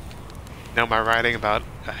something. Know my writing about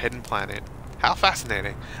a hidden planet. How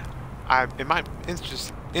fascinating! It might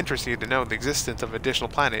interest you to know the existence of an additional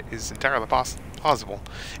planet is entirely plausible.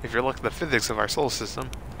 If you look at the physics of our solar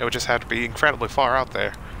system, it would just have to be incredibly far out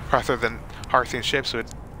there, farther than Harthian ships would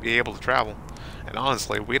be able to travel. And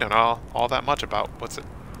honestly, we don't know all that much about what's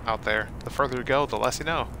out there. The further you go, the less you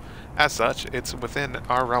know. As such, it's within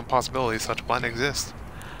our realm possibility such a planet exists.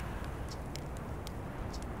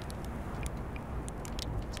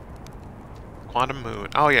 Quantum moon.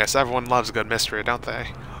 Oh yes, everyone loves a good mystery, don't they?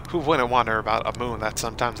 Who wouldn't wonder about a moon that's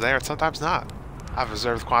sometimes there and sometimes not? I've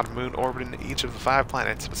observed the quantum moon orbiting each of the 5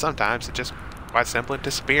 planets, but sometimes it just quite simply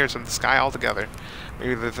disappears from the sky altogether.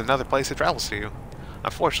 Maybe there's another place it travels to.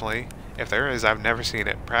 Unfortunately, if there is, I've never seen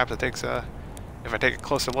it. Perhaps if I take a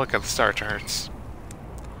closer look at the star charts.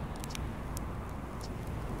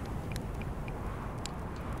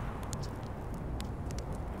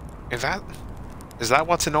 Is that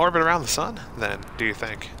what's in orbit around the sun, then, do you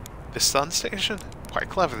think? The sun station? Quite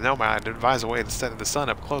clever to know my to devise a way to study the sun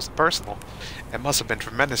up close and personal. It must have been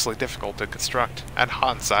tremendously difficult to construct, and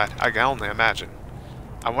hot inside, I can only imagine.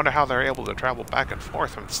 I wonder how they're able to travel back and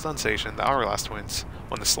forth from the sun station, the Hourglass Twins,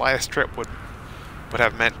 when the slightest trip would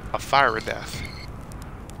have meant a fiery death.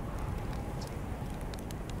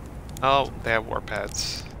 Oh, they have warp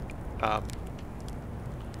pads. I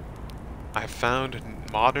found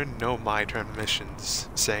modern Nomai transmissions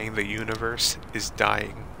saying the universe is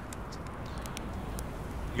dying.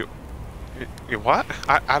 You what?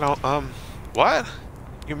 I don't, what?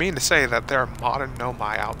 You mean to say that there are modern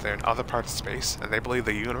Nomai out there in other parts of space, and they believe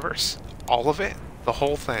the universe, all of it, the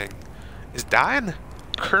whole thing, is dying?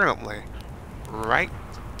 Currently. Right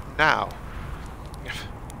now. If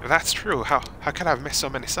that's true, how could I have missed so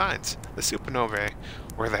many signs? The supernovae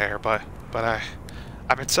were there, but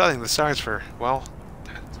I've been studying the stars for, well,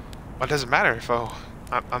 what does it matter if,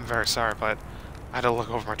 I'm very sorry, but I had to look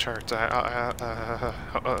over my charts. I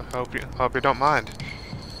hope you don't mind.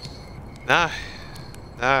 Nah.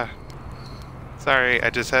 Sorry, I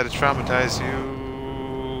just had to traumatize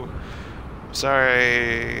you.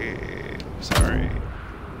 Sorry.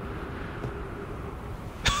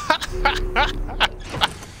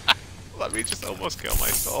 Let me just almost kill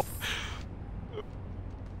myself.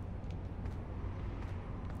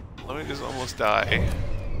 Let me just almost die.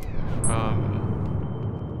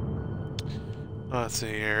 Let's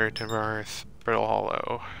see here. Timber Earth, Brittle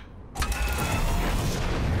Hollow.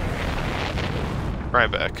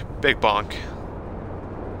 Right back. Big bonk.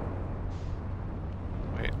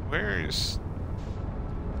 Wait, where's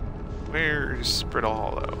Brittle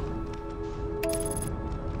Hollow?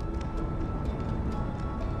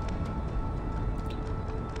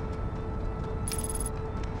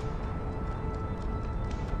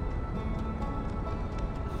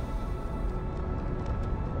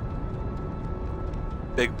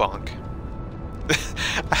 Big bonk.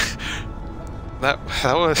 that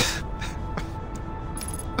was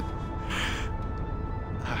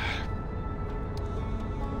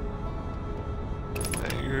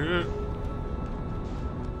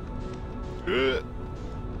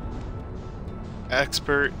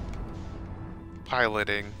expert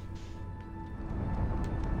piloting.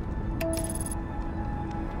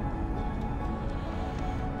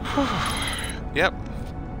 Yep,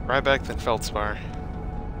 Ryback then Feldspar.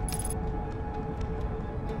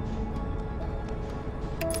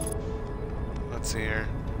 see here.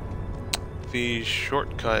 The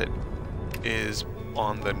shortcut is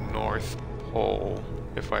on the North Pole,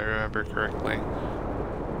 if I remember correctly.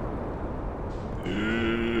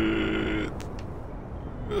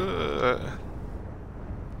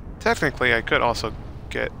 Technically, I could also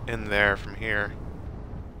get in there from here.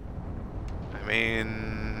 I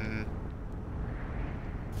mean...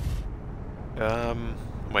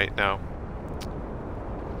 wait, no.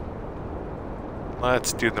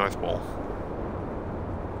 Let's do the North Pole.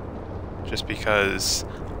 Just because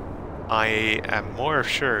I am more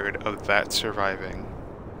assured of that surviving.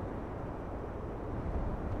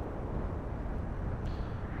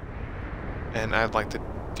 And I'd like to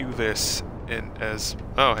do this in as...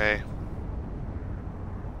 oh, hey.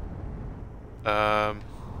 I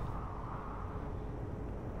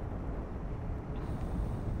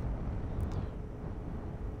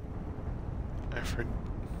forgot.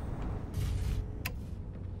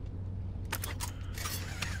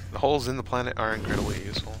 The holes in the planet are incredibly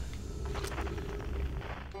useful.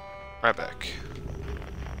 Right back.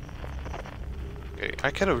 Okay,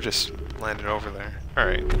 I could have just landed over there.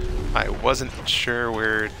 Alright. I wasn't sure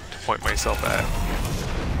where to point myself at.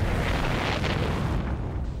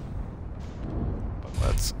 But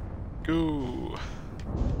let's go.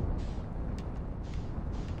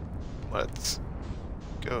 Let's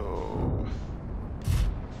go.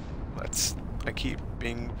 I keep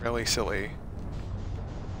being really silly.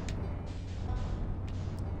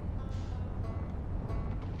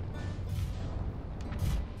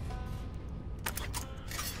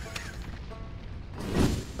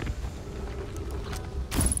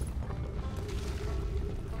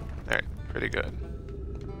 Alright, pretty good.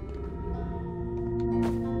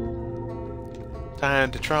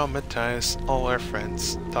 Time to traumatize all our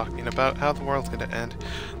friends, talking about how the world's gonna end.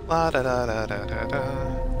 La da da da da da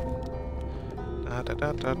da. Da da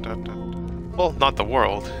da da da da. Well, not the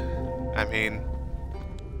world. I mean,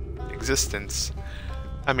 existence.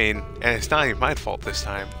 I mean, and it's not even my fault this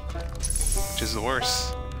time, which is the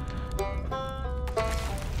worst.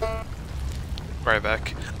 Right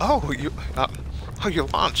back. Oh, you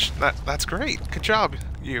launched. That's great. Good job,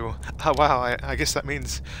 you. Oh, wow. I guess that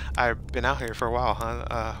means I've been out here for a while,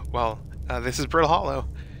 huh? Well, this is Brittle Hollow.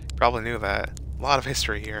 Probably knew that. A lot of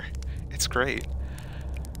history here. It's great.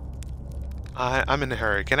 I'm in a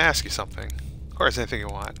hurry. Can I ask you something? Of course, anything you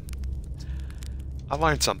want. I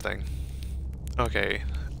learned something. Okay,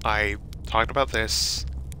 I talked about this.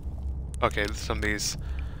 Okay, some of these.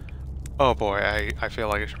 Oh boy, I feel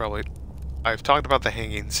like I should probably. I've talked about the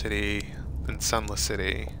Hanging City and Sunless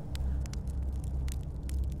City.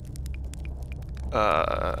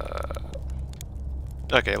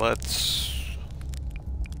 Okay, let's.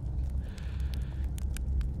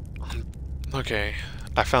 Okay,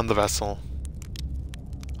 I found the vessel.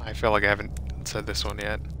 I feel like I haven't said this one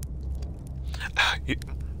yet.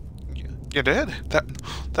 You did?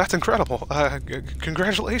 That's incredible.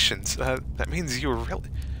 Congratulations. That means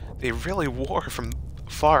they really wore from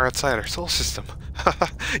far outside our solar system.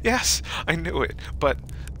 Yes, I knew it, but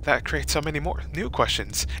that creates so many more new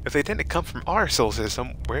questions. If they didn't come from our solar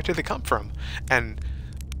system, where did they come from? And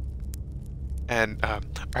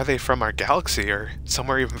are they from our galaxy or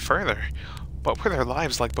somewhere even further? What were their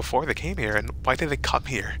lives like before they came here, and why did they come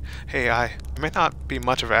here? Hey, I may not be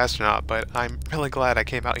much of an astronaut, but I'm really glad I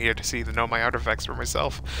came out here to know my artifacts for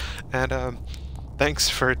myself. And, thanks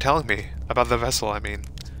for telling me about the vessel, I mean.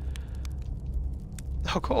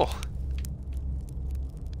 Oh, cool.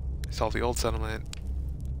 I saw the old settlement.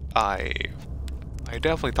 I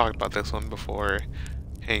definitely talked about this one before.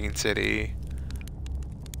 Hanging City.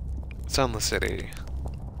 Sunless City.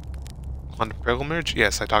 On Pilgrimage?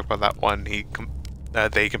 Yes, I talked about that one.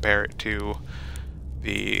 They compare it to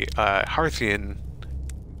the Harthian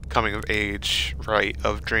coming of age rite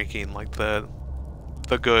of drinking like the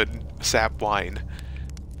good sap wine.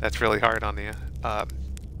 That's really hard on you. I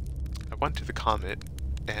went to the comet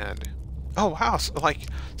and oh wow,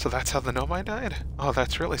 so that's how the Nomai died? Oh,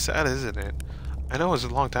 that's really sad, isn't it? I know it was a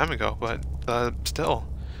long time ago, but still.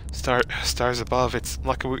 Stars above, it's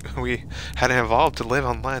lucky we hadn't evolved to live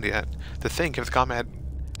on land yet. To think if the comet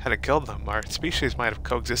hadn't killed them, our species might have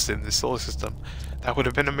coexisted in the solar system. That would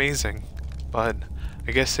have been amazing. But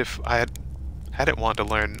I guess if I hadn't wanted to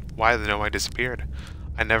learn why the Nomai disappeared,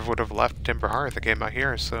 I never would have left Timber Hearth and came out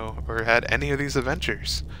here, or had any of these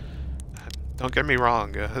adventures. Don't get me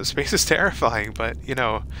wrong, space is terrifying, but you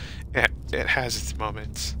know, it has its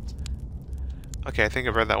moments. Okay, I think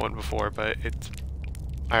I've read that one before, but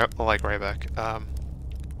I like Ryback.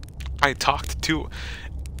 I talked to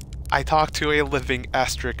a living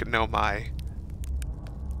asterisk Nomai.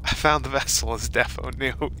 I found the vessel as defo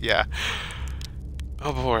new. Yeah.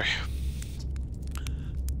 Oh boy.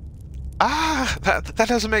 Ah, that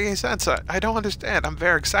doesn't make any sense. I don't understand. I'm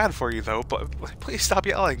very excited for you though, but please stop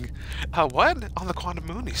yelling. What? On the quantum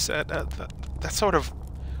moon, he said. That's sort of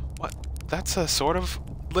what? That's a sort of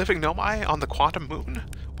living nomai on the quantum moon?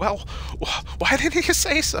 Well, why didn't you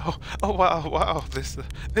say so? Oh wow, wow! This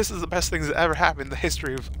is the best thing that ever happened in the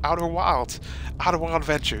history of Outer Wilds, Outer Wild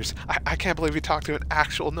Adventures. I can't believe you talked to an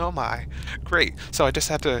actual nomai. Great. So I just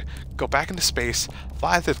had to go back into space,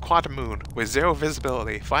 fly to the quantum moon with zero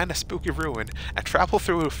visibility, find a spooky ruin, and travel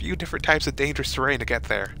through a few different types of dangerous terrain to get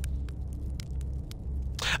there.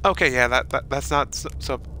 Okay, yeah, that's not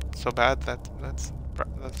so bad. That's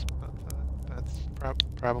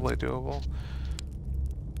probably doable.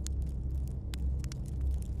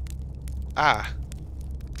 Ah,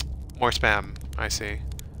 more spam. I see.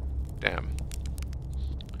 Damn.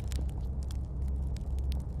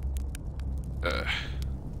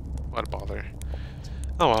 What a bother.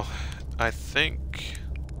 Oh well, I think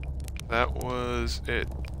that was it.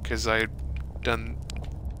 Cause I'd done,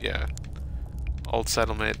 yeah, old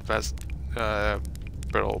settlement,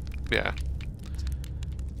 brittle, yeah.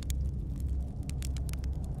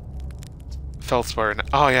 Feldspar.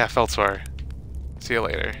 Oh yeah, Feldspar. See you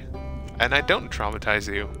later. And I don't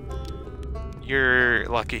traumatize you. You're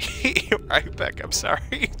lucky. Right back. I'm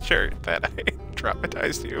sorry. Sure that I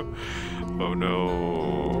traumatized you. Oh no.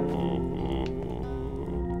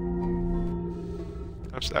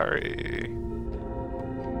 I'm sorry.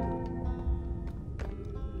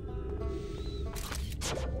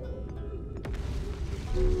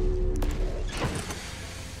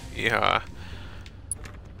 Yeah.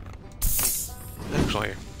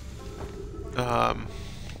 Actually,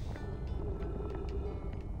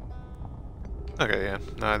 okay, yeah.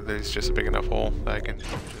 No, there's just a big enough hole that I can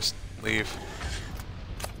just leave.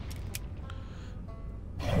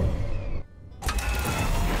 I'm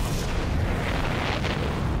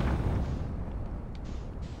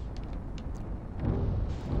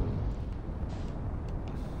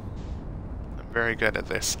very good at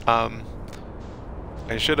this. I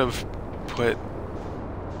should have put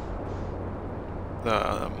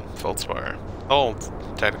the Feldspar. Oh,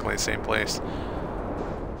 technically the same place.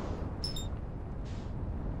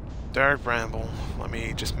 Dark Bramble. Let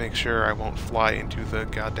me just make sure I won't fly into the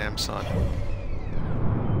goddamn sun.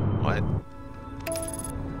 What?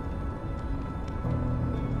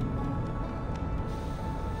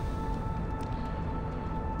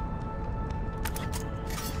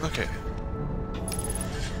 Okay.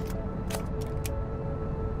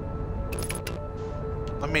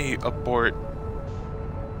 Let me abort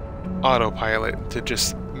autopilot to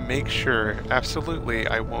just make sure absolutely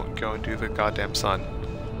I won't go into the goddamn sun.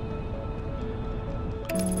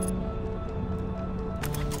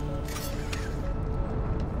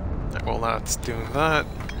 Well, that's doing that.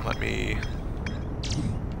 Let me...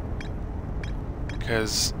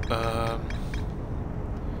 Because,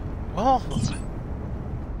 well,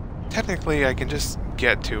 technically I can just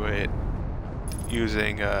get to it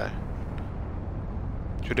using,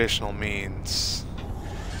 traditional means.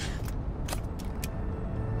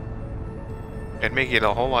 It'd make it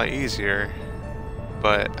a whole lot easier,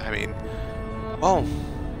 but, I mean, well,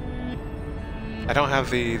 I don't have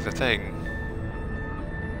the thing.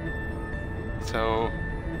 So,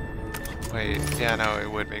 wait, yeah, no, it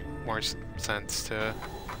would make more sense to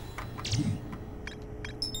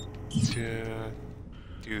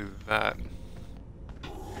do that.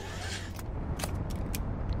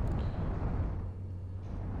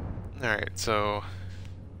 Alright, so,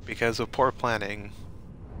 because of poor planning...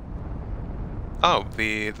 Oh,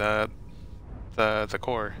 the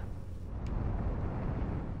core.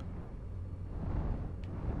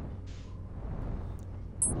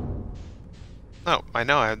 Oh, I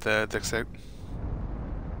know I have the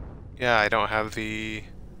yeah, I don't have the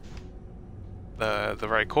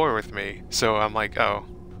right core with me, so I'm like, oh,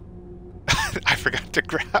 I forgot to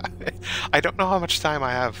grab it. I don't know how much time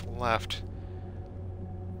I have left.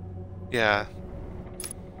 Yeah.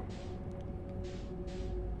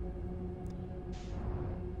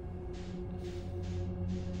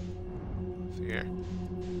 Let's see here.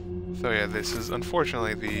 So yeah, this is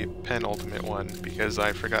unfortunately the penultimate one because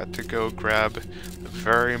I forgot to go grab a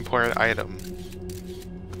very important item.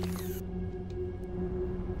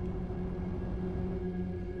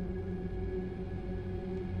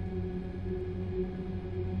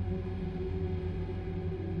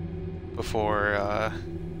 Before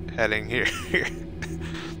heading here.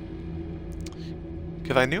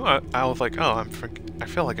 Because I knew I was like, oh, I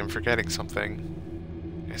feel like I'm forgetting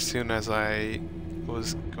something as soon as I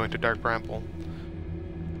was going to Dark Bramble.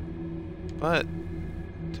 But,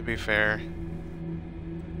 to be fair,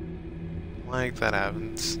 Like that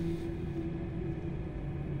happens.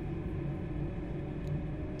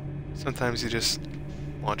 Sometimes you just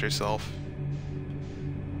launch yourself.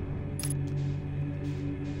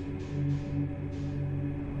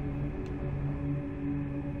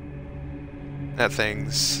 At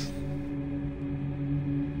things.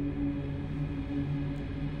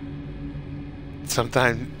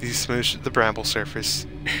 Sometimes you smoosh the bramble surface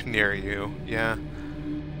near you, yeah.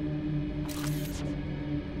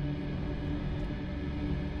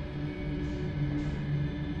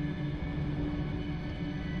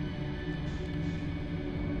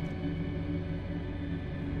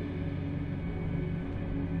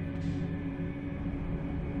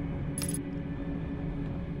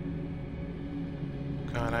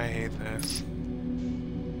 God, I hate this.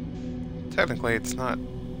 Technically, it's not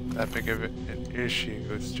that big of an issue,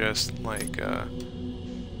 it's just like, you're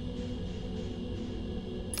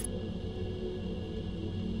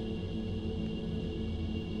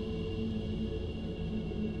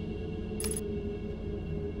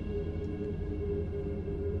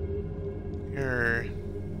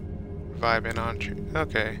vibing, aren't you?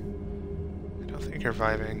 Okay. I don't think you're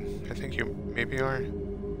vibing. I think you maybe are.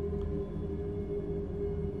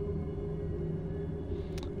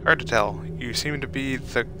 Hard to tell. You seem to be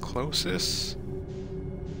the closest.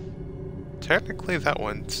 Technically, that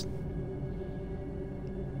one's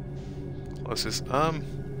closest. That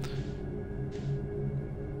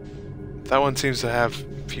one seems to have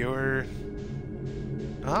fewer.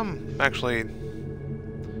 Actually.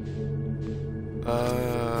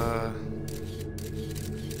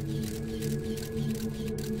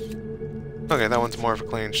 Okay, that one's more of a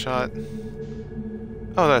clean shot.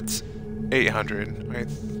 Oh, that's 800. I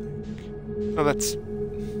think. Oh, that's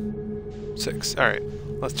 6. Alright,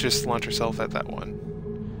 let's just launch ourselves at that one.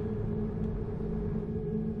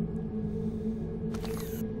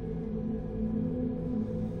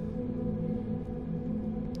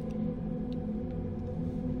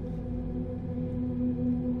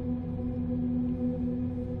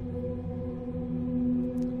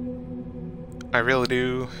 I really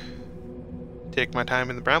do take my time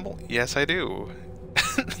in the bramble? Yes, I do.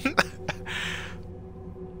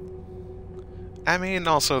 I mean,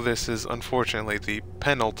 also this is unfortunately the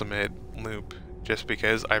penultimate loop, just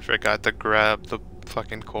because I forgot to grab the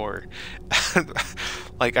fucking core.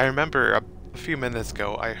 Like, I remember a few minutes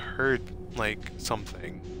ago, I heard, like,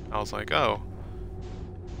 something. I was like, oh.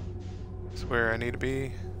 That's where I need to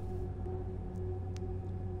be.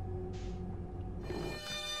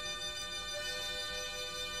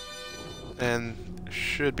 And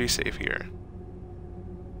should be safe here.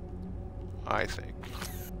 I think.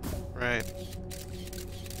 Right.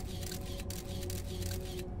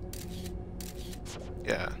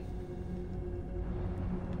 Yeah.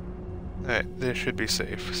 Alright, this should be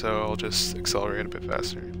safe, so I'll just accelerate a bit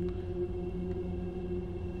faster.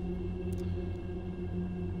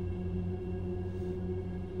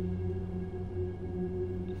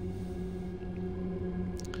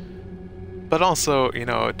 But also, you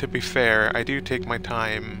know, to be fair, I do take my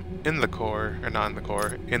time in the core, or not in the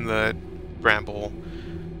core, in the bramble,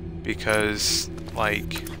 because,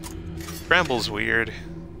 like, bramble's weird,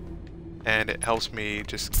 and it helps me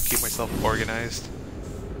just keep myself organized.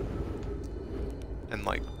 And,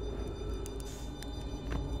 like,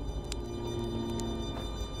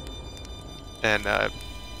 and,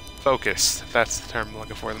 focused. That's the term I'm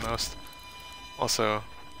looking for the most. Also,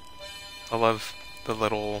 I love the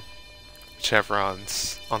little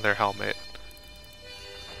chevrons on their helmet.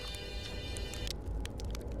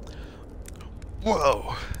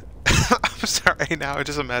 Whoa! I'm sorry, now I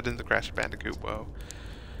just imagined the Crash Bandicoot, whoa.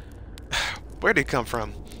 Where'd he come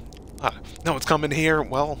from? No one's coming here,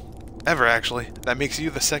 well, ever actually. That makes you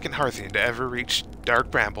the second Hearthian to ever reach Dark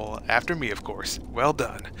Bramble, after me of course. Well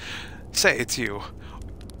done. Say it's you.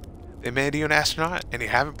 They made you an astronaut, and you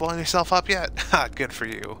haven't blown yourself up yet? Ha, good for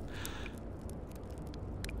you.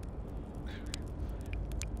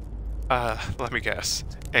 Let me guess.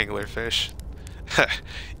 Anglerfish.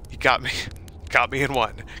 You got me. Got me in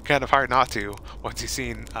one. Kind of hard not to, once you've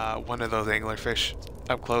seen one of those anglerfish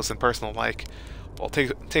up close and personal like. Well,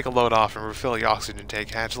 take a load off and refill your oxygen tank,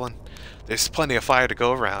 Angelin. There's plenty of fire to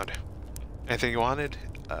go around. Anything you wanted?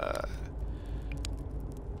 Alright,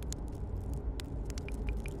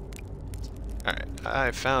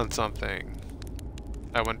 I found something.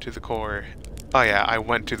 I went to the core. Oh yeah, I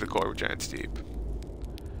went to the core with Giant Steep.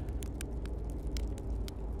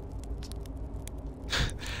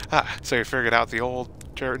 So you figured out the old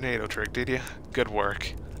tornado trick, did you? Good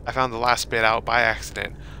work. I found the last bit out by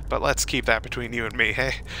accident, but let's keep that between you and me,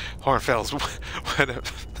 hey? Hornfels, what a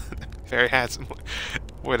very handsome...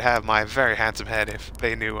 would have my very handsome head if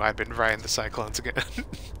they knew I'd been riding the cyclones again.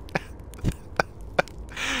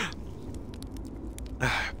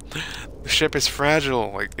 The ship is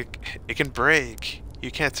fragile, like it can break.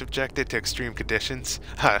 You can't subject it to extreme conditions.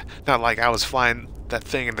 Not like I was flying that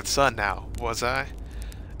thing in the sun now, was I?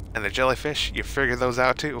 And the jellyfish, you figured those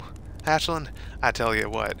out too. Hatchland, I tell you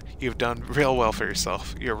what, you've done real well for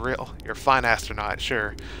yourself. You're a fine astronaut,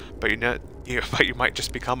 sure, but but you might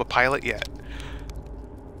just become a pilot yet.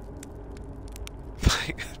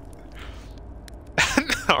 Like,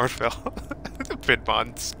 Orville,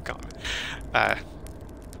 Vidmon's comment.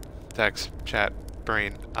 Text, chat,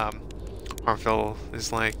 brain. Orville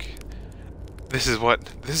is like, this is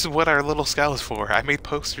what our little scout is for. I made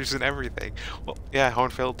posters and everything. Well, yeah,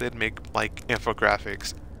 Hornfield did make like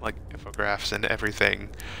infographs and everything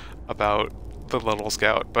about the little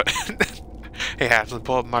scout. But hey, Hatchland,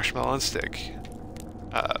 pull up marshmallow and stick.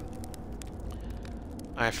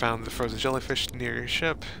 I found the frozen jellyfish near your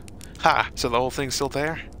ship. Ha! So the whole thing's still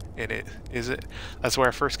there? Is it? That's where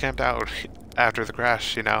I first camped out after the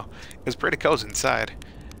crash. You know, it was pretty cozy inside.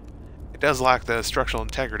 It does lack the structural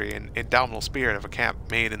integrity and indomitable spirit of a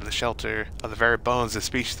camp made in the shelter of the very bones of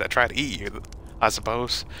species that try to eat you, I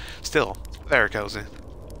suppose. Still, very cozy.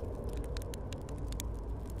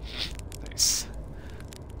 Nice.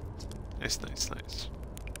 Nice.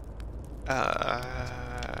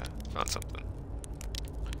 Found something.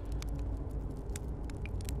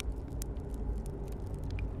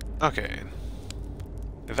 Okay.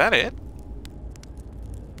 Is that it?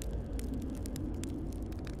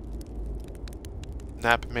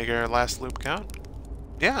 Nap make our last loop count?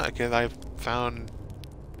 Yeah, because I've found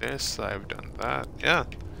this, I've done that, yeah.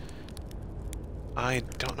 I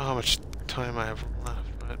don't know how much time I have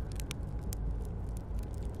left, but...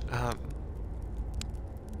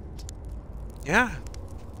 yeah.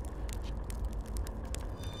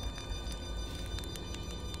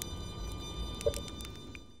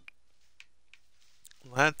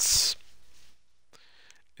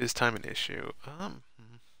 Is time an issue? I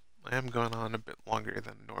am going on a bit longer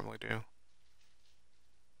than I normally do.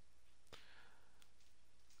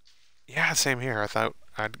 Yeah, same here. I thought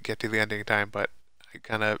I'd get to the ending time, but I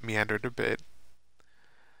kind of meandered a bit.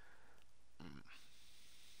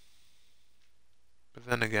 But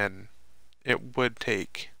then again, it would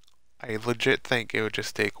take... I legit think it would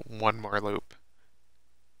just take one more loop,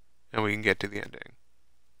 and we can get to the ending.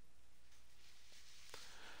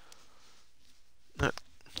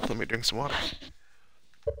 Let me drink some water.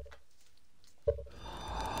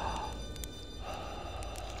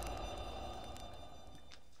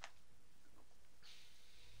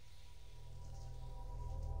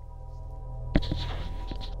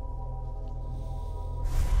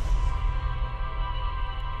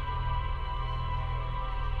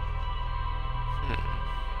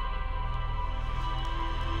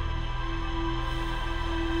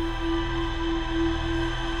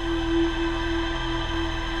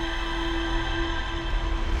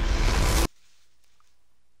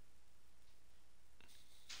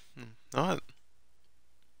 Alright.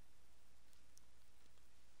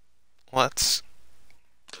 Let's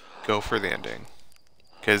go for the ending.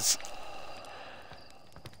 Because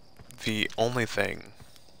the only thing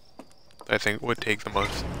I think would take the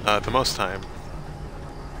most time...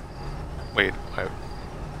 Wait,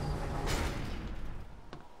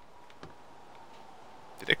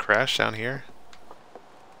 did it crash down here?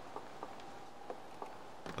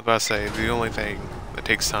 I was about to say, the only thing that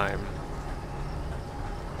takes time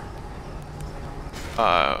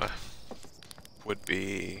would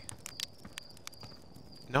be...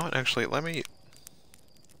 No, actually, let me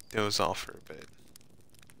doze off for a bit.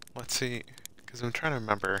 Let's see, because I'm trying to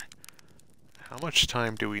remember, how much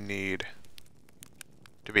time do we need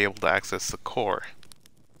to be able to access the core?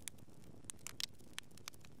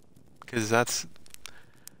 Because that's...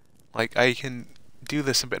 like, I can do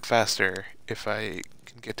this a bit faster if I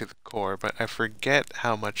can get to the core, but I forget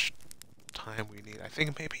how much time we need. I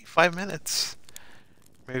think maybe 5 minutes.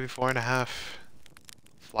 Maybe 4.5.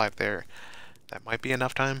 Fly up there. That might be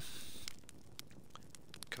enough time.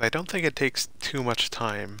 Because I don't think it takes too much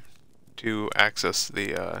time to access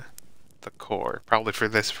the core. Probably for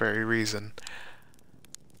this very reason.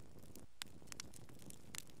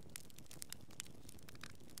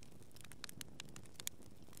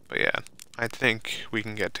 But yeah, I think we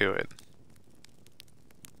can get to it.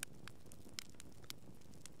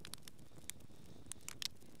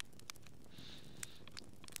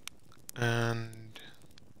 And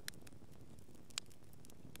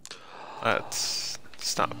let's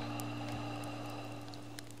stop.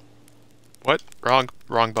 What? Wrong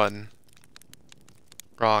button.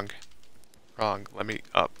 Wrong wrong. Let me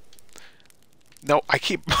up. No, I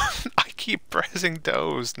keep I keep pressing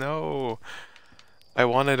those. No. I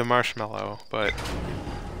wanted a marshmallow, but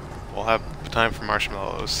we'll have time for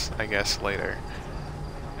marshmallows, I guess, later.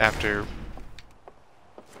 After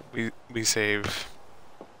we save.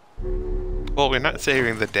 Well, we're not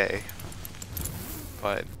saving the day,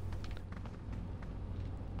 but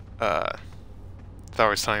it's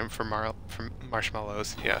always time for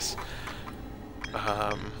marshmallows. Yes.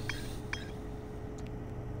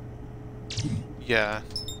 Yeah,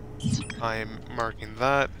 I'm marking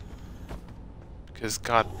that because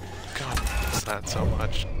God miss that so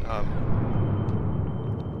much.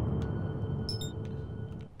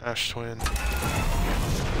 Ash Twin.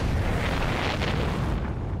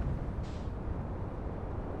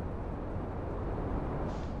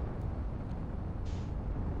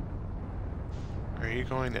 Are you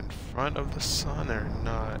going in front of the sun or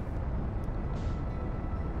not?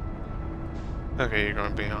 Okay, you're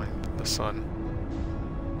going behind the sun.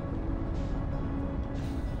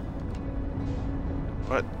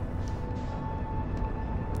 What?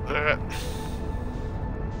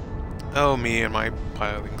 Oh, me and my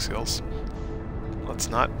piloting skills. Let's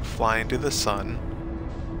not fly into the sun.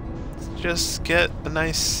 Let's just get a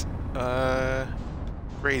nice,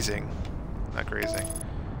 grazing. Not grazing.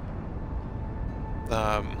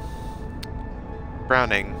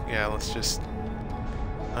 Browning. Yeah, let's just...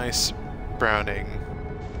 Nice browning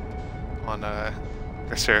on, the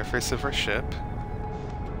surface of our ship.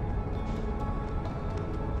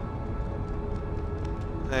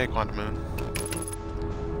 Hey, Quantum Moon.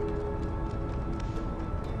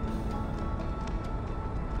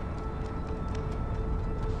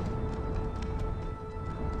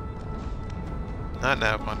 Not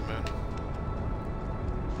now, Quantum Moon.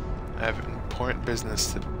 I have important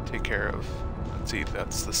business to take care of. Let's see,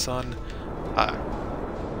 that's the sun. Ah.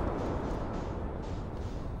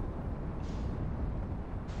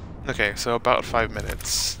 Okay, so about 5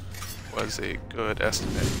 minutes was a good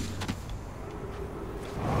estimate.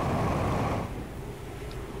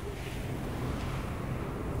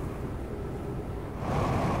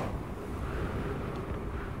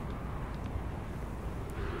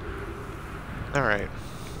 Alright.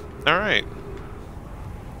 Alright.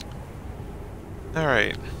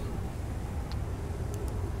 Alright.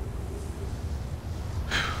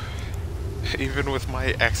 Even with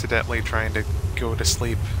my accidentally trying to go to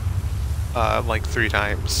sleep, like 3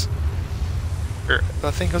 times. Or,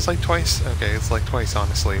 I think it was like twice? Okay, it's like twice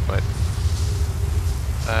honestly, but...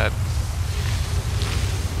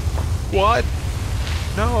 What?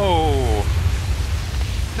 No!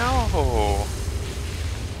 No!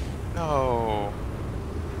 No.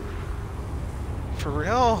 For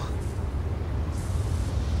real?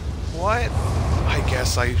 What? I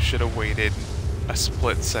guess I should have waited a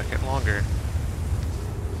split second longer.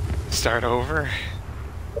 Start over?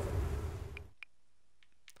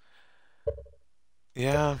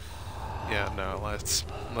 Yeah. Yeah, no, let's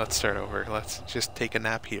start over. Let's just take a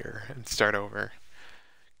nap here and start over.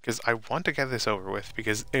 Because I want to get this over with,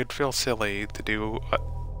 because it would feel silly to do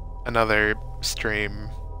another stream.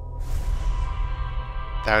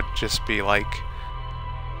 That would just be like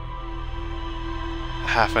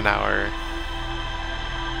half an hour.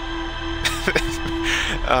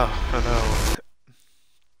 Oh no.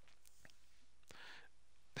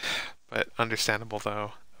 But understandable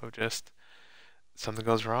though. Oh, just something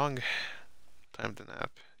goes wrong. Time to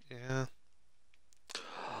nap. Yeah.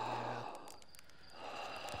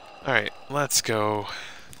 Alright, let's go.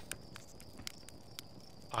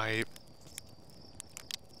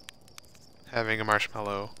 Having a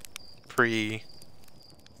marshmallow pre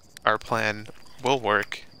our plan will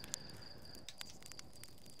work.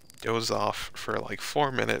 Doze off for like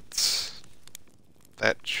 4 minutes.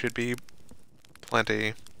 That should be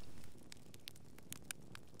plenty.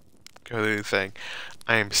 Go do the thing.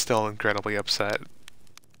 I am still incredibly upset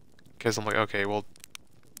because I'm like, okay, we'll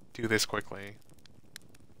do this quickly.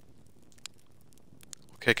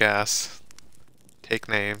 We'll kick ass. Take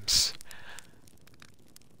names.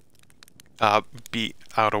 Beat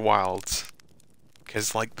Outer Wilds.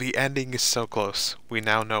 Because, like, the ending is so close. We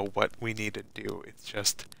now know what we need to do. It's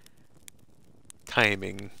just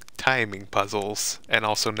timing puzzles, and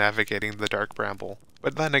also navigating the Dark Bramble.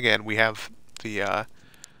 But then again, we have the,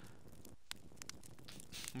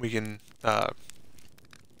 we can,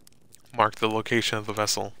 mark the location of the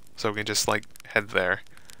vessel, so we can just, like, head there.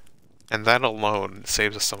 And that alone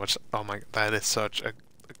saves us so much. Oh my, that is such a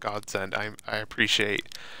godsend. I appreciate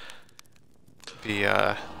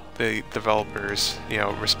the developers, you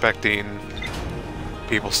know, respecting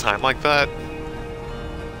people's time like that.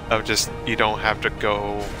 Of just, you don't have to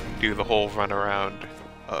go do the whole run around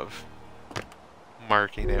of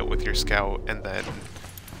marking it with your scout and then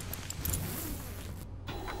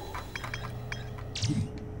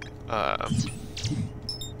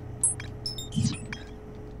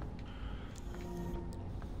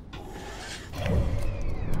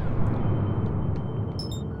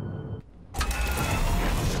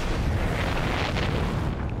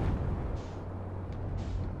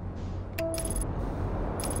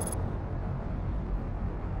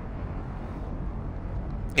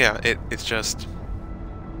yeah, it's just,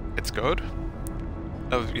 it's good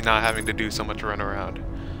of you not having to do so much run around.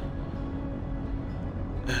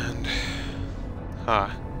 And,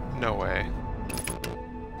 no way.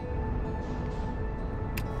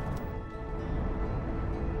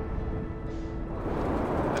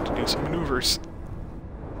 Had to do some maneuvers.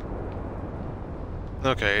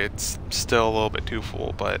 Okay, it's still a little bit too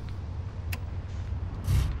full, but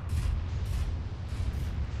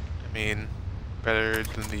I mean, better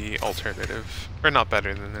than the alternative. Or not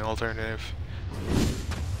better than the alternative.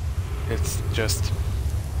 It's just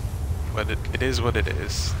what it is what it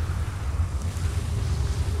is.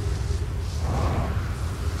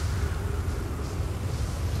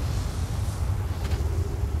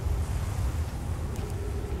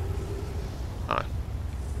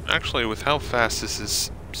 Actually, with how fast this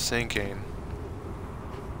is sinking,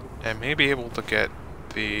 I may be able to get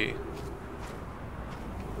the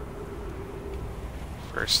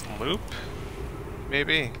first loop,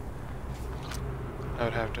 maybe? I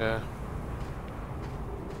would have to...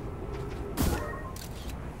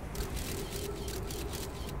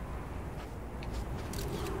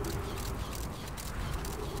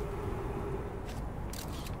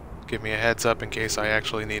 give me a heads up in case I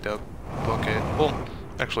actually need to book it. Well,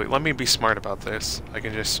 actually, let me be smart about this. I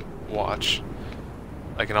can just watch.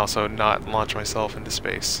 I can also not launch myself into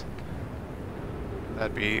space.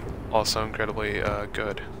 That'd be also incredibly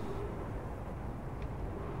good.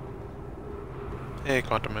 Hey,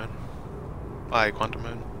 Quantum Moon. Bye, Quantum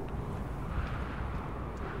Moon.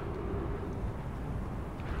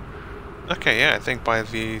 Okay, yeah, I think by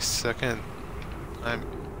the second time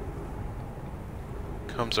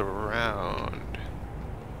comes around.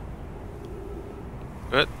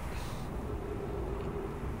 Good.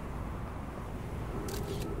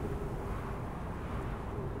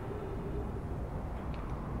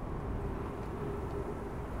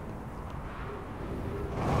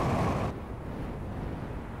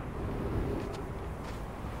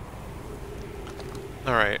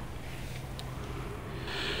 Alright.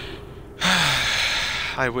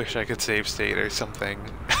 I wish I could save state or something.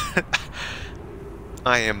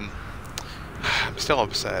 I'm still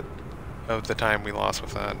upset of the time we lost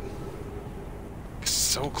with that. It's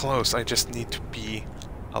so close, I just need to be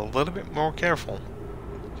a little bit more careful.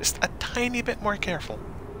 Just a tiny bit more careful.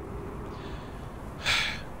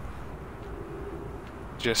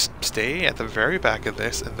 Just stay at the very back of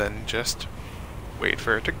this and then just wait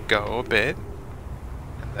for it to go a bit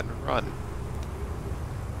and then run.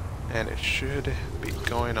 And it should be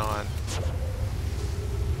going on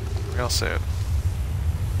real soon.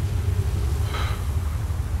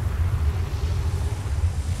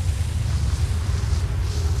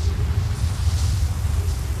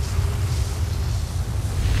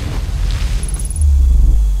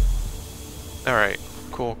 Alright,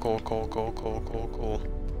 cool.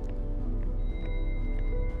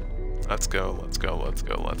 Let's go.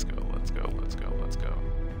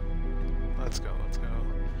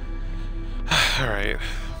 Alright.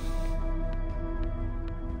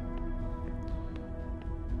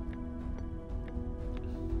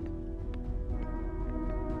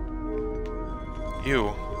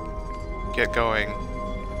 You, get going.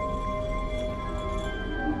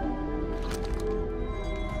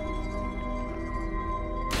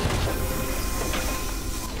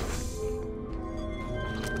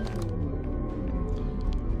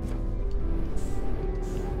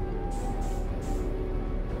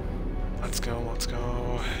 Let's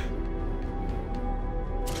go.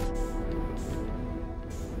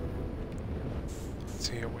 Let's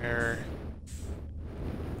see where.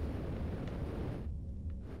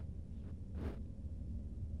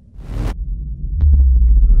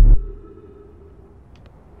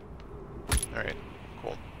 Alright,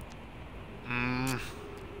 cool.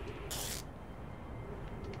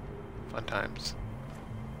 Fun times.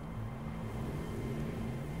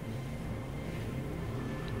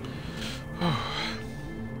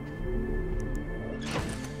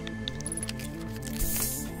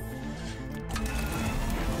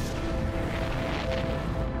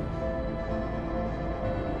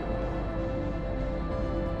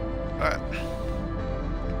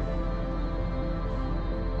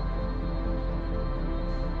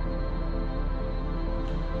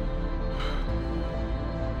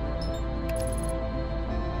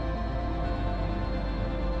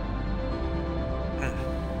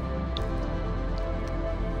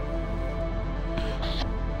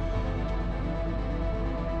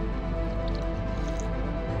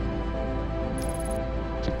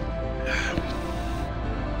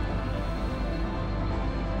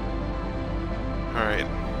 Alright.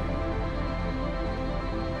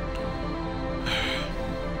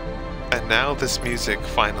 And now this music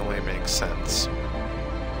finally makes sense.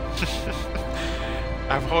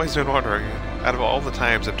 I've always been wondering, out of all the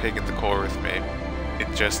times I've taken the core with me,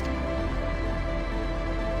 it just...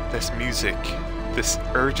 this music, this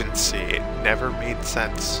urgency, it never made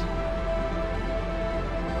sense.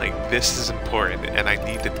 Like, this is important, and I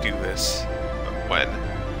need to do this. But when?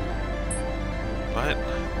 But,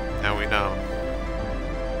 now we know.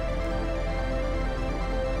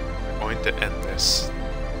 We're going to end this.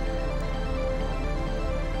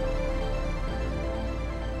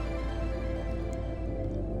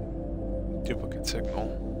 Duplicate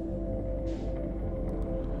signal.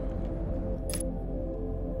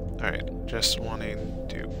 Alright, just wanting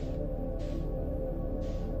to...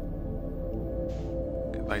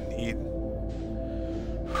 I need...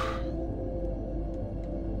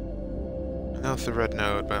 I know it's the red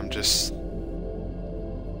node, but I'm just...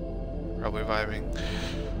 probably vibing.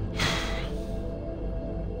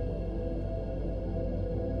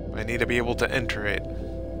 I need to be able to enter it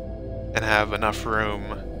and have enough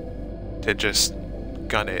room to just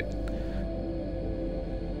gun it.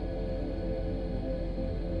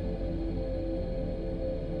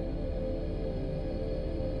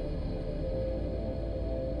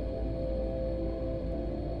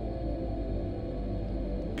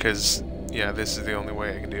 Because, yeah, this is the only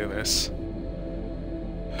way I can do this.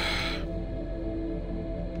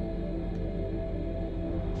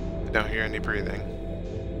 I don't hear any breathing.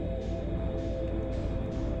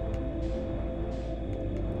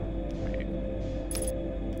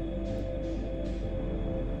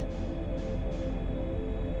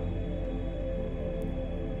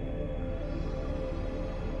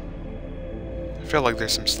 I feel like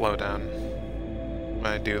there's some slowdown when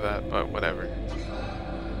I do that, but whatever.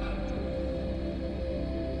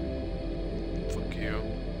 Fuck you.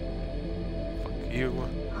 Fuck you.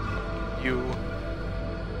 You.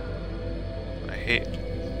 I hate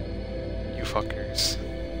you fuckers.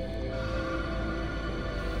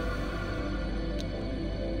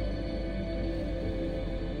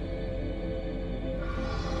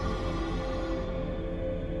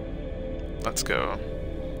 Let's go.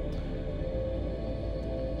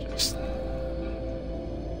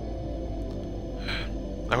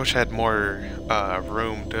 I wish I had more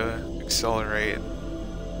room to accelerate.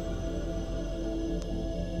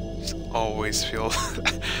 Just always feel...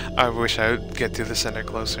 I wish I would get to the center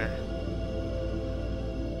closer.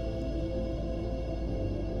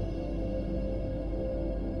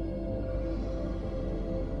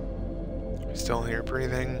 I still hear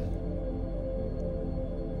breathing.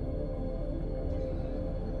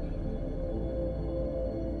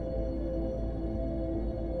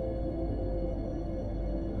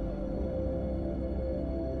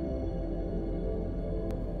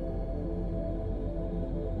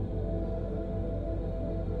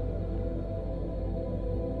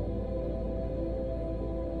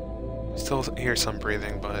 Still hear some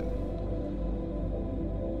breathing, but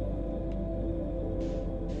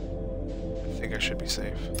I think I should be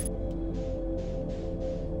safe.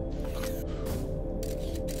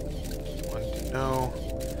 Want to know?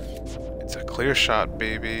 It's a clear shot,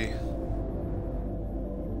 baby.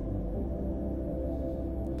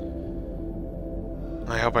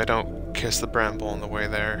 I hope I don't kiss the bramble on the way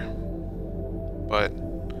there. But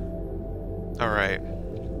alright.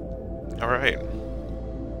 Alright.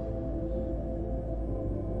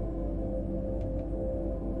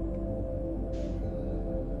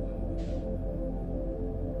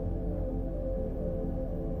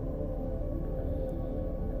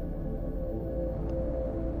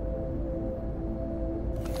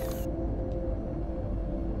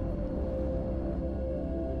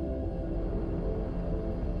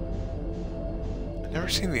 Never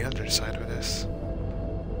seen the underside of this.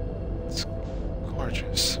 It's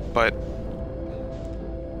gorgeous, but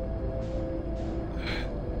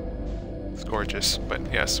it's gorgeous. But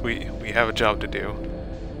yes, we have a job to do.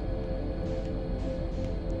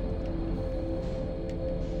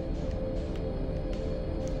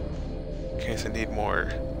 In case I need more.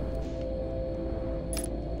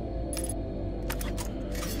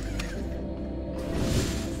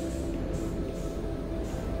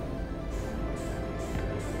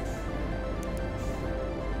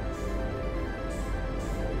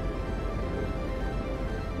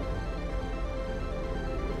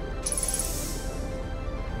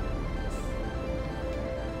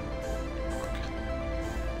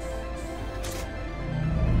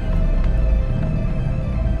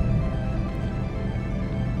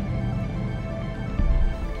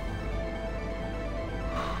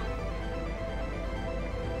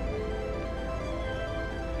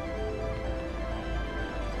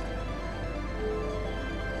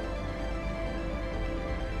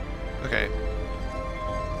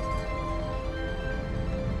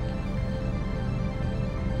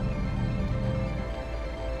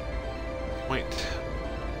 point.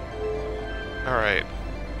 Alright.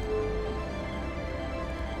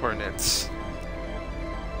 Coordinates.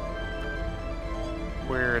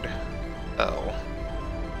 Weird L.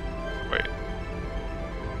 Wait.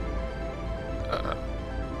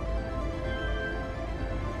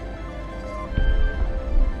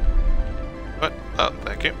 What? Oh,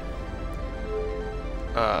 thank you.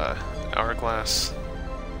 Hourglass.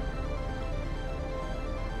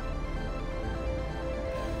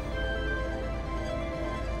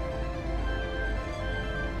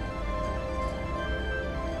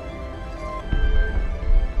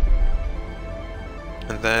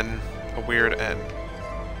 And then a weird N.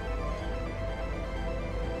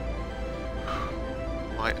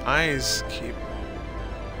 My eyes keep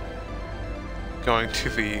going to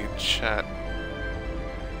the chat.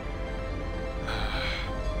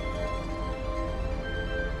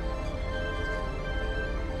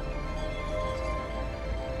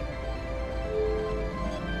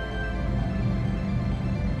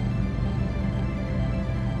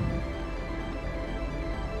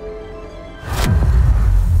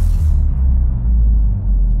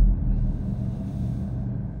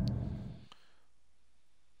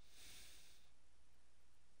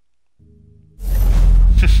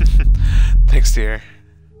 Thanks, dear.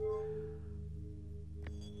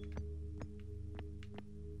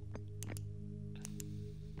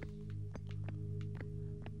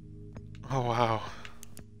 Oh, wow.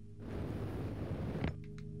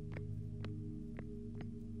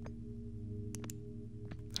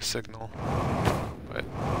 A signal. But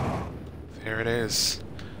there it is.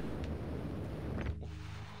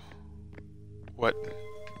 What?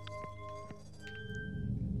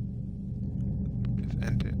 If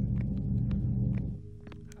ended.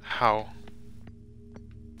 How?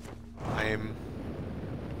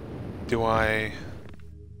 Do I...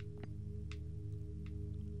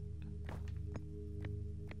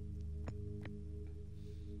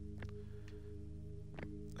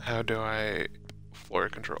 How do I floor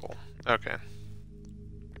control? Okay.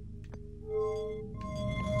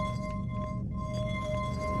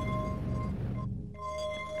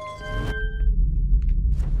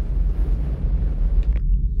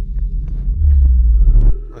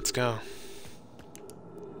 Let's go.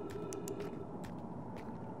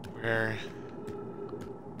 Where...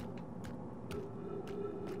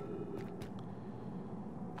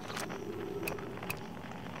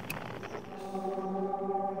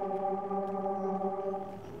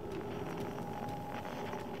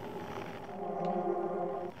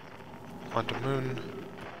 onto moon.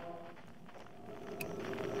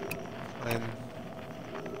 Fine.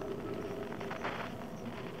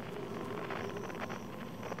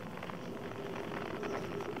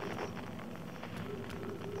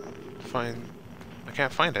 Fine. I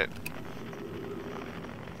can't find it.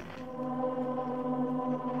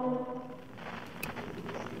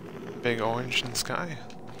 Big orange in the sky.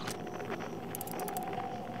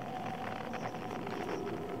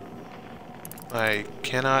 I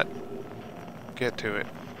cannot get to it.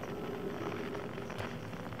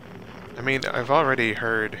 I mean, I've already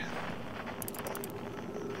heard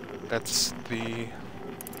that's the...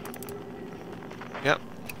 Yep.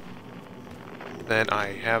 Then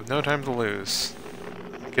I have no time to lose.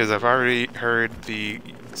 Because I've already heard the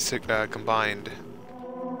combined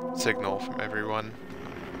signal from everyone.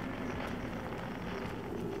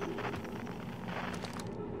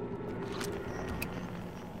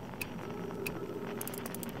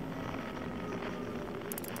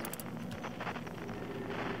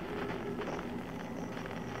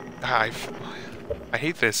 I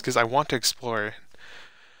hate this because I want to explore,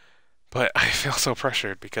 but I feel so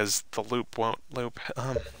pressured because the loop won't loop.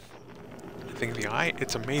 I think the eye,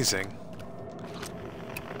 it's amazing.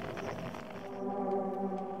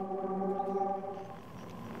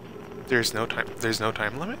 There's no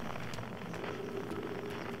time limit?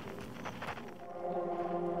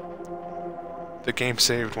 The game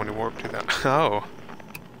saved when it warped to that. Oh.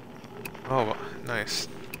 Oh, nice.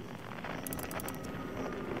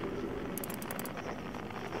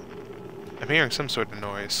 I'm hearing some sort of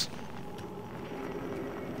noise.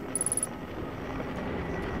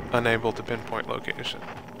 Unable to pinpoint location.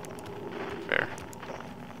 Fair.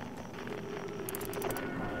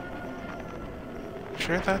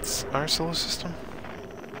 Sure that's our solar system?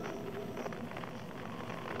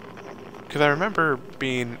 Because I remember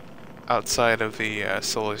being outside of the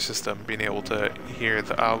solar system, being able to hear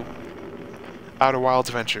the Outer Wilds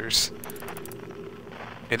Adventures.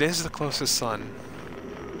 It is the closest sun.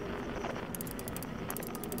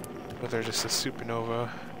 But they're just a supernova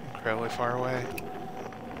incredibly far away.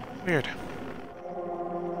 Weird.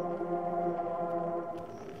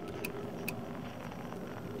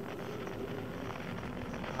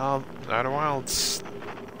 Outer Wilds.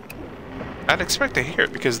 I'd expect to hear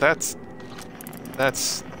it because that's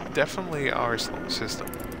definitely our solar system.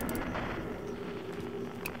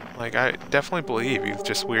 Like, I definitely believe you. It's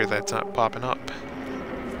just weird that it's not popping up.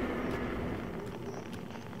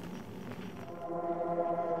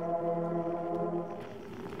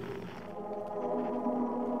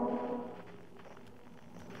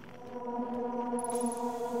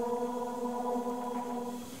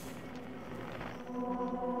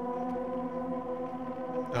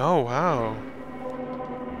 Oh, wow.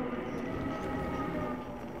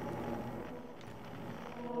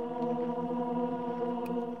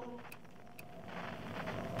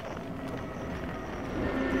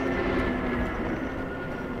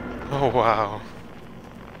 Oh, wow.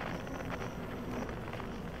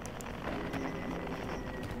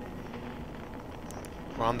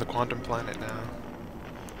 We're on the quantum planet now.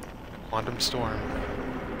 The quantum storm.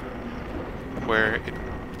 Where it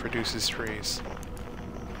produces trees.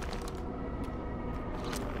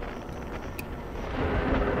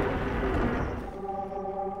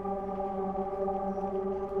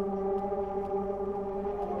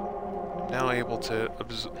 Now able to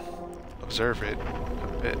observe it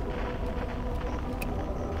a bit.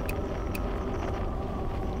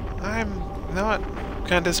 I'm not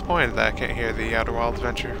kind of disappointed that I can't hear the Outer Wild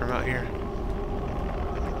Adventure from out here.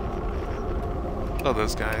 Love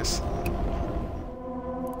those guys.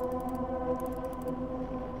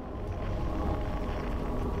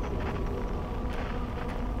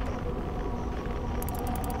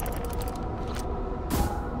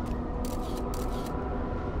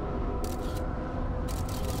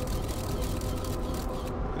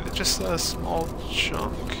 Just a small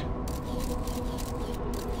chunk.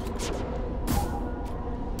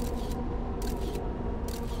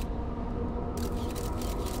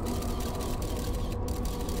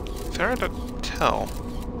 It's hard to tell.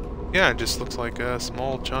 Yeah, it just looks like a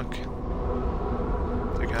small chunk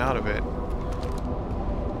taken out of it.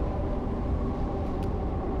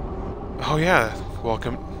 Oh yeah,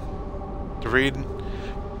 welcome to read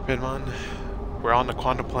Vidmon. We're on a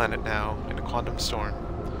quantum planet now, in a quantum storm.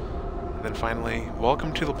 And then finally,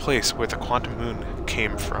 welcome to the place where the quantum moon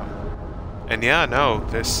came from. And yeah, no,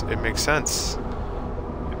 it makes sense.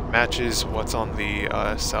 It matches what's on the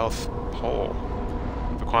South Pole.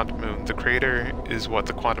 The quantum moon. The crater is what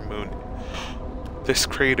the quantum moon... This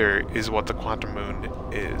crater is what the quantum moon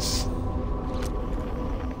is.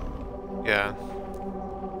 Yeah.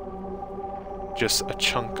 Just a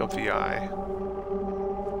chunk of the eye.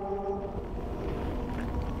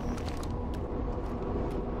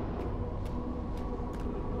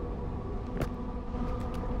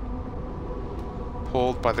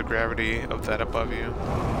 Pulled by the gravity of that above you.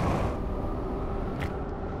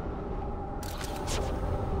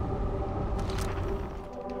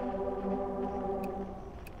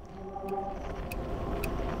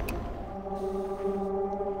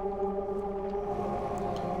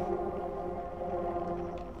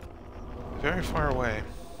 Very far away.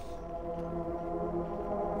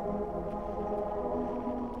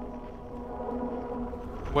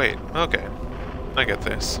 Wait, okay. I get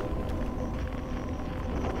this.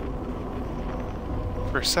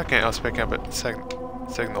 For a second, I was picking up a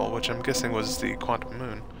signal, which I'm guessing was the quantum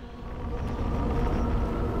moon.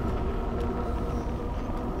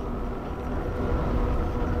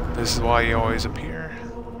 This is why you always appear.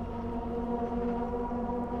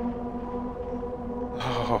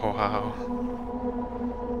 Oh, wow.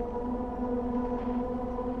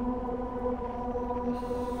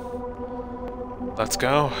 Let's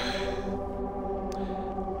go.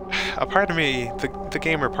 A part of me, the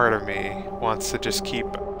gamer part of me, wants to just keep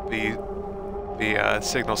the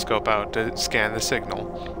signal scope out to scan the signal.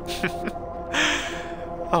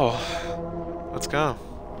 Oh, let's go.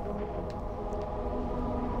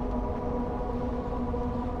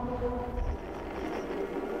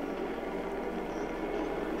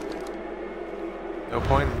 No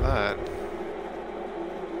point in that.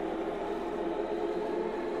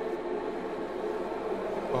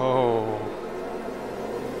 Oh.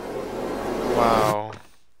 Wow.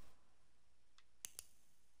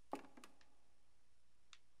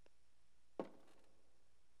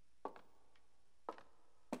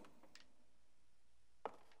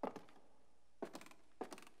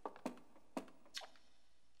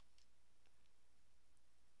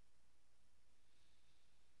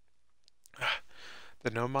 The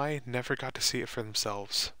Nomai never got to see it for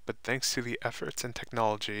themselves, but thanks to the efforts and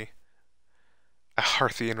technology,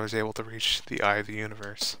 Arthian was able to reach the eye of the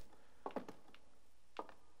universe.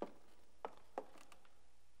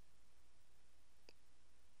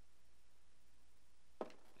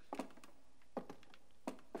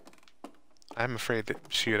 I'm afraid to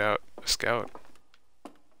shoot out a scout.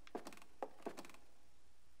 There's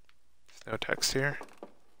no text here.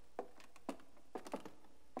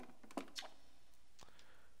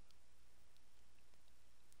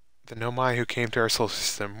 The Nomai who came to our solar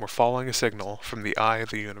system were following a signal from the eye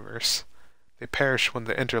of the universe. They perished when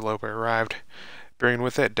the interloper arrived, bringing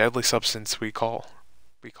with it deadly substance we called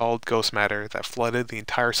ghost matter that flooded the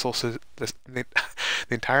entire the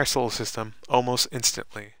entire solar system almost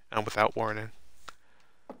instantly and without warning.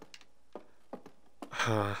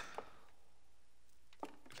 Is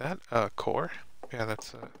that a core? Yeah,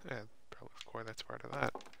 that's yeah, probably a core. That's part of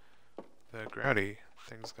that. The gravity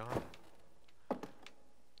thing's gone.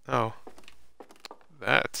 Oh,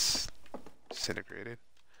 that's disintegrated.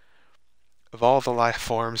 Of all the life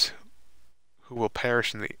forms who will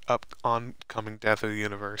perish in the oncoming death of the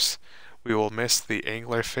universe, we will miss the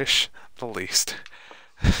anglerfish the least.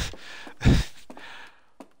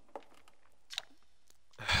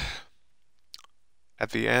 At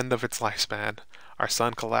the end of its lifespan, our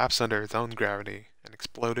sun collapsed under its own gravity and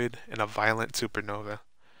exploded in a violent supernova.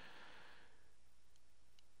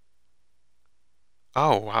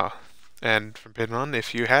 Oh, wow. And from then on,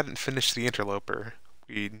 if you hadn't finished the interloper,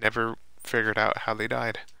 we never figured out how they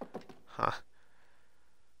died. Huh.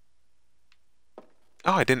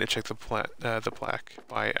 Oh, I didn't check the plaque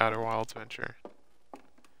by Outer Wilds Venture.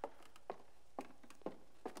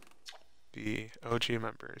 The OG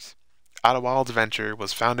members. Outer Wilds Venture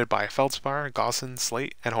was founded by Feldspar, Gaussen,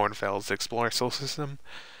 Slate, and Hornfels to explore our solar system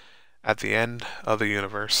at the end of the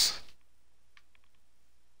universe.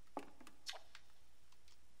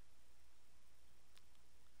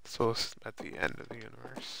 So at the end of the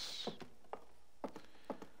universe.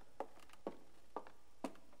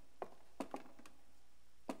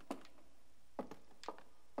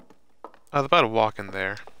 I was about to walk in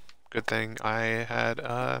there. Good thing I had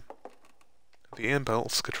the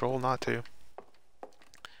impulse control not to.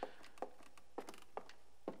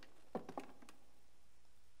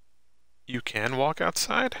 You can walk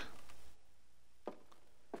outside?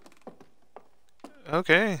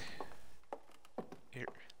 Okay. Here.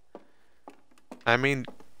 I mean,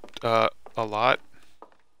 a lot.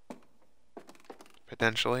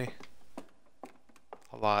 Potentially.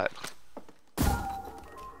 A lot.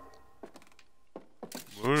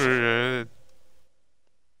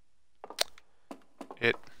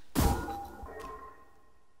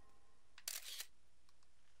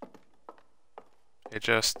 It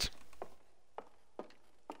just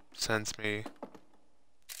sends me.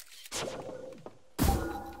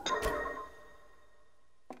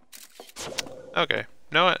 Okay.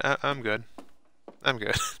 No, I'm good. I'm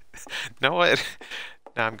good. Know what?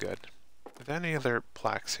 No, I'm good. Are there any other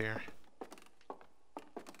plaques here?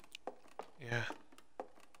 Yeah.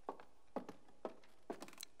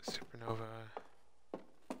 Supernova.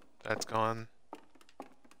 That's gone.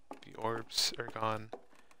 The orbs are gone.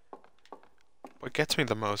 What gets me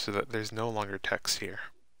the most is that there's no longer text here.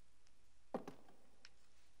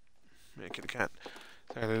 Make it a cat.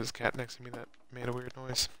 Sorry, there's a cat next to me that made a weird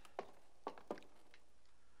noise.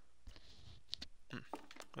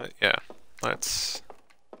 But yeah, let's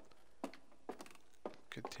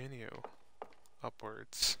continue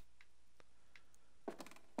upwards.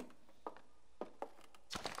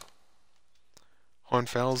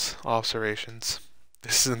 Hornfels observations.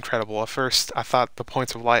 This is incredible. At first, I thought the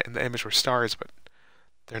points of light in the image were stars, but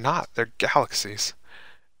they're not. They're galaxies.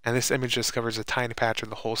 And this image just covers a tiny patch of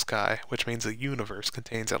the whole sky, which means the universe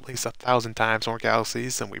contains at least 1,000 times more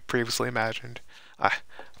galaxies than we previously imagined. I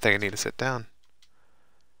think I need to sit down.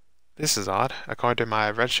 This is odd. According to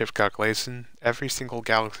my redshift calculation, every single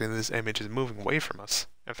galaxy in this image is moving away from us.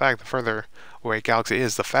 In fact, the further away a galaxy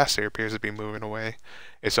is, the faster it appears to be moving away.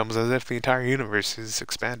 It's almost as if the entire universe is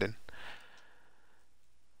expanding.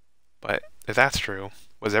 But if that's true,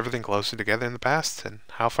 was everything closer together in the past? And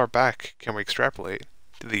how far back can we extrapolate?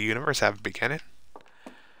 Did the universe have a beginning?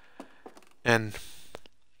 And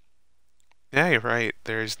yeah, you're right.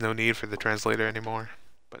 There's no need for the translator anymore.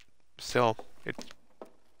 But still, it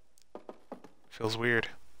feels weird.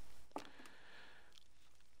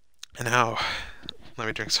 And now, let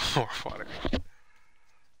me drink some more water.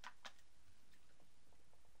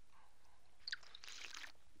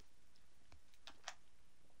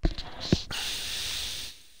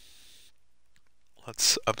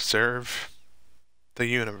 Let's observe the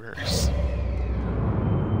universe.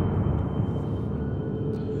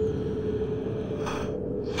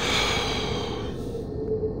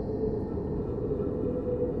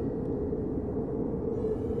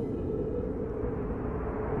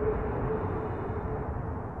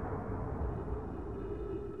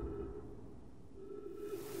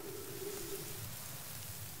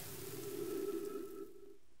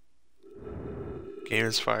 game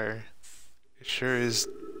is fire. It sure is.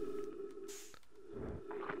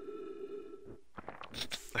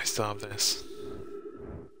 I still have this.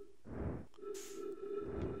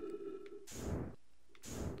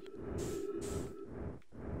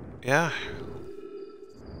 Yeah.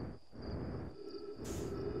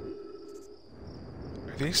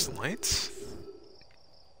 Are these lights?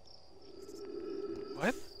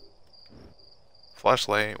 What?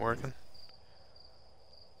 Flashlight ain't working.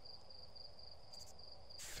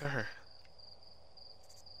 There.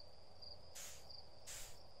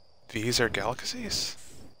 These are galaxies?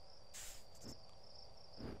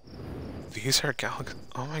 These are galaxies.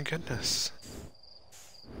 Oh my goodness.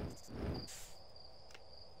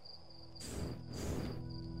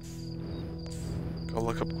 Go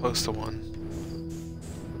look up close to one.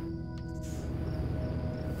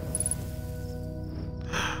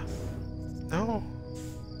 No.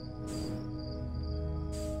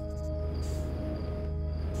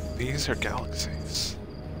 These are galaxies.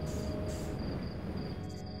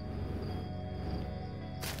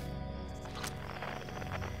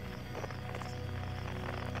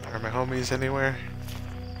 Are my homies anywhere?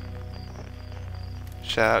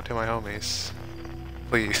 Shout out to my homies.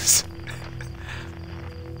 Please.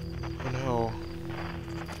 Oh no.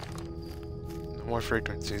 No more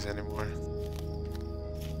frequencies anymore.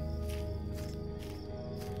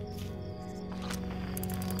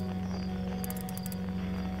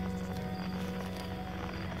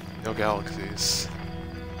 No galaxies.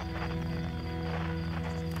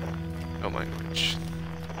 No language.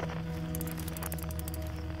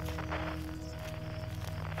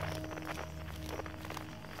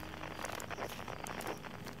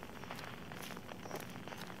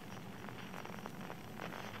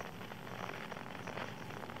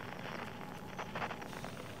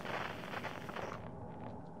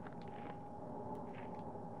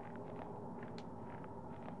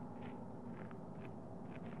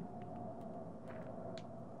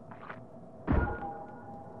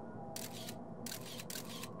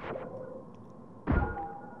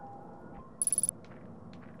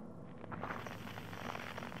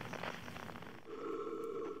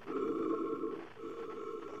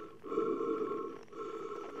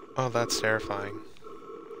 Oh, that's terrifying.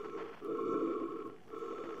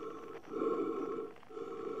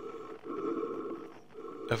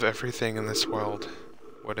 Of everything in this world,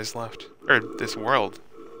 what is left? Or this world.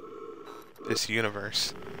 This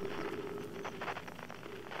universe.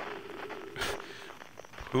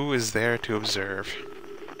 Who is there to observe?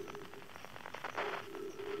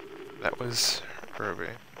 That was Ruby.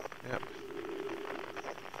 Yep.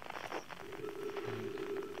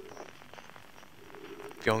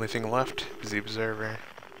 The only thing left is the observer.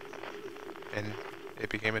 And it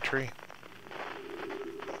became a tree.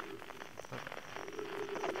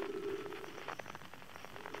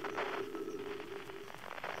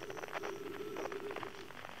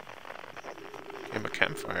 Became a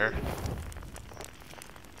campfire.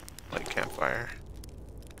 Light campfire.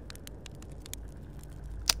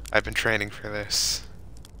 I've been training for this.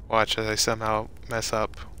 Watch as I somehow mess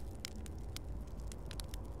up.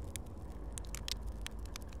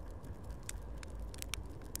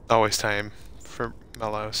 Always time for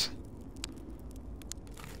mellows.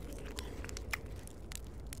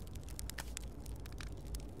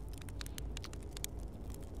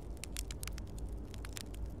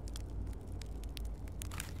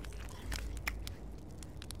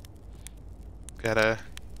 Gotta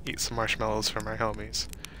eat some marshmallows for my homies.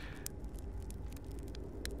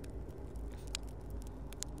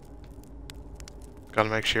 Gotta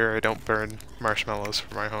make sure I don't burn marshmallows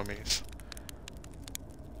for my homies.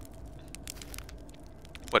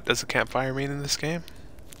 What does a campfire mean in this game?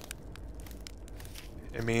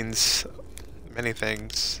 It means many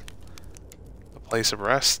things. A place of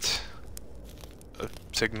rest, a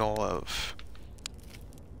signal of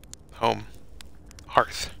home,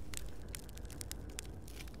 hearth.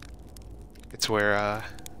 It's where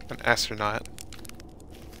an astronaut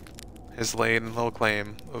has laid a little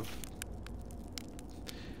claim of,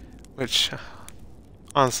 which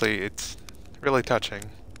honestly it's really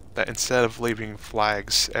touching. That instead of leaving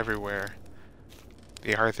flags everywhere,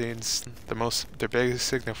 the Arthians, their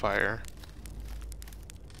biggest signifier,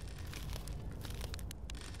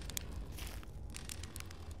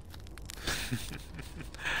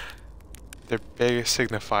 their biggest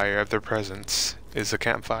signifier of their presence is a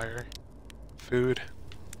campfire. Food,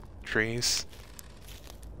 trees.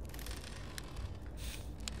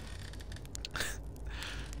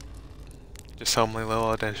 Just homely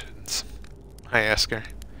little additions. Hi, Asker.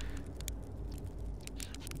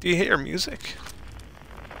 Do you hear music?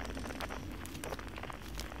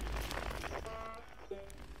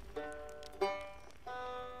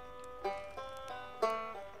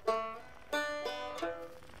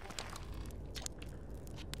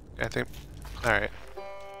 I think... Alright.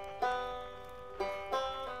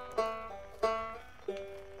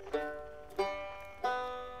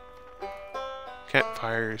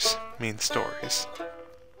 Campfires mean stories.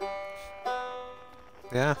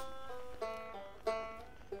 Yeah.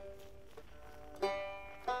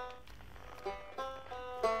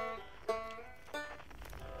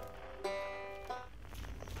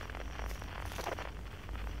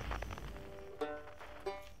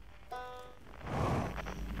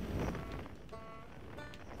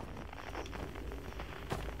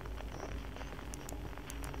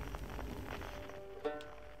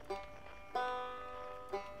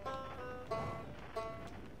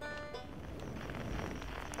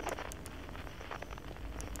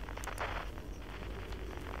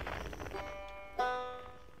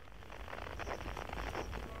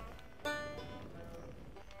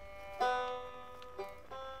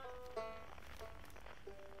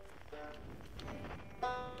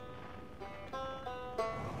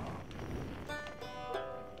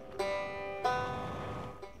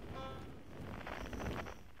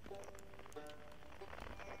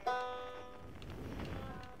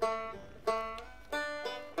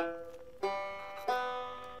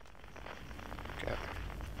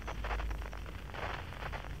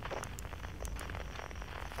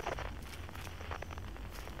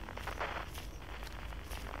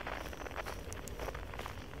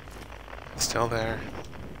 Still there.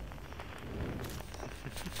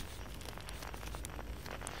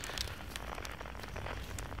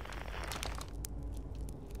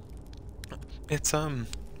 It's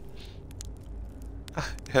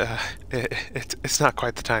it's not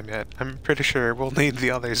quite the time yet. I'm pretty sure we'll need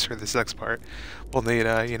the others for this next part. We'll need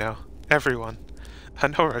you know, everyone.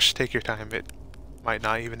 No rush, take your time. It might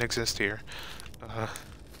not even exist here.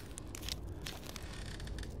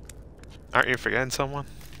 Aren't you forgetting someone?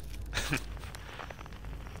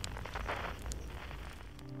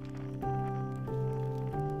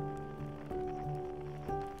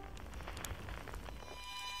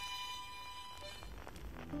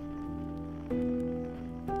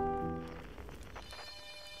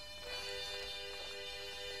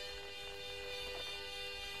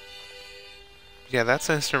 Yeah, that's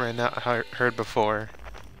an instrument I not heard before.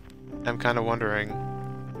 I'm kind of wondering.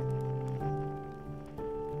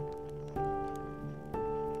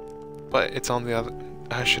 But it's on the other...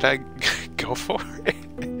 should I go for it?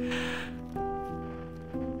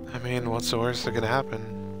 I mean, what's the worst that could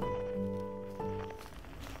happen?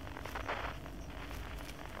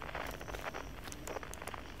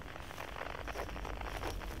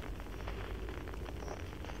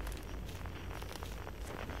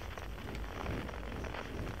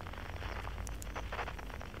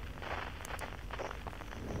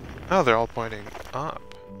 Oh, they're all pointing up.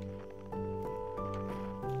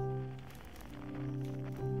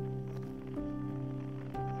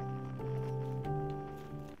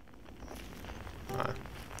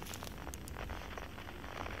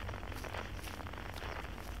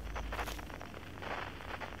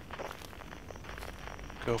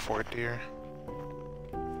 Go for it, dear.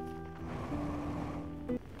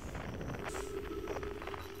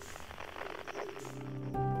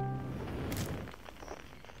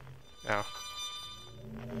 No.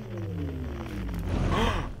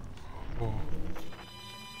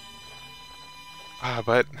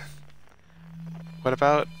 But what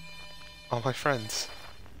about all my friends?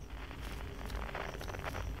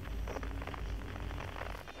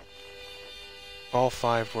 All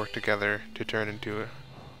 5 work together to turn into a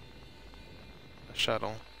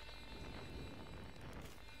shuttle.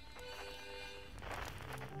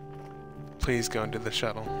 Please go into the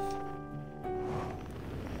shuttle.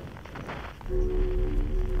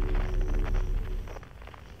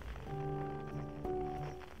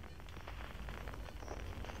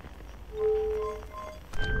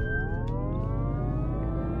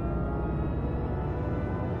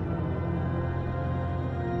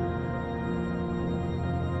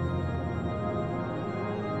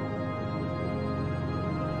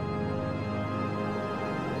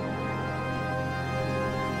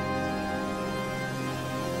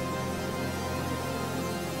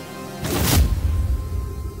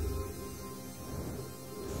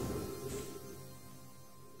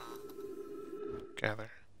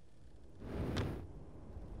 Gather.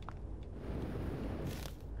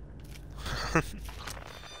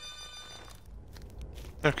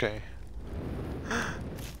 Okay.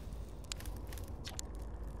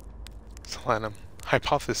 Solanum.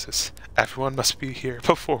 Hypothesis. Everyone must be here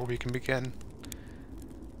before we can begin.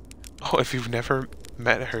 Oh, if you've never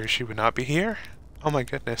met her, she would not be here? Oh my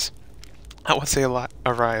goodness. Once they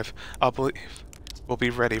arrive, I'll believe. we'll be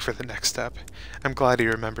ready for the next step. I'm glad you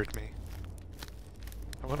remembered me.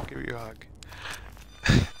 I want to give you a hug.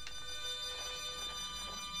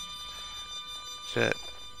 Shit.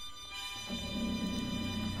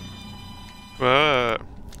 Whoa.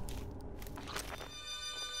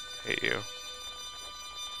 Hate you.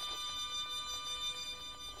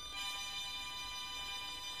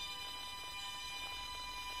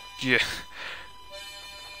 Yeah.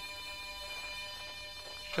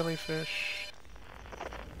 Jellyfish.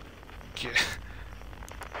 Yeah.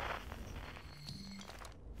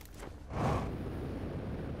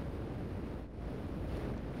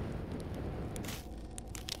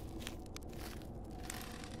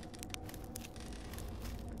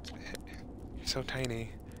 You're so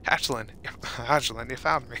tiny. Hatchlin! Hatchlin, you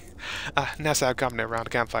found me. Nest out company around a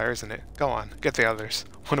campfire, isn't it? Go on, get the others.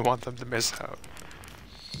 Wouldn't want them to miss out.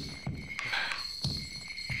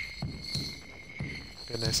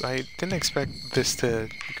 Goodness, I didn't expect this to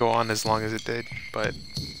go on as long as it did, but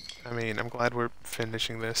I mean, I'm glad we're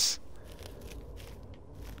finishing this.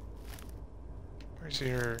 Where's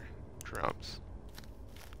your drums?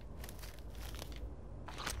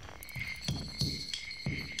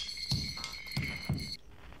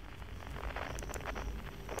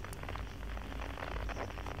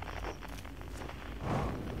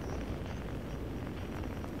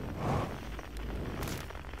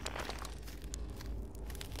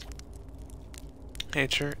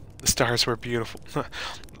 Nature, the stars were beautiful.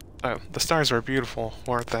 The stars were beautiful,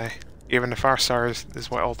 weren't they? Even if our stars is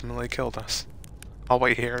what ultimately killed us. I'll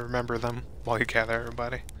wait here and remember them while you gather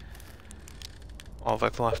everybody. All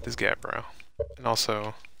that's left is Gabbro. And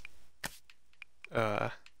also,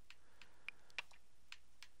 not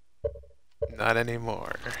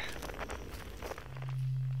anymore.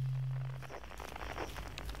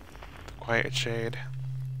 The Quiet Shade.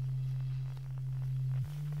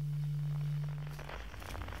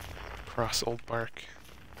 Across Old Bark.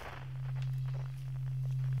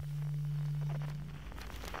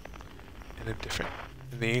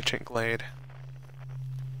 In the ancient glade.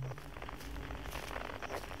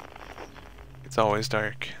 It's always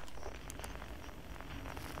dark.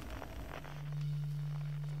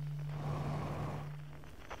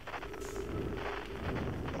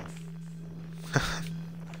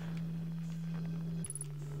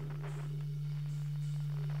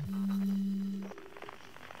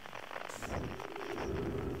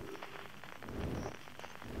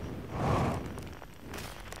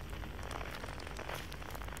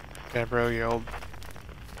 Okay, bro, you old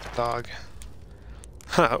dog.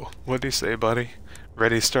 Oh, what do you say, buddy?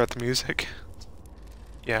 Ready to start the music?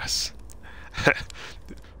 Yes.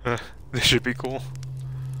 This should be cool.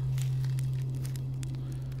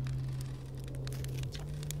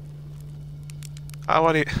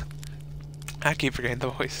 What do you... I keep forgetting the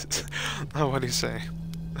voices. What do you say?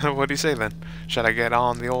 What do you say then? Should I get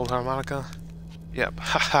on the old harmonica? Yep,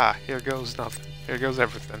 haha, here goes nothing. Here goes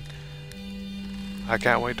everything. I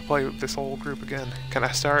can't wait to play with this whole group again. Can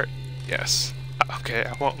I start? Yes. Okay,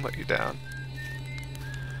 I won't let you down.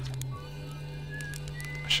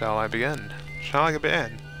 Shall I begin? Shall I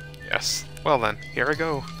begin? Yes. Well then, here I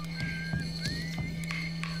go.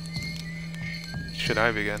 Should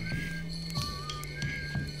I begin?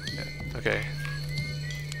 Yeah, okay.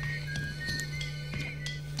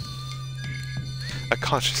 A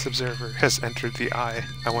conscious observer has entered the eye.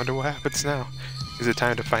 I wonder what happens now. Is it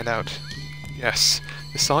time to find out? Yes,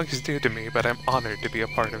 this song is new to me, but I'm honored to be a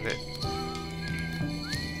part of it.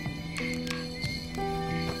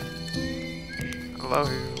 Hello,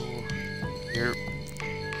 your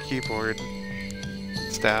keyboard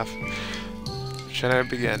staff. Should I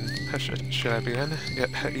begin? Should I begin?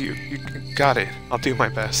 Yeah, you got it. I'll do my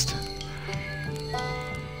best.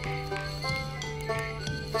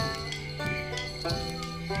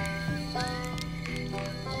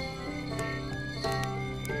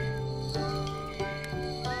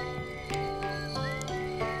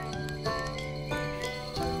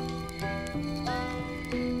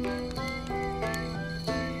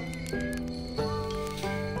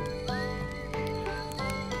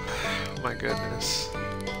 My goodness.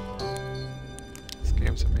 This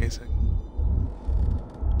game's amazing.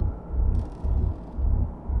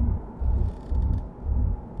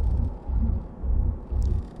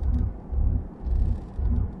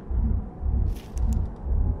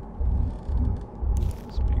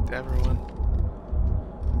 Speak to everyone.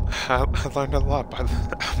 I learned a lot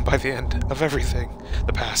by the end of everything.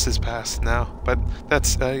 The past is past now, but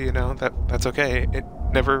that's you know, that's okay. It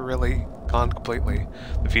never really gone completely.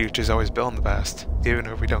 The future's always built in the past, even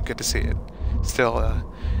if we don't get to see it. Still,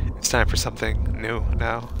 it's time for something new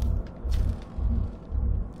now.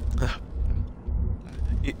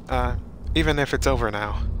 Even if it's over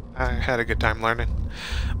now, I had a good time learning,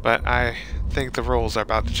 but I think the rules are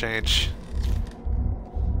about to change.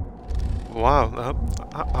 Wow,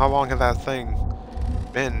 how long has that thing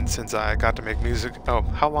been since I got to make music? Oh,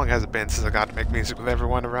 how long has it been since I got to make music with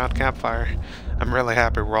everyone around campfire? I'm really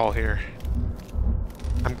happy we're all here.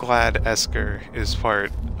 I'm glad Esker is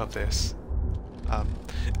part of this.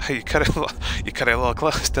 You cut it a little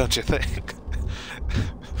close, don't you think?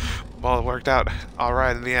 Well, it worked out all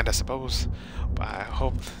right in the end, I suppose. But I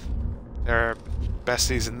hope there are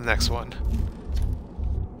besties in the next one.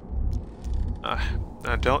 I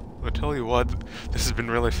tell you what, this has been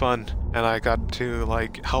really fun, and I got to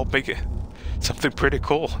like help make it something pretty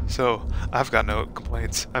cool. So I've got no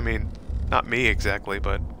complaints. I mean, not me exactly,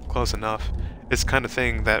 but close enough. It's the kind of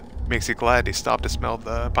thing that makes you glad you stopped to smell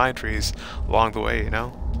the pine trees along the way, you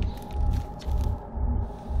know?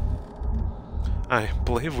 I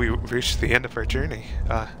believe we reached the end of our journey.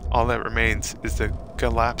 All that remains is to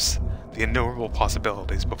collapse the innumerable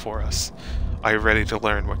possibilities before us. Are you ready to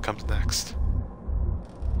learn what comes next?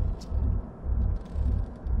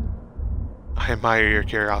 I admire your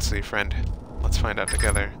curiosity, friend. Let's find out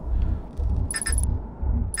together.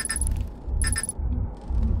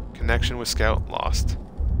 Connection with Scout lost.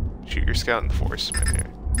 Shoot your Scout in the forest right here.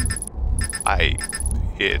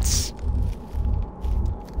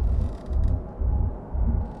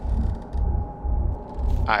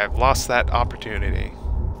 I've lost that opportunity.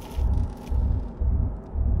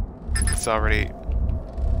 It's already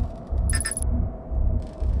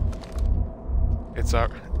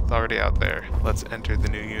out there. Let's enter the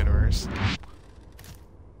new universe.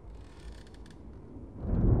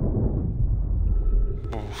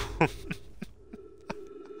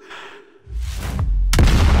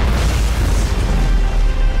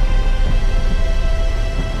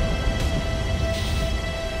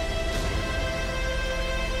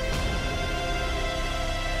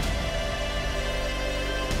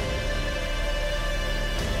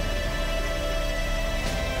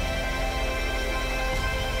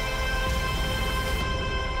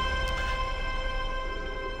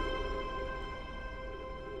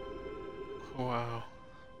 Wow.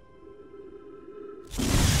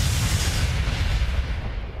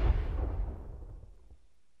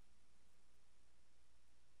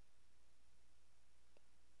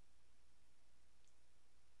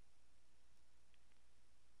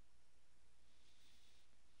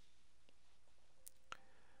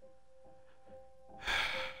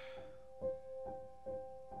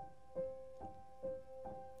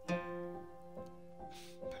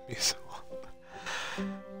 That means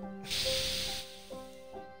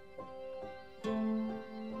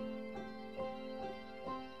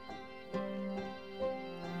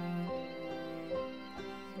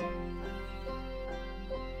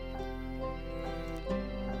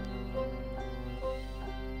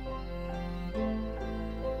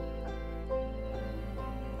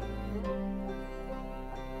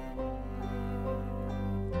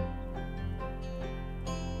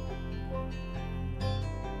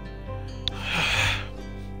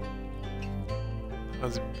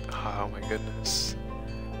oh my goodness.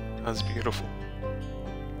 That was beautiful.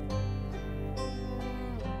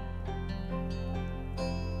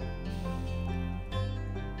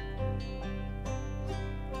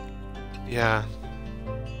 Yeah.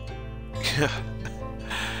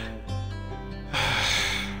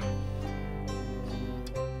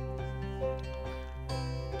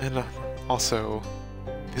 And also,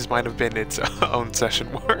 this might have been its own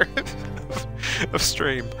session worth of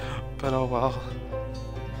stream, but oh well.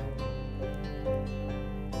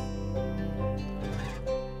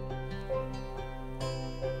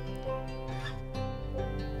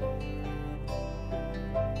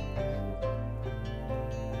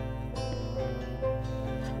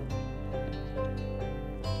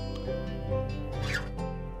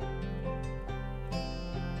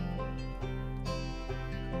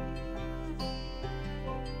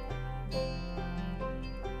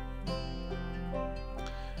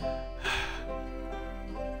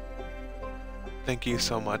 Thank you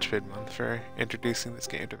so much, Vidmon, for introducing this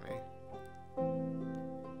game to me.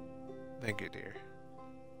 Thank you, dear.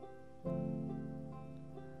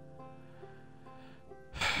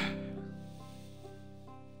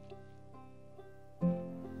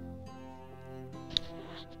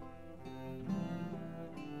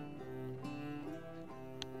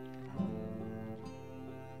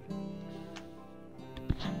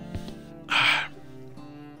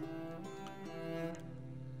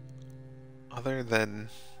 Other than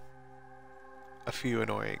a few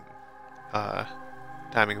annoying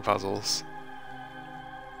timing puzzles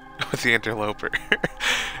with the interloper,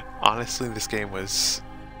 honestly, this game was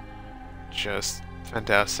just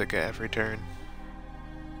fantastic at every turn.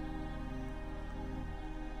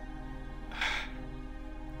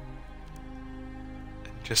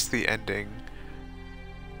 And just the ending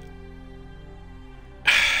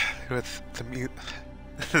with the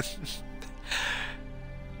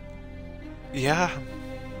yeah.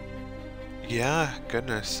 Yeah,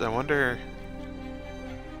 goodness. I wonder,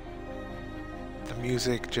 the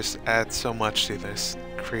music just adds so much to this.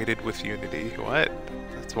 Created with Unity. What?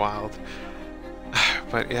 That's wild.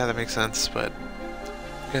 But yeah, that makes sense, but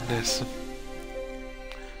goodness.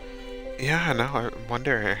 Yeah, no, I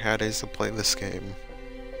wonder how it is to play this game.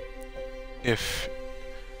 If,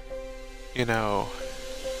 you know,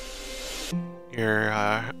 you're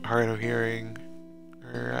hard of hearing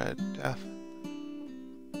or deaf.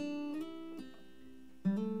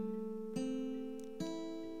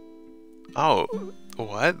 Oh,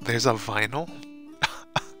 what? There's a vinyl?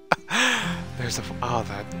 There's a... Oh,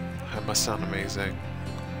 that must sound amazing.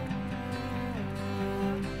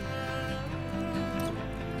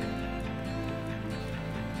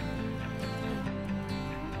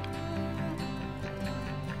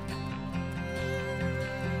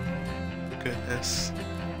 Goodness.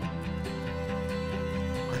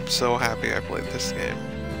 I'm so happy I played this game.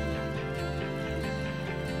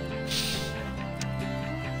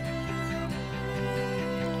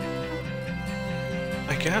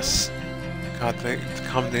 I guess, God, the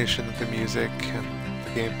combination of the music and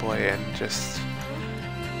the gameplay and just...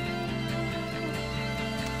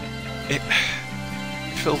 It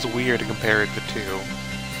feels weird to compare the two.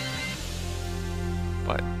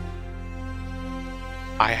 But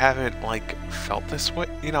I haven't, like, felt this way,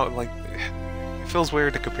 you know, like, it feels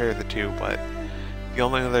weird to compare the two, but the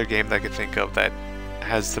only other game that I could think of that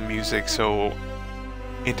has the music so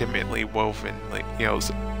intimately woven, like, you know,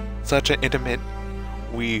 such an intimate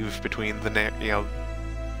weave between the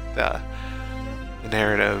the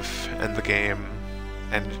narrative and the game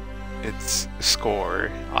and its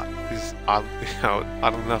score is odd, you know,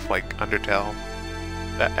 odd enough, like Undertale,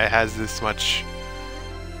 that it has this much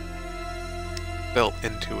built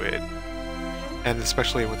into it, and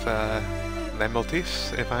especially with the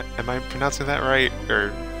motifs. Am I pronouncing that right, or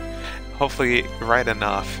hopefully right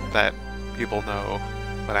enough that people know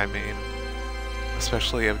what I mean,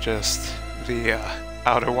 especially of just the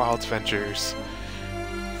Outer Wilds Ventures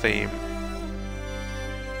theme.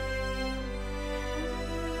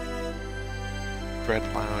 Bread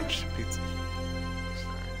Lounge Pizza.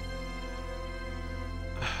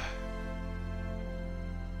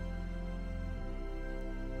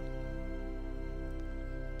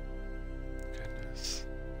 Goodness.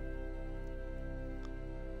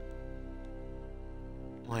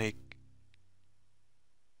 Like,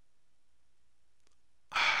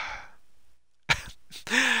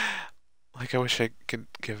 like I wish I could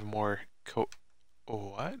give more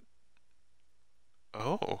what?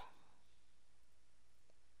 Oh.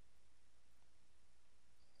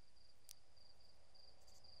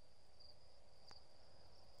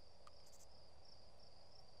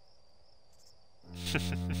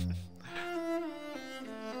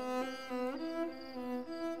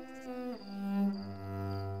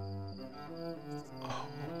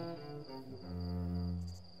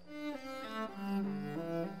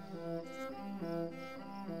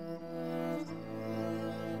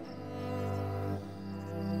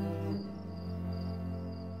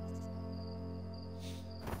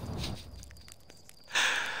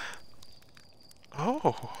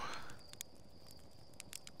 Oh.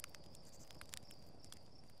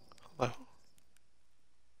 Hello.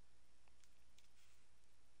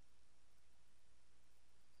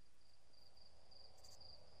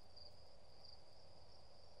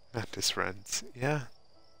 Mantis friends. Yeah.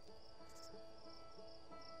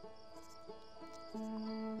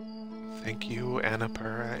 Thank you,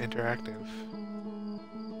 Annapurna Interactive.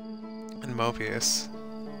 And Mobius.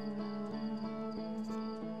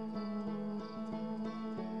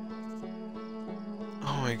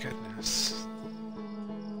 Oh my goodness.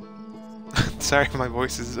 Sorry, my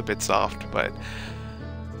voice is a bit soft, but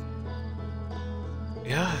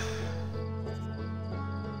yeah.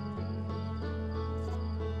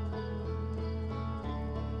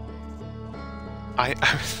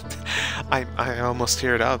 I almost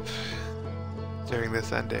teared up during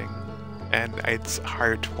this ending, and it's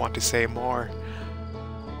hard to want to say more.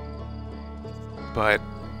 But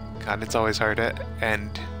God, it's always hard to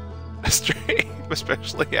end a stream,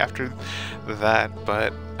 especially after that.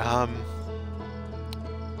 But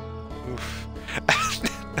oof.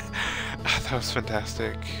 That was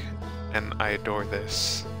fantastic, and I adore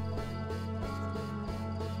this.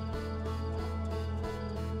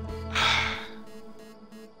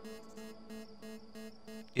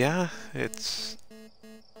 yeah, it's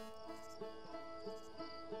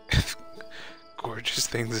gorgeous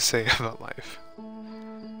thing to say about life.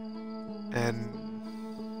 And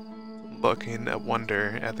looking at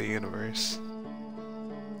wonder at the universe.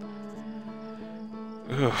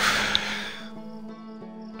 Oof.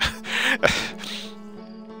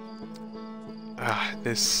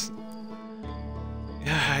 This...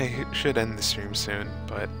 Yeah, I should end the stream soon,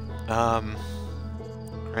 but,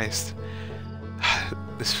 Christ.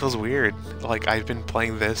 This feels weird. Like, I've been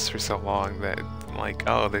playing this for so long that, like,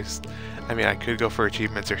 oh, there's... I mean, I could go for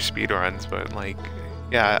achievements or speedruns, but, like,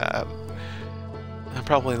 yeah, I'm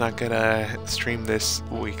probably not gonna stream this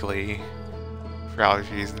weekly for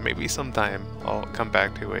allergies. Maybe sometime I'll come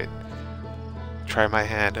back to it. Try my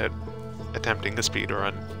hand at attempting a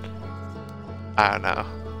speedrun. I don't know.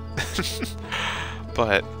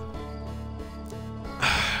 But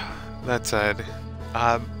that said,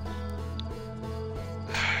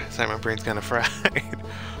 sorry, my brain's kind of fried.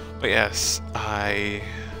 But yes,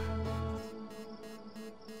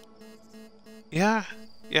 yeah,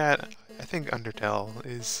 I think Undertale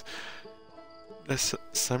is this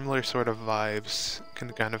similar sort of vibes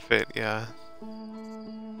can kind of fit, yeah.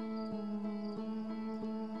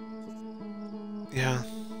 Yeah.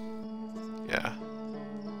 Yeah.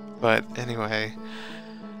 But anyway,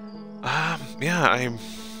 yeah,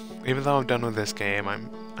 even though I'm done with this game, I'm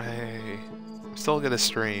still gonna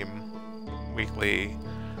stream weekly,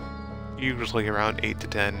 usually around 8 to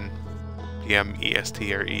 10 p.m.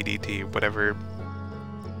 EST or EDT, whatever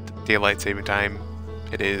daylight saving time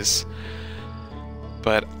it is.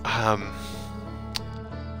 But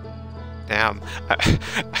damn,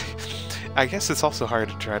 I guess it's also hard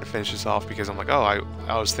to try to finish this off because I'm like, oh,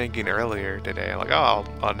 I was thinking earlier today, like, oh,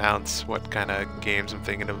 I'll announce what kind of games I'm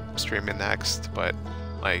thinking of streaming next, but,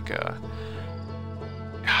 like, God,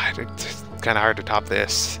 it's kind of hard to top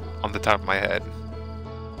this on the top of my head.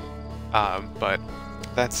 But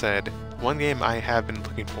that said, one game I have been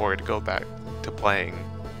looking forward to go back to playing,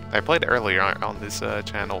 I played earlier on this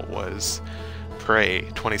channel, was Prey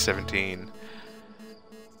 2017.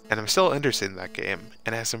 And I'm still interested in that game,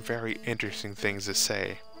 and it has some very interesting things to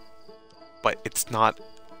say. But it's not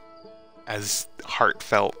as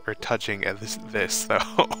heartfelt or touching as this,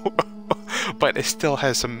 though. But it still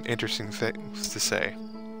has some interesting things to say.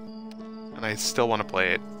 And I still want to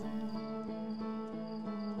play it.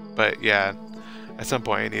 But yeah, at some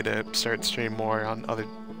point I need to start streaming more on other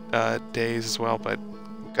days as well, but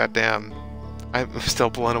goddamn, I'm still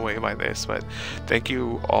blown away by this. But thank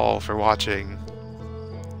you all for watching.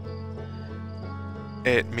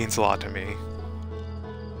 It means a lot to me.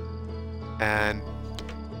 And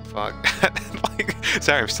fuck. Like,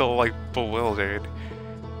 sorry, I'm still like bewildered.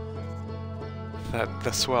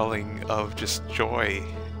 The swelling of just joy.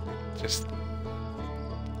 Just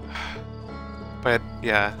but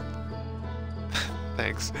yeah.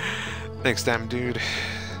 Thanks. Next time, dude.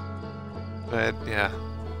 But yeah.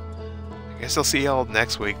 I guess I'll see y'all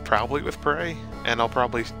next week, probably with Prey, and I'll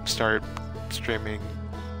probably start streaming,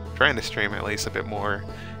 trying to stream at least a bit more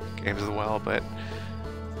games as well, but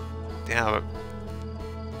damn,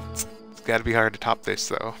 it's gotta be hard to top this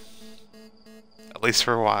though. At least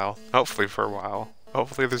for a while. Hopefully for a while.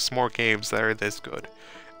 Hopefully there's more games that are this good.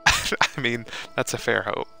 I mean, that's a fair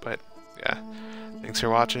hope, but yeah. Thanks for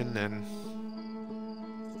watching, and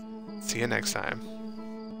see you next time.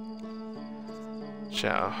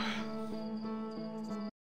 Ciao.